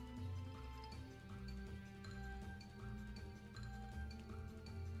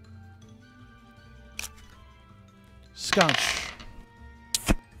 Scotch.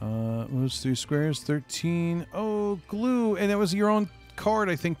 Moves 3 squares. 13. Oh, glue. And that was your own card,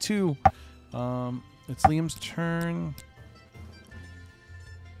 I think, too. It's Liam's turn.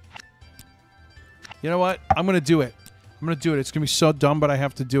 You know what? I'm going to do it. I'm going to do it. It's going to be so dumb, but I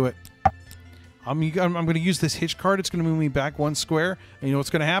have to do it. I'm going to use this hitch card. It's going to move me back 1 square. And you know what's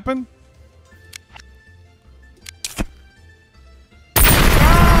going to happen?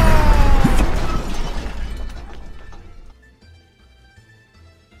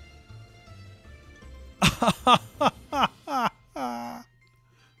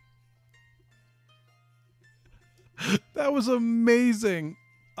 That was amazing.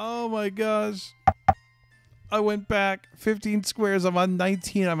 Oh my gosh. I went back 15 squares. I'm on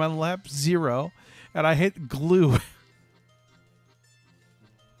 19. I'm on lap 0. And I hit glue.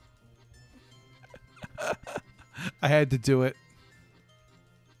 I had to do it.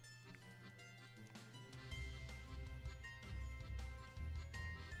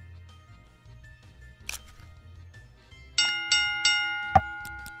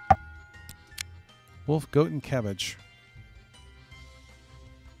 Wolf, goat, and cabbage.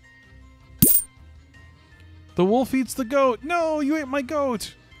 The wolf eats the goat. No, you ate my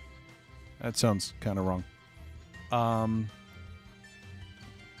goat. That sounds kind of wrong. All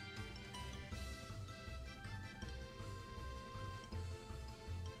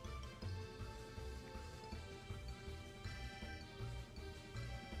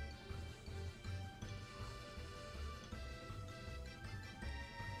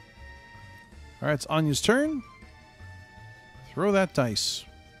right, it's Anya's turn. Throw that dice.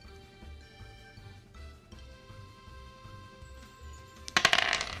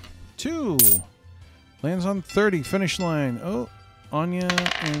 Two. Lands on 30. Finish line. Oh, Anya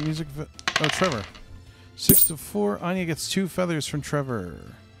and music. Oh, Trevor. 6 to 4. Anya gets 2 feathers from Trevor.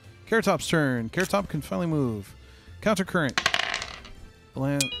 Carrot Top's turn. Carrot Top can finally move. Counter current.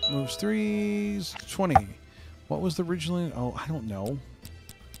 Land moves 3s. 20. What was the originally? Oh, I don't know.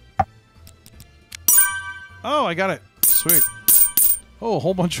 Oh, I got it. Sweet. Oh, a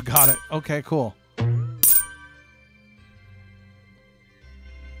whole bunch of got it. Okay, cool.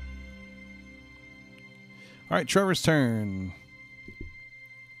 All right, Trevor's turn.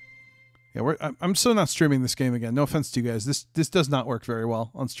 Yeah, I'm still not streaming this game again. No offense to you guys. This does not work very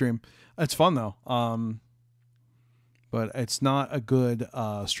well on stream. It's fun though. But it's not a good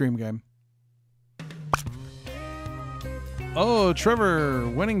stream game. Oh, Trevor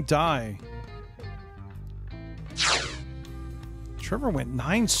winning die. Trevor went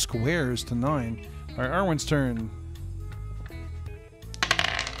 9 squares to 9. All right, Arwen's turn.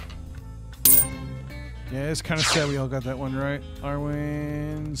 Yeah, it's kind of sad we all got that one right.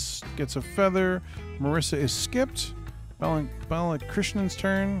 Arwen gets a feather. Marissa is skipped. Krishnan's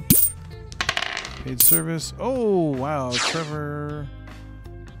turn. Paid service. Oh, wow. Trevor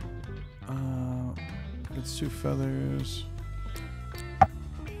gets 2 feathers.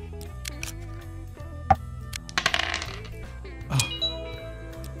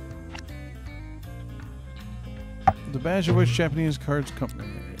 The badge of which Japanese cards company?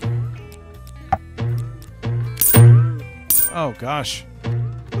 Oh gosh,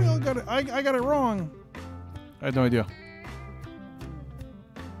 we all got it. I got it wrong. I had no idea.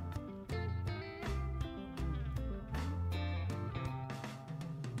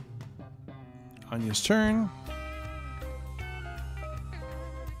 Anya's turn.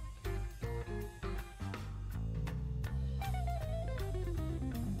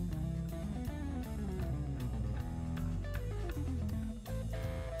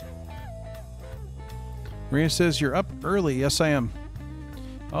 Maria says, you're up early. Yes, I am.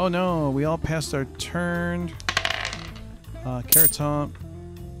 Oh, no. We all passed our turn. Carrot Top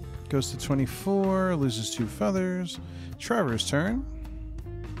goes to 24. Loses 2 feathers. Trevor's turn.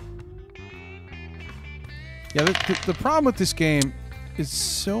 Yeah, the problem with this game is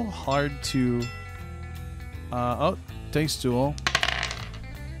so hard to... oh, dice duel.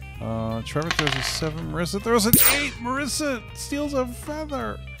 Trevor throws a 7. Marissa throws an 8. Marissa steals a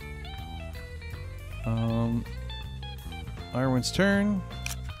feather. Irwin's turn.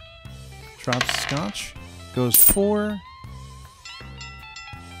 Drops scotch. Goes 4.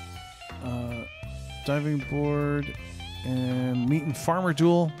 Diving board and meat and farmer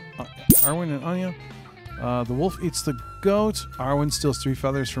duel. Arwen and Anya. The wolf eats the goat. Arwen steals 3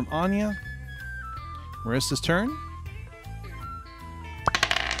 feathers from Anya. Marissa's turn.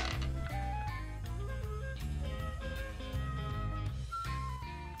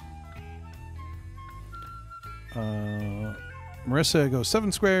 Marissa goes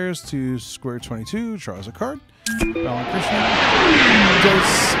 7 squares to square 22, draws a card. Bella Krishna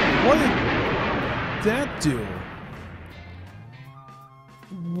does... What did that do?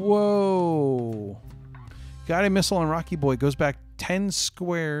 Whoa. Guided Missile on Rocky Boy goes back 10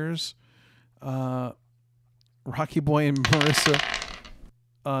 squares. Rocky Boy and Marissa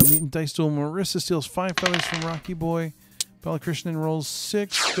meet in dice duel. Marissa steals 5 feathers from Rocky Boy. Bella Krishnan rolls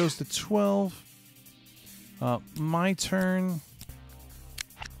 6, goes to 12. My turn.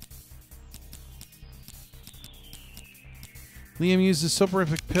 Liam uses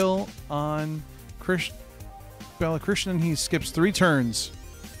soporific pill on Bella Krishnan. He skips 3 turns.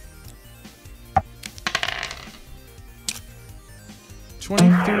 23.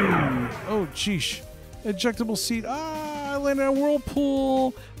 Oh, jeesh. Ejectable seat. I landed in a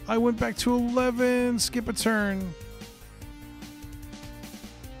whirlpool. I went back to 11. Skip a turn.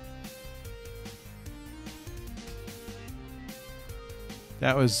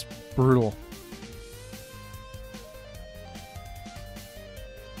 That was brutal.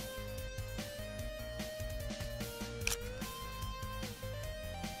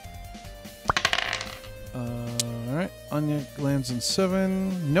 All right, Anya lands in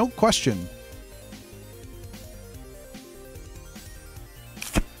 7. No question.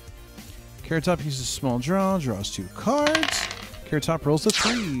 Carrot Top uses small draw, draws 2 cards. Carrot Top rolls a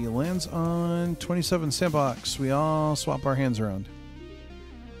 3, lands on 27 sandbox. We all swap our hands around.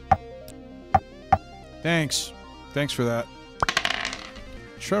 Thanks. Thanks for that.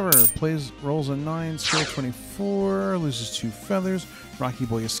 Trevor rolls a 9, square 24, loses 2 feathers. Rocky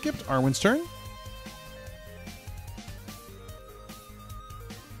Boy is skipped. Arwen's turn.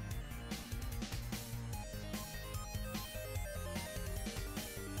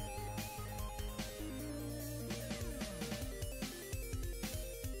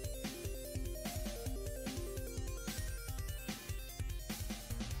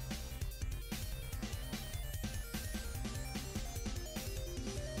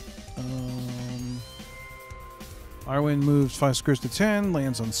 Arwen moves 5 squares to 10,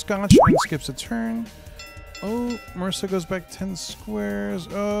 lands on scotch, and skips a turn. Oh, Marissa goes back 10 squares.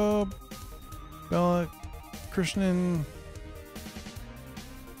 Oh, Bella Krishnan.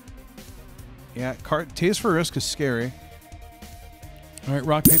 Yeah, Taste for Risk is scary. All right,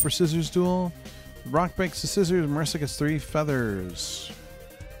 rock, paper, scissors duel. Rock breaks the scissors. Marissa gets 3 feathers.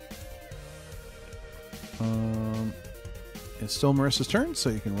 It's still Marissa's turn, so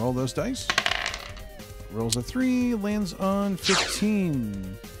you can roll those dice. Rolls a 3, lands on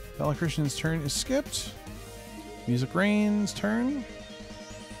 15. Bella Krishnan's turn is skipped. Music Rain's turn.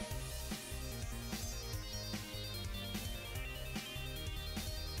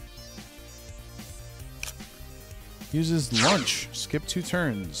 Uses lunch. Skip 2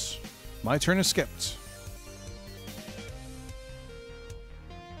 turns. My turn is skipped.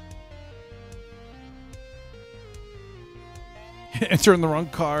 Enter in the wrong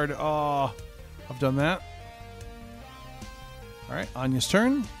card. Oh, I've done that. All right, Anya's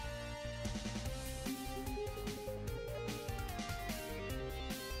turn.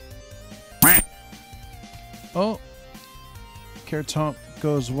 Oh, Carrot Top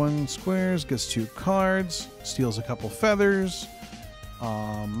goes 1 squares, gets 2 cards, steals a couple feathers.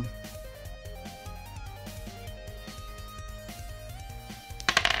 Anya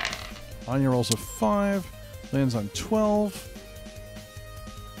rolls a 5, lands on 12.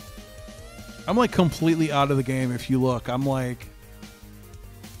 I'm like completely out of the game if you look. I'm like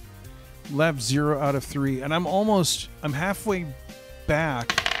left 0 out of 3, and I'm halfway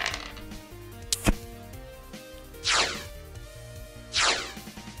back.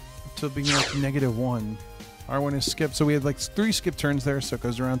 To being like -1. R1 is skipped, so we had like 3 skip turns there, so it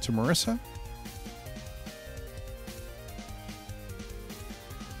goes around to Marissa.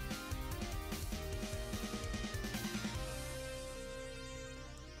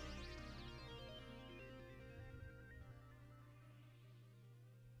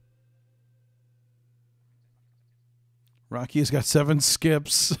 Rocky has got 7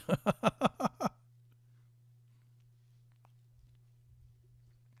 skips.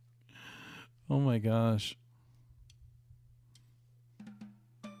 Oh my gosh.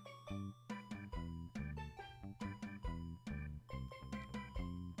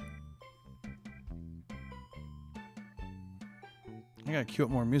 I gotta cue up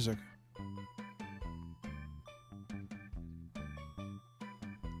more music.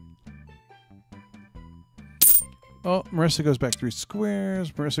 Oh, Marissa goes back 3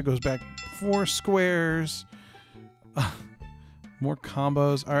 squares. Marissa goes back 4 squares. More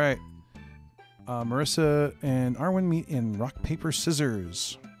combos. All right. Marissa and Arwen meet in rock, paper,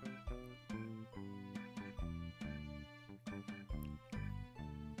 scissors.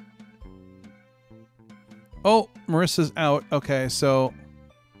 Oh, Marissa's out. Okay, so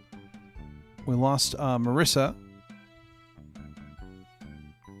we lost Marissa.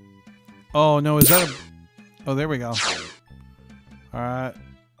 Oh no, is that a... Oh, there we go. All right,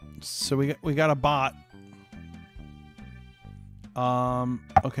 so we got a bot.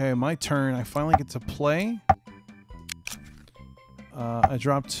 Okay, my turn. I finally get to play. I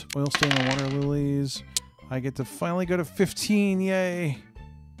dropped oil stain on water lilies. I get to finally go to 15. Yay!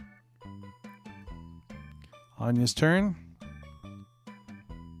 Anya's turn.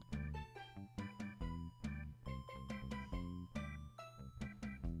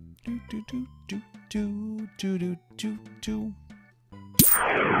 Do do do do do do do do do.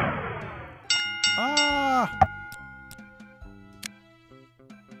 Ah!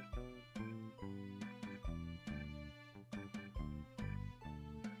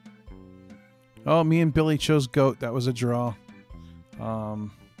 Oh, me and Billy chose goat. That was a draw.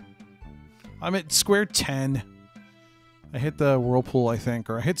 I'm at square 10. I hit the whirlpool, I think,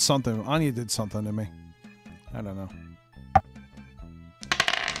 or I hit something. Anya did something to me. I don't know.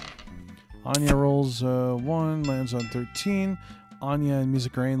 Anya rolls 1, lands on 13. Anya and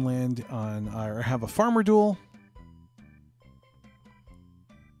Music Rain land on, or have a farmer duel.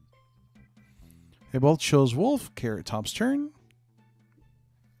 They both chose wolf. Carrot Top's turn.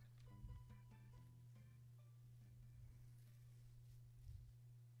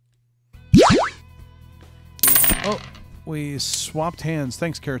 Oh, we swapped hands.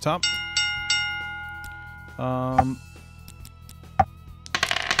 Thanks, Carrot Top.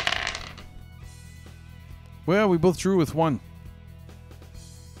 Well, we both drew with 1.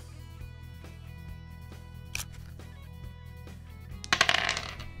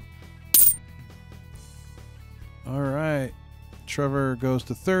 All right. Trevor goes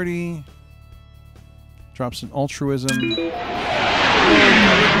to 30. Drops an altruism.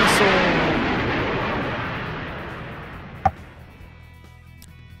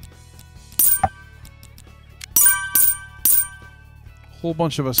 whole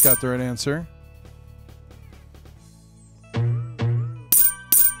bunch of us got the right answer.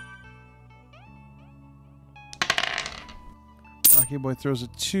 Rocky Boy throws a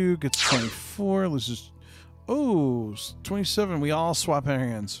 2, gets 24, loses... Oh, 27. We all swap our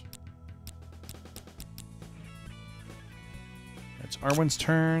hands. It's Arwen's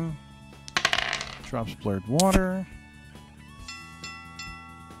turn. Drops Blurred Water.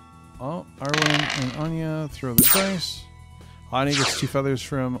 Oh, Arwen and Anya throw the dice. Anya gets 2 feathers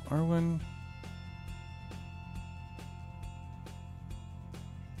from Arwen.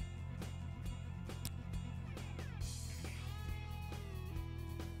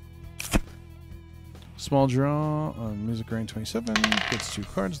 Small draw on Music Rain 27. Gets 2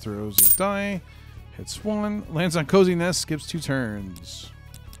 cards, throws a die. Hits 1. Lands on Cozy Nest, skips 2 turns.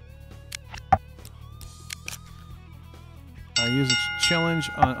 I use a challenge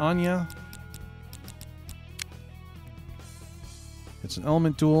on Anya. It's an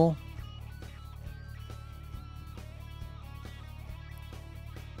element duel.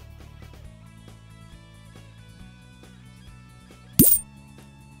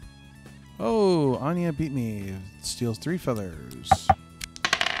 Oh, Anya beat me. Steals 3 feathers.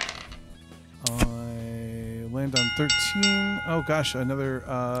 I land on 13. Oh gosh,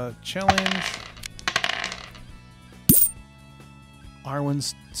 another challenge.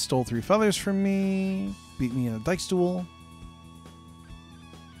 Arwen stole 3 feathers from me. Beat me in a dice duel.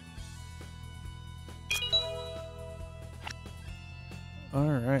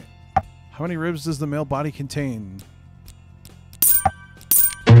 Alright. How many ribs does the male body contain?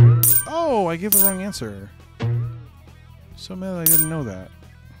 Oh, I gave the wrong answer. So mad I didn't know that.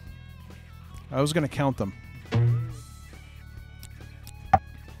 I was going to count them.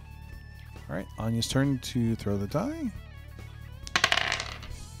 Alright, Anya's turn to throw the die.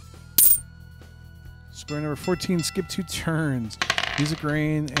 Square number 14, skip 2 turns. Music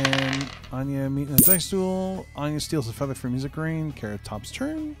Rain and Anya meet in a dice duel. Anya steals a feather from Music Rain. Carrot Top's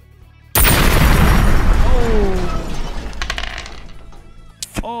turn. Oh!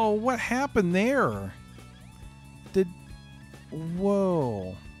 Oh, what happened there?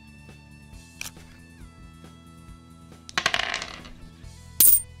 Whoa.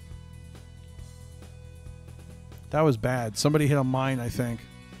 That was bad. Somebody hit a mine, I think.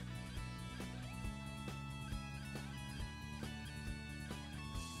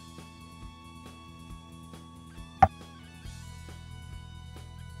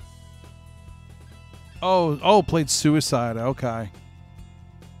 Oh, played suicide. Okay.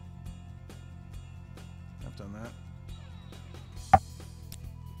 I've done that. All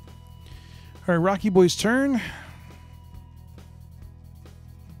right, Rocky Boy's turn.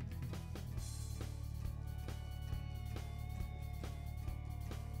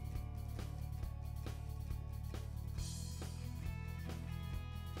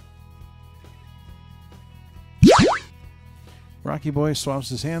 Rocky Boy swaps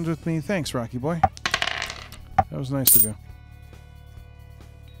his hands with me. Thanks, Rocky Boy. That was nice of you.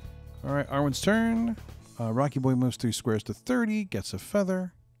 All right, Arwen's turn. Rocky Boy moves 3 squares to 30, gets a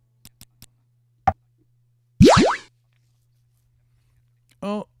feather.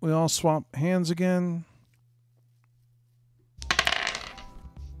 Oh, we all swap hands again.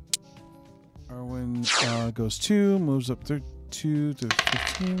 Arwen goes 2, moves up 2 to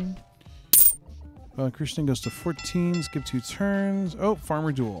 15. Christian goes to 14, skip 2 turns. Oh,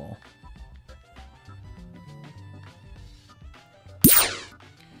 Farmer Duel.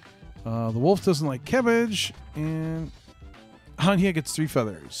 The wolf doesn't like cabbage, and Anya gets 3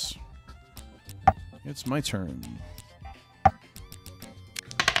 feathers. It's my turn.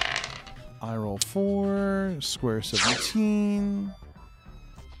 I roll 4, square 17.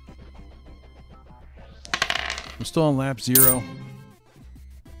 I'm still on lap 0.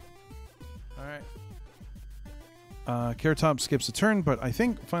 Alright. Carrot Top skips a turn, but I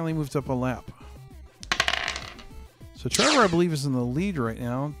think finally moved up a lap. So Trevor, I believe, is in the lead right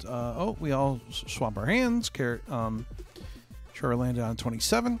now. Oh, we all swap our hands. Trevor landed on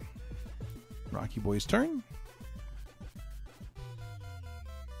 27. Rocky Boy's turn.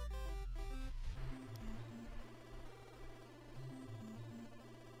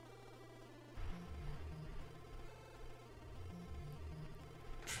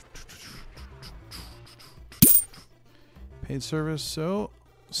 Paid service. So,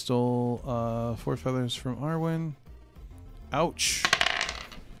 stole 4 feathers from Arwen. Ouch.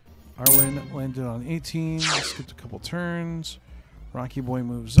 Arwen landed on 18. Skipped a couple turns. Rocky Boy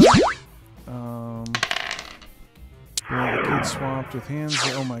moves up. Billy the Kid swapped with hands.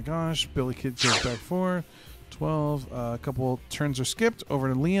 Oh my gosh. Billy Kid goes back 4. 12. A couple turns are skipped. Over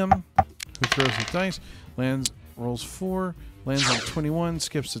to Liam, who throws the dice. Lands, rolls 4. Lands on 21.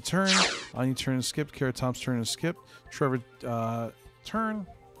 Skips a turn. Anya turn is skipped. Carrot Top's turn is skipped. Trevor turn.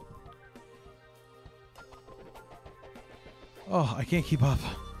 Oh, I can't keep up.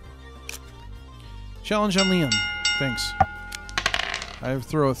 Challenge on Liam. Thanks. I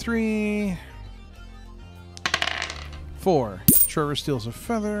throw a 3. 4. Trevor steals a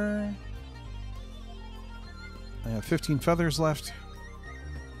feather. I have 15 feathers left.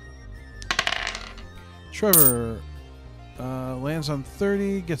 Trevor lands on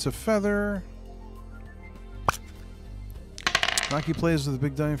 30, gets a feather. Rocky plays with a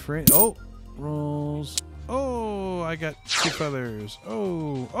big die for 8. Oh, rolls. Oh, I got 2 feathers.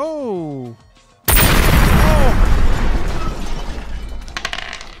 Oh, oh, oh!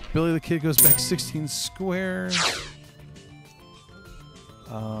 Billy the Kid goes back 16 squares.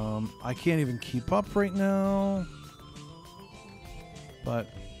 I can't even keep up right now. But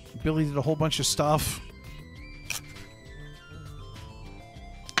Billy did a whole bunch of stuff.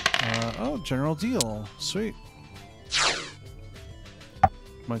 Oh, general deal. Sweet.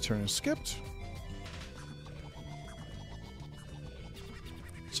 My turn is skipped.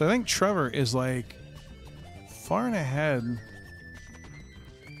 So I think Trevor is like far and ahead.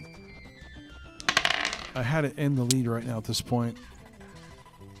 I had it in the lead right now at this point.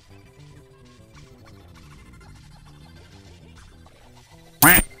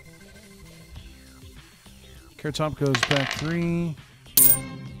 Carrot Top goes back 3.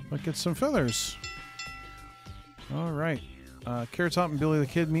 But get some feathers. All right. Carrot Top and Billy the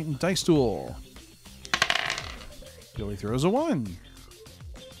Kid meet in dice duel. Billy throws a 1.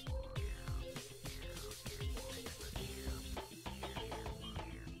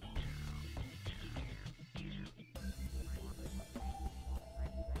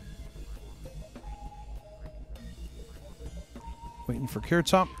 Waiting for Carrot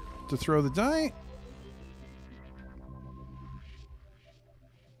Top to throw the die.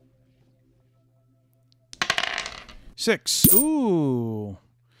 6. Ooh.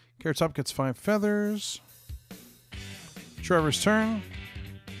 Carrot Top gets 5 feathers. Trevor's turn.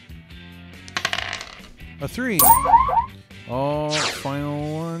 A 3. Oh,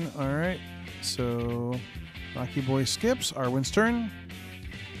 final one. All right. So, Rocky Boy skips. Arwen's turn.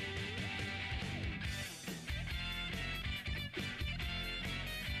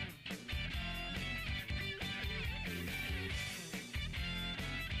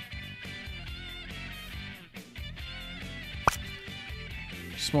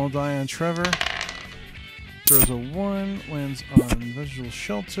 Small die on Trevor. Throws a 1. Lands on Vegetable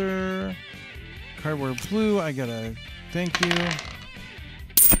Shelter. Cardboard Blue. I got a thank you.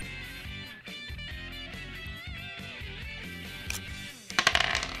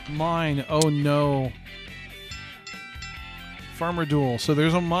 Mine. Oh no. Farmer Duel. So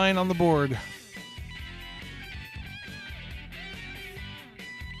there's a mine on the board.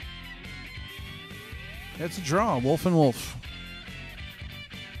 It's a draw. Wolf and Wolf.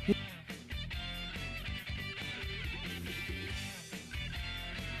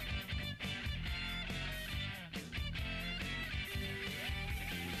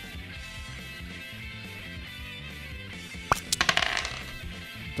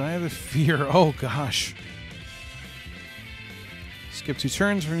 Die of the Fear. Oh, gosh. Skip 2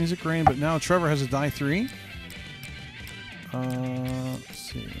 turns for Music Rain, but now Trevor has a die 3. Let's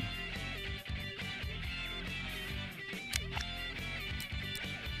see.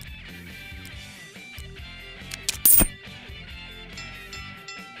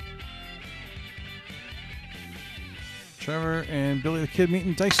 Trevor and Billy the Kid meet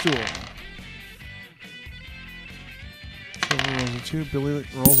in Dice Duel. Trevor rolls a 2. Billy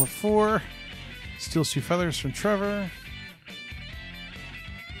rolls a 4. Steals 2 feathers from Trevor.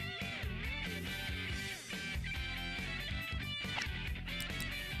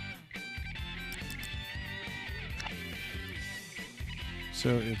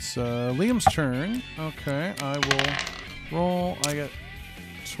 So it's Liam's turn. Okay, I will roll. I got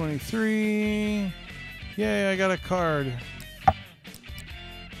 23. Yay, I got a card.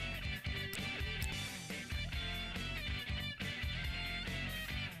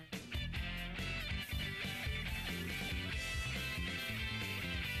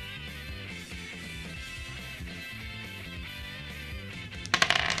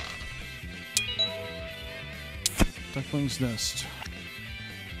 Duckling's Nest.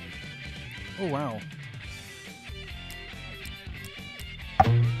 Oh, wow.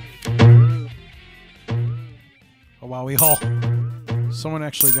 Oh, wow, we all. Someone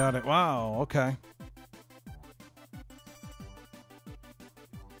actually got it. Wow, okay.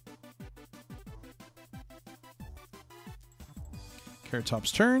 Carrot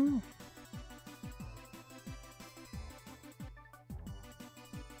Top's turn.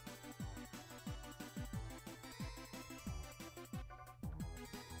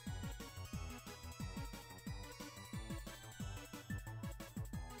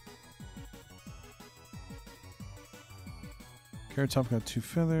 Carrot Top got 2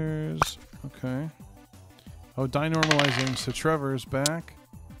 feathers. Okay. Oh, die normalizing. So Trevor's back.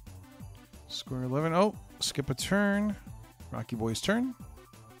 Square 11. Oh, skip a turn. Rocky Boy's turn.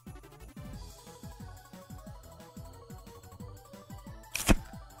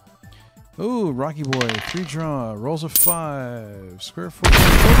 Ooh, Rocky Boy. 3 draw. Rolls a 5. Square 4.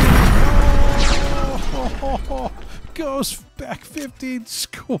 Oh, goes back 15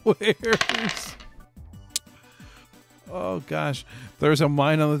 squares. Oh, gosh. There's a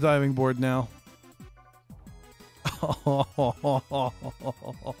mine on the diving board now.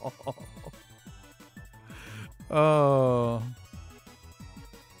 Oh.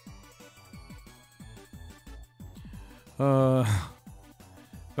 Bella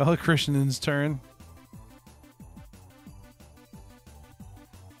Christensen's turn.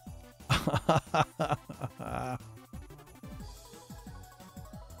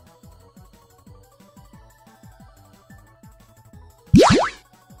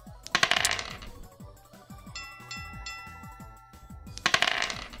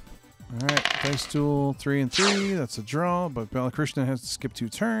 Alright, Dice Duel 3 and 3. That's a draw, but Balakrishna has to skip 2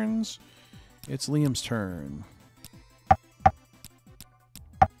 turns. It's Liam's turn.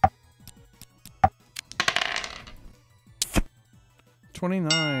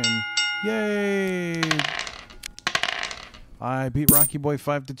 $29. Yay! I beat Rocky Boy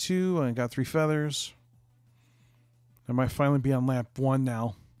 5-2 and I got 3 feathers. I might finally be on lap 1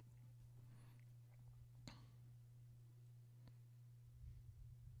 now.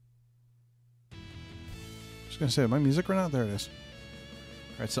 Gonna say, my music run out? There it is.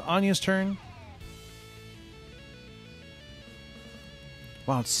 Alright, so Anya's turn.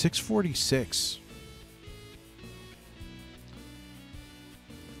 Wow, it's 6:46.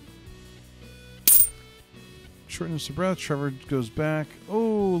 shortness of breath. Trevor goes back.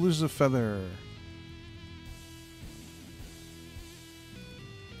 Oh, loses a feather.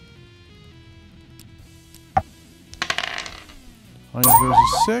 Anya throws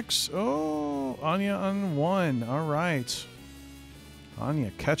a 6. Oh, Anya on 1. All right.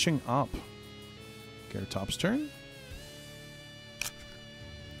 Anya catching up. Carrot Top's turn.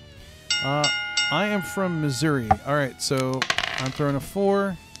 I am from Missouri. All right, so I'm throwing a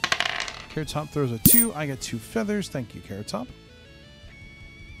 4. Carrot Top throws a 2. I get 2 feathers. Thank you, Carrot Top.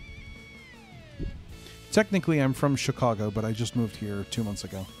 Technically, I'm from Chicago, but I just moved here 2 months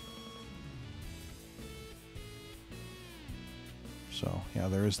ago. So, yeah,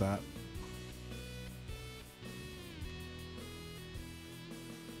 there is that.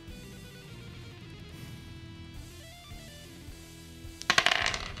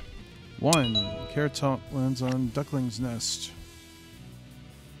 One. Carrot Top lands on Duckling's Nest.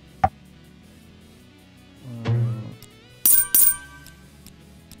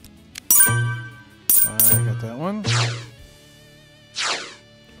 I got that one.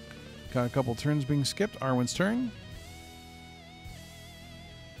 Got a couple turns being skipped. Arwen's turn.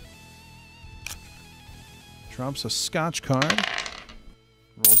 Drops a Scotch card.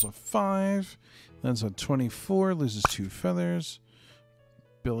 Rolls a 5. Lands on 24. Loses 2 feathers.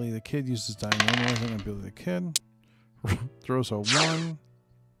 Billy the Kid uses die normalizing on Billy the Kid. Throws a 1.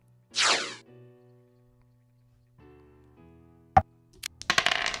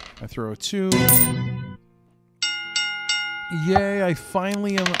 I throw a 2. Yay, I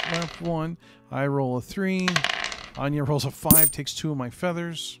finally am at left 1. I roll a 3. Anya rolls a 5, takes 2 of my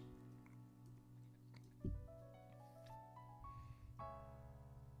feathers.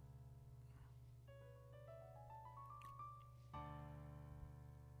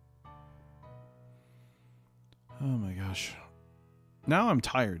 Oh my gosh. Now I'm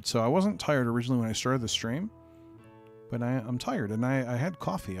tired. So I wasn't tired originally when I started the stream, but I'm tired, and I had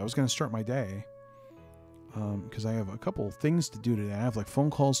coffee. I was going to start my day because I have a couple things to do today. I have like phone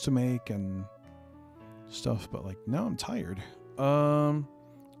calls to make and stuff, but like now I'm tired.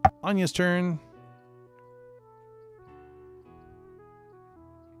 Anya's turn.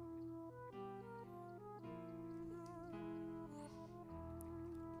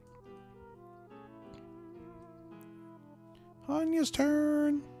 Anya's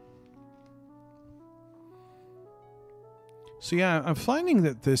turn. So yeah, I'm finding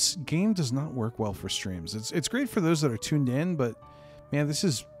that this game does not work well for streams. It's great for those that are tuned in, but man, this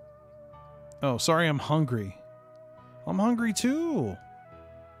is... Oh, sorry, I'm hungry. I'm hungry too.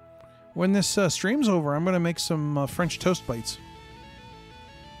 When this stream's over, I'm going to make some French toast bites.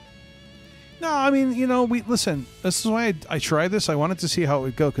 No, I mean, you know, listen, this is why I tried this. I wanted to see how it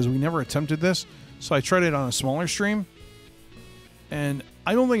would go because we never attempted this. So I tried it on a smaller stream. And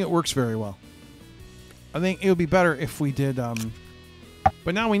I don't think it works very well. I think it would be better if we did,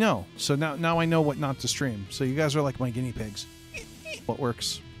 but now we know. So now I know what not to stream. So you guys are like my guinea pigs. What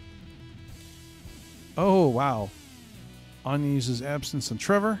works? Oh, wow. Anya uses Absence on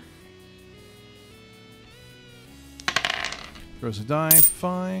Trevor. Throws a die.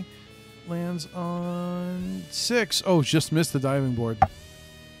 5. Lands on 6. Oh, just missed the diving board.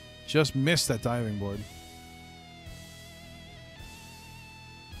 Just missed that diving board.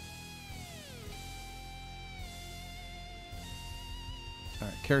 All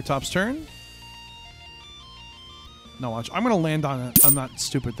right, Carrot Top's turn. No, watch. I'm going to land on that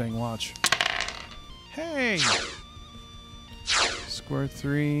stupid thing. Watch. Hey! Square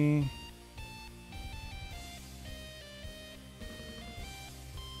 3.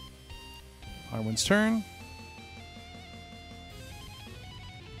 Arwen's turn.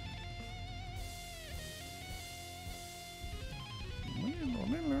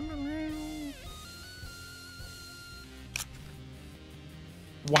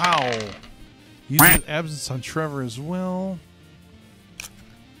 Wow. Uses Absence on Trevor as well.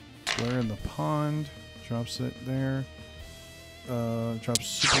 Square in the pond. Drops it there. Drops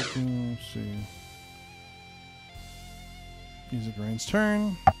super. Let's see. Music Rain's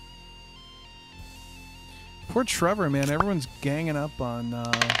turn. Poor Trevor, man. Everyone's ganging up on.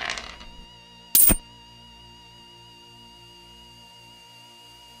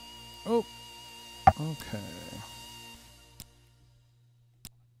 Oh. Okay.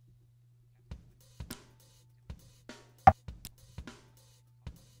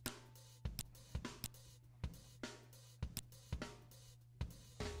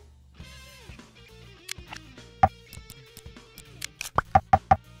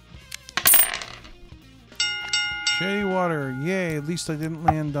 Shady water. Yay, at least I didn't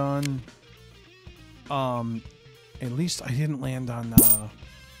land on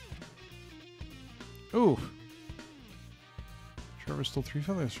ooh. Trevor stole 3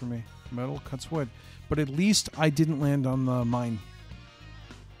 feathers from me. Metal cuts wood. But at least I didn't land on the mine.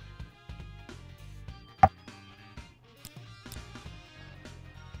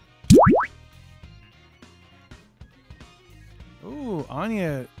 Ooh,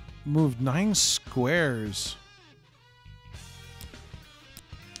 Anya moved 9 squares.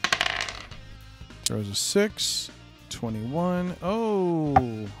 Throws a 6. 21.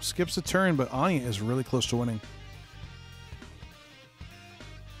 Oh, skips a turn, but Anya is really close to winning.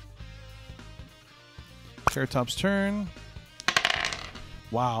 Carrot Top's turn.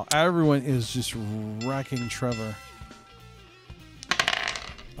 Wow, everyone is just wrecking Trevor.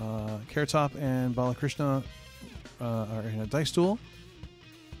 Carrot Top and Balakrishna are in a dice duel.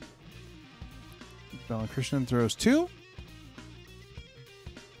 Balakrishna throws 2.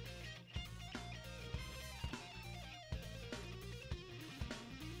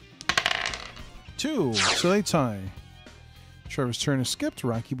 So they tie. Trevor's turn is skipped.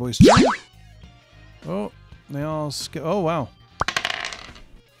 Rocky Boy's turn. Oh, they all skip. Oh, wow.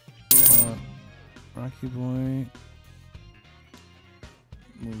 Rocky Boy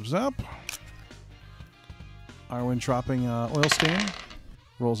moves up. Arwen dropping oil stain.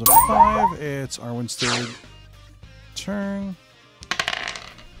 Rolls a 5. It's Arwen's third turn.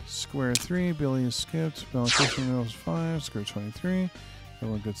 Square 3. Billy is skipped. Balakrishna rolls 5. Square 23.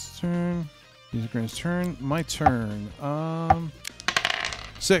 Everyone gets a turn. Music Rain's turn. My turn.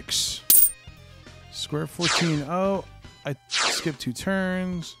 6. Square 14. Oh, I skipped 2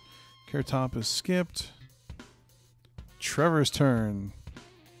 turns. Carrot Top is skipped. Trevor's turn.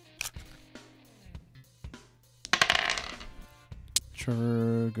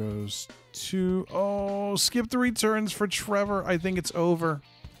 Trevor goes 2. Oh, skip 3 turns for Trevor. I think it's over.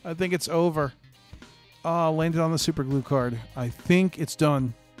 I think it's over. Oh, landed on the super glue card. I think it's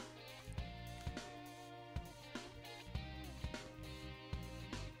done.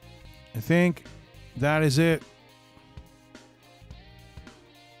 I think that is it.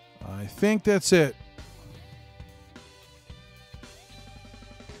 I think that's it.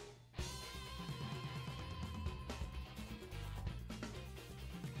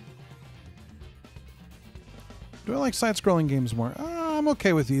 Do I like side-scrolling games more? I'm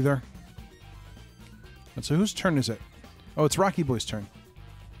okay with either. And so whose turn is it? Oh, it's Rocky Boy's turn.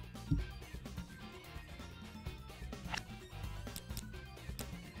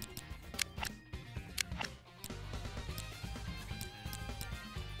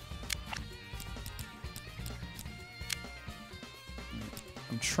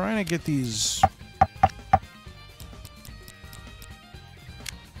 I'm trying to get these...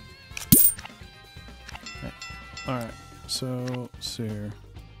 Alright, so let's see here.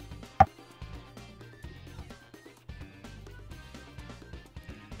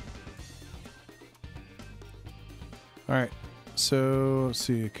 Alright, so let's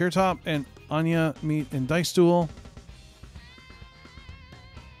see. Carrot Top and Anya meet in Dice Duel.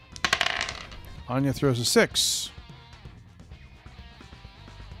 Anya throws a 6.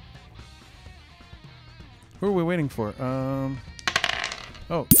 Who are we waiting for?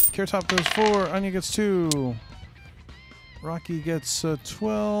 Oh, Carrot Top goes 4. Anya gets 2. Rocky gets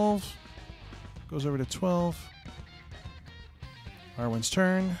 12. Goes over to 12. Arwen's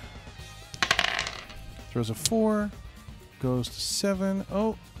turn. Throws a 4. Goes to 7.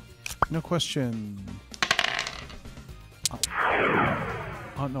 Oh, no question.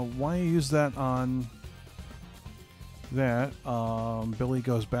 I don't know why you use that on that. Billy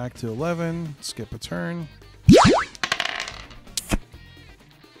goes back to 11. Skip a turn.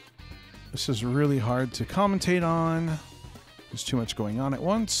 This is really hard to commentate on. There's too much going on at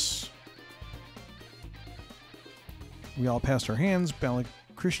once. We all passed our hands.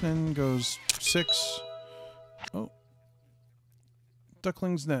 Balakrishnan goes 6. Oh.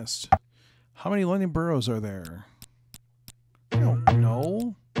 Duckling's Nest. How many London boroughs are there? I don't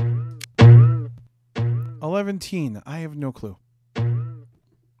know. 11. I have no clue.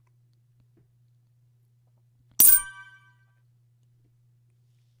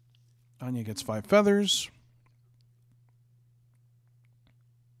 Anya gets 5 feathers.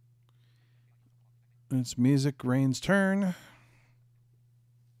 It's Music Rain's turn.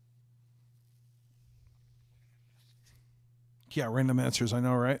 Yeah, random answers, I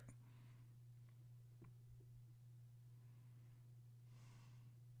know, right?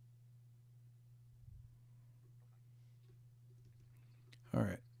 All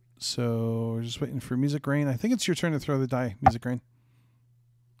right. So we're just waiting for Music Rain. I think it's your turn to throw the die, Music Rain.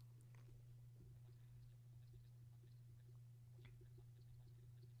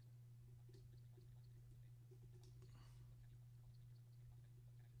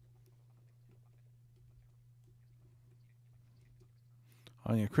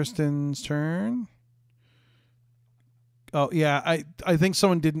 Anya Kristen's turn. Oh, yeah, I think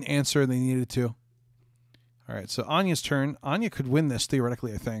someone didn't answer and they needed to. All right, so Anya's turn. Anya could win this,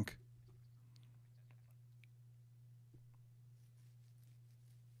 theoretically, I think.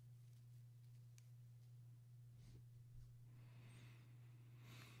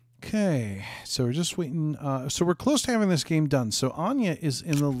 Okay, so we're just waiting. So we're close to having this game done. So Anya is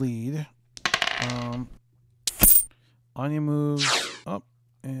in the lead. Anya moves up,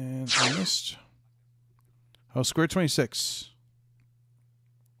 and I missed. Oh, square 26.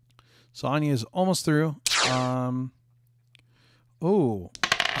 So Anya is almost through. Oh,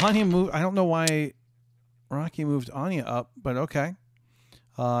 Anya moved. I don't know why Rocky moved Anya up, but okay.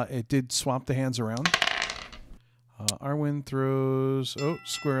 It did swap the hands around. Arwen throws,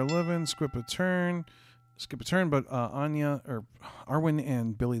 square 11, skip a turn, but Anya, or Arwen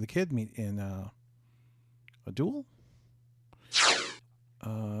and Billy the Kid meet in a duel.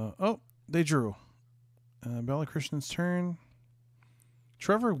 They drew. Bella Christian's turn.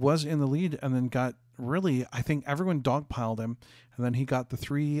 Trevor was in the lead and then got really, I think everyone dogpiled him, and then he got the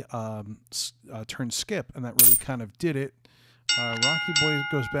 3 turn skip, and that really kind of did it. Rocky Boy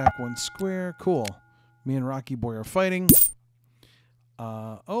goes back 1 square. Cool. Me and Rocky Boy are fighting.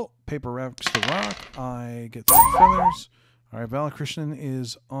 Paper wrecks the rock. I get 3 feathers. All right, Vala Christian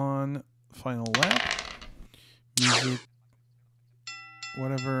is on final lap. Music,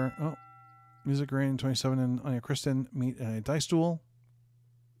 whatever. Oh, Music Rain 27 and Anya Kristen meet in a dice duel.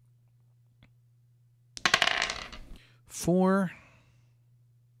 4.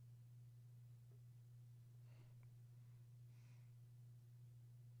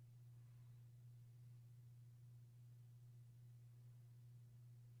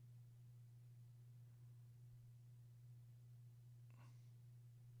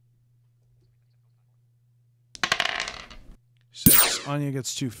 Six. Anya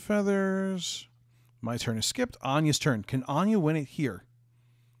gets 2 feathers. My turn is skipped. Anya's turn. Can Anya win it here?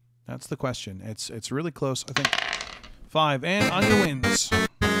 That's the question. It's really close. I think 5, and Anya wins.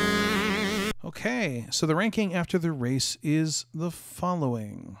 Okay, so the ranking after the race is the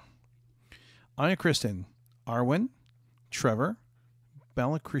following: Anya Kristen, Arwen, Trevor,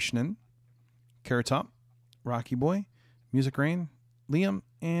 Balakrishnan, Carrot Top, Rocky Boy, Music Rain, Liam,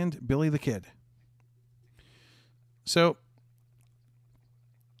 and Billy the Kid. So,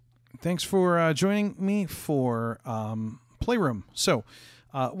 thanks for joining me for Playroom. So,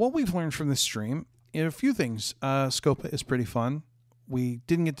 what we've learned from this stream, a few things. Scopa is pretty fun. We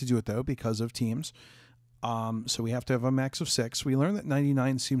didn't get to do it, though, because of teams. So we have to have a max of 6. We learned that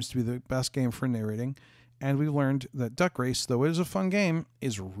 99 seems to be the best game for narrating. And we learned that Duck Race, though it is a fun game,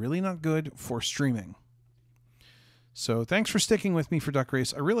 is really not good for streaming. So thanks for sticking with me for Duck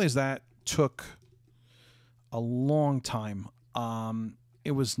Race. I realize that took a long time.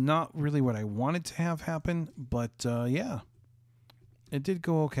 It was not really what I wanted to have happen, but yeah, it did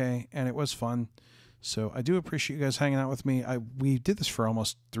go okay, and it was fun. So I do appreciate you guys hanging out with me. We did this for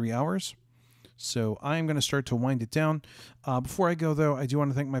almost 3 hours, so I'm going to start to wind it down. Before I go, though, I do want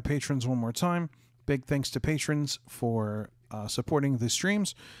to thank my patrons one more time. Big thanks to patrons for supporting the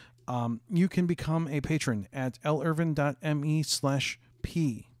streams. You can become a patron at lirvin.me/p.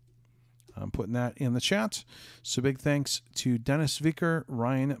 I'm putting that in the chat. So big thanks to Dennis Vicker,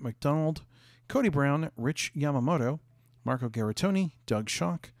 Ryan McDonald, Cody Brown, Rich Yamamoto, Marco Garatoni, Doug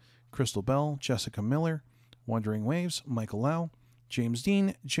Schock, Crystal Bell, Jessica Miller, Wandering Waves, Michael Lau, James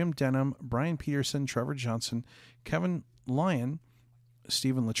Dean, Jim Denham, Brian Peterson, Trevor Johnson, Kevin Lyon,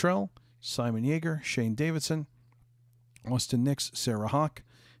 Stephen Luttrell, Simon Yeager, Shane Davidson, Austin Nix, Sarah Hawk,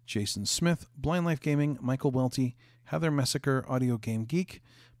 Jason Smith, Blind Life Gaming, Michael Welty, Heather Messaker, Audio Game Geek,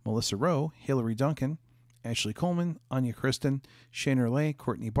 Melissa Rowe, Hillary Duncan, Ashley Coleman, Anya Kristen, Shane Erlay,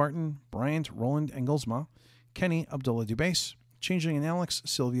 Courtney Barton, Bryant Roland Engelsma, Kenny Abdullah Dubase, Changeling and Alex,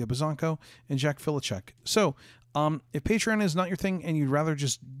 Sylvia Bazanko, and Jack Filichek. So, if Patreon is not your thing and you'd rather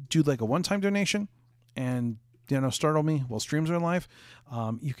just do like a one-time donation and startle me while streams are live,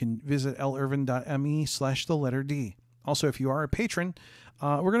 you can visit lirvin.me/D. Also, if you are a patron,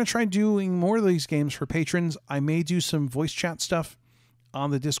 we're going to try doing more of these games for patrons. I may do some voice chat stuff on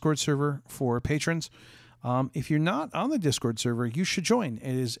the Discord server for patrons. If you're not on the Discord server, you should join.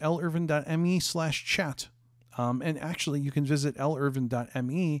 It is lirvin.me/chat. And actually, you can visit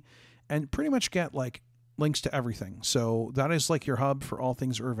lirvin.me and pretty much get like links to everything. So that is like your hub for all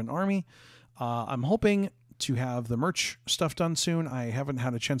things Irvin Army. I'm hoping to have the merch stuff done soon. I haven't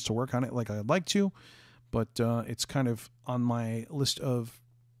had a chance to work on it like I'd like to, but it's kind of on my list of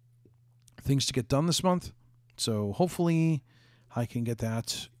things to get done this month. So hopefully I can get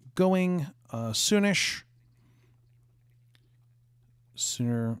that going soonish.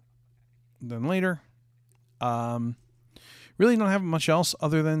 sooner than later. Really don't have much else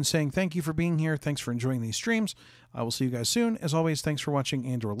other than saying thank you for being here. Thanks for enjoying these streams. I will see you guys soon. As always, thanks for watching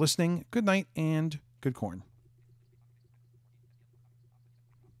and or listening. Good night and good corn.